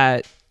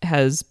that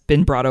has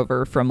been brought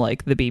over from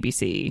like the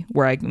BBC,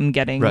 where I'm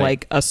getting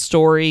like a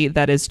story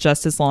that is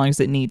just as long as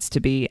it needs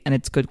to be, and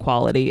it's good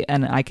quality,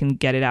 and I can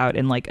get it out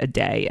in like a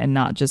day, and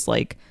not just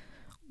like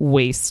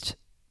waste,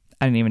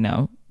 I don't even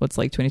know what's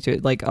like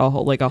 22, like a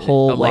whole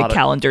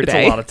calendar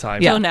day. It's a lot of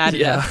time. Don't add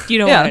enough. You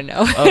don't want to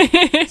know.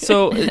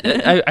 So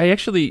I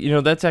actually,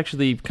 that's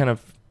actually kind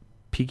of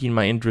piquing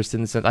my interest in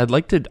the sense. I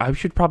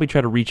should probably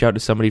try to reach out to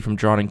somebody from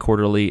Drawn and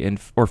Quarterly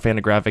or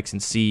Fantagraphics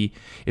and see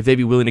if they'd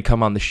be willing to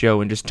come on the show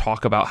and just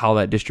talk about how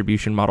that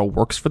distribution model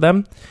works for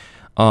them.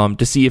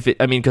 To see if it,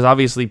 I mean, because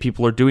obviously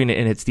people are doing it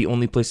and it's the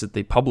only place that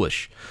they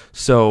publish,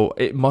 so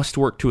it must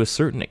work to a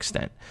certain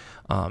extent.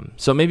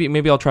 So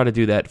maybe I'll try to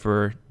do that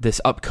for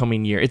this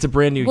upcoming year. It's a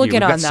brand new year. We've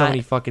got so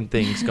many fucking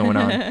things going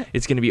on.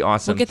 It's going to be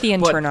awesome. We'll get the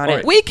intern on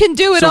it. We can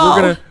do it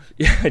all.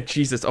 Yeah,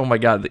 Jesus. Oh my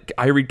God.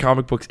 I read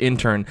comic books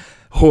intern.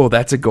 Oh,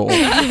 that's a goal.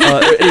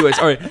 Anyways,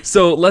 all right.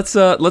 So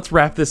let's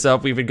wrap this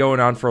up. We've been going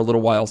on for a little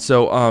while.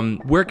 So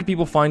where can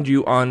people find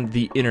you on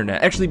the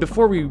internet? Actually,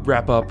 before we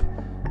wrap up,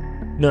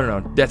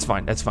 no, that's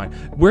fine.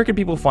 Where can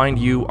people find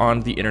you on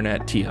the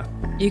internet, Tia?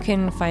 You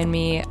can find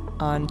me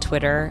on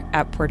Twitter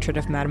at Portrait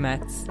of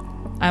Madamets.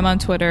 I'm on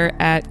Twitter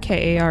at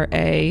KARASZAM,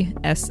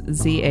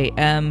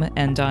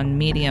 and on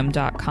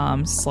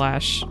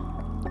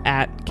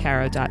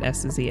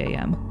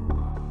medium.com/@kara.szam.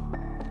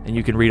 and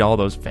you can read all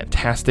those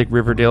fantastic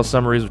Riverdale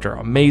summaries, which are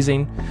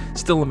amazing,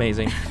 still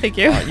amazing. Thank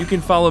you. You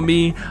can follow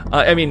me.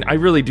 I mean, I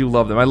really do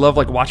love them. I love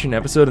like watching an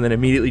episode and then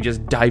immediately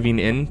just diving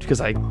in because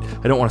I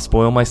don't want to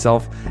spoil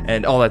myself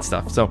and all that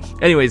stuff. So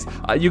anyways,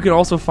 you can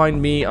also find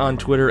me on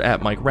Twitter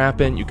at Mike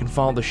Rappin. You can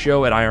follow the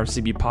show at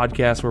IRCB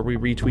Podcast, where we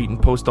retweet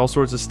and post all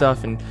sorts of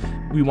stuff, and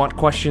we want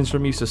questions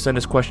from you, so send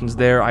us questions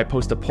there. I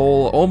post a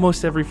poll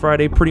almost every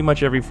Friday, pretty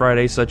much every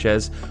Friday, such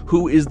as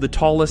who is the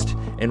tallest,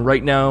 and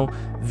right now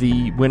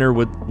the winner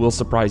will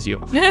surprise you.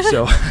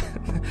 So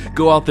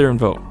go out there and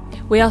vote.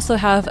 We also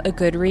have a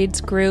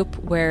Goodreads group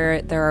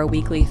where there are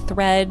weekly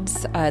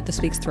threads.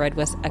 This week's thread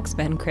was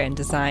X-Men Grand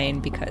Design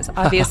because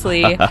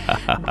obviously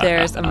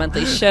there's a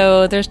monthly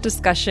show. There's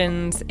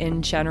discussions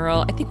in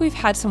general. I think we've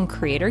had some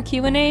creator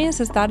Q&As.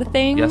 Is that a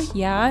thing? Yes.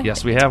 Yeah.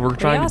 Yes, we have. We're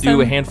trying to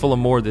do a handful of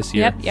more this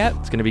year. Yep.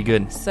 It's going to be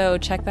good. So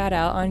check that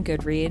out on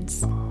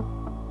Goodreads.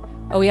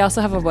 Oh, we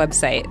also have a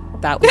website.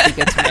 That would be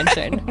good to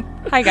mention.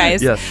 Hi,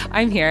 guys. Yes.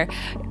 I'm here.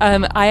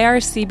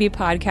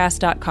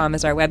 IRCBpodcast.com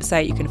is our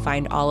website. You can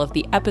find all of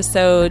the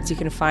episodes. You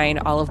can find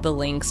all of the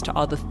links to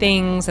all the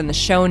things and the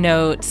show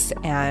notes.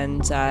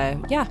 And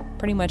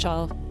pretty much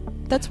all.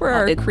 That's where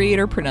our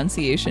creator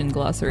pronunciation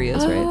glossary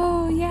is, right?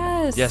 Oh,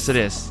 yes. Yes, it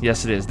is.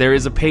 Yes, it is. There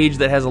is a page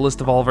that has a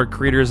list of all of our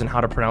creators and how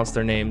to pronounce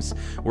their names.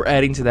 We're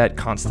adding to that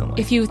constantly.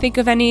 If you think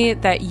of any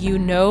that you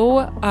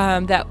know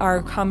that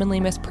are commonly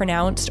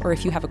mispronounced, or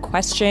if you have a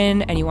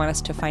question and you want us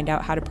to find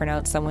out how to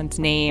pronounce someone's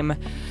name,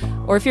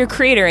 or if you're a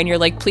creator and you're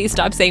like, please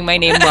stop saying my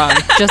name wrong,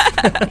 just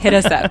hit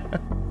us up.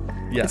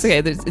 Yes. It's okay.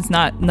 It's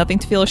nothing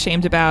to feel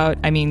ashamed about.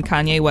 I mean,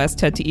 Kanye West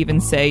had to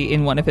even say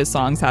in one of his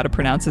songs how to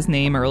pronounce his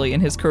name early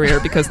in his career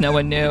because no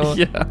one knew.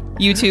 Yeah.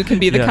 You too can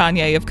be the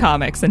Kanye of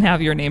comics and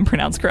have your name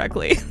pronounced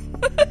correctly.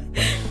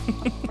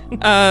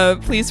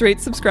 Please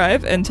rate,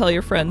 subscribe, and tell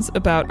your friends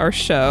about our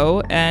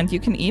show. And you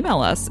can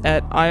email us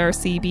at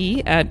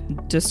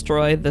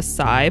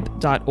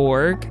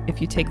ircb@destroythecyb.org.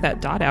 If you take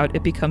that dot out,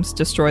 it becomes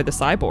Destroy the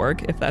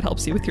Cyborg, if that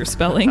helps you with your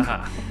spelling.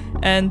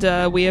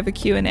 And we have a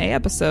Q&A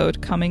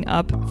episode coming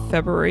up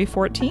February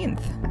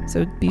 14th.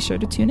 So be sure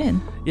to tune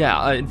in.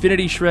 Yeah,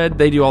 Infinity Shred,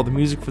 they do all the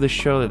music for the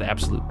show. They're the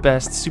absolute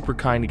best. Super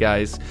kind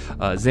guys.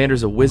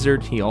 Xander's a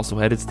wizard. He also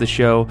edits the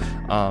show.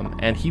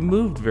 And he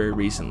moved very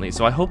recently.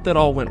 So I hope that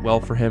all went well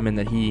for him and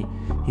that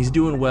he's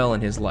doing well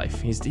in his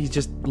life. He's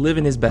just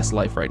living his best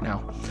life right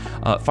now.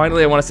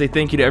 Finally, I want to say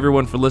thank you to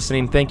everyone for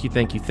listening. Thank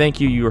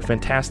you. You are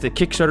fantastic.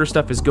 Kickstarter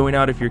stuff is going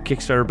out if you're a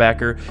Kickstarter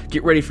backer.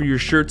 Get ready for your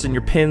shirts and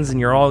your pins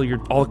and all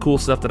the cool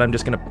stuff that I'm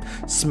just going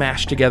to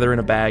smash together in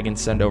a bag and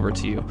send over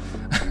to you.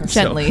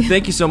 Gently. So,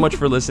 thank you so much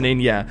for listening.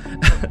 Yeah.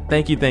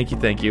 Thank you.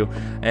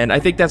 And I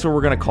think that's what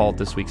we're going to call it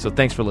this week. So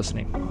thanks for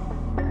listening.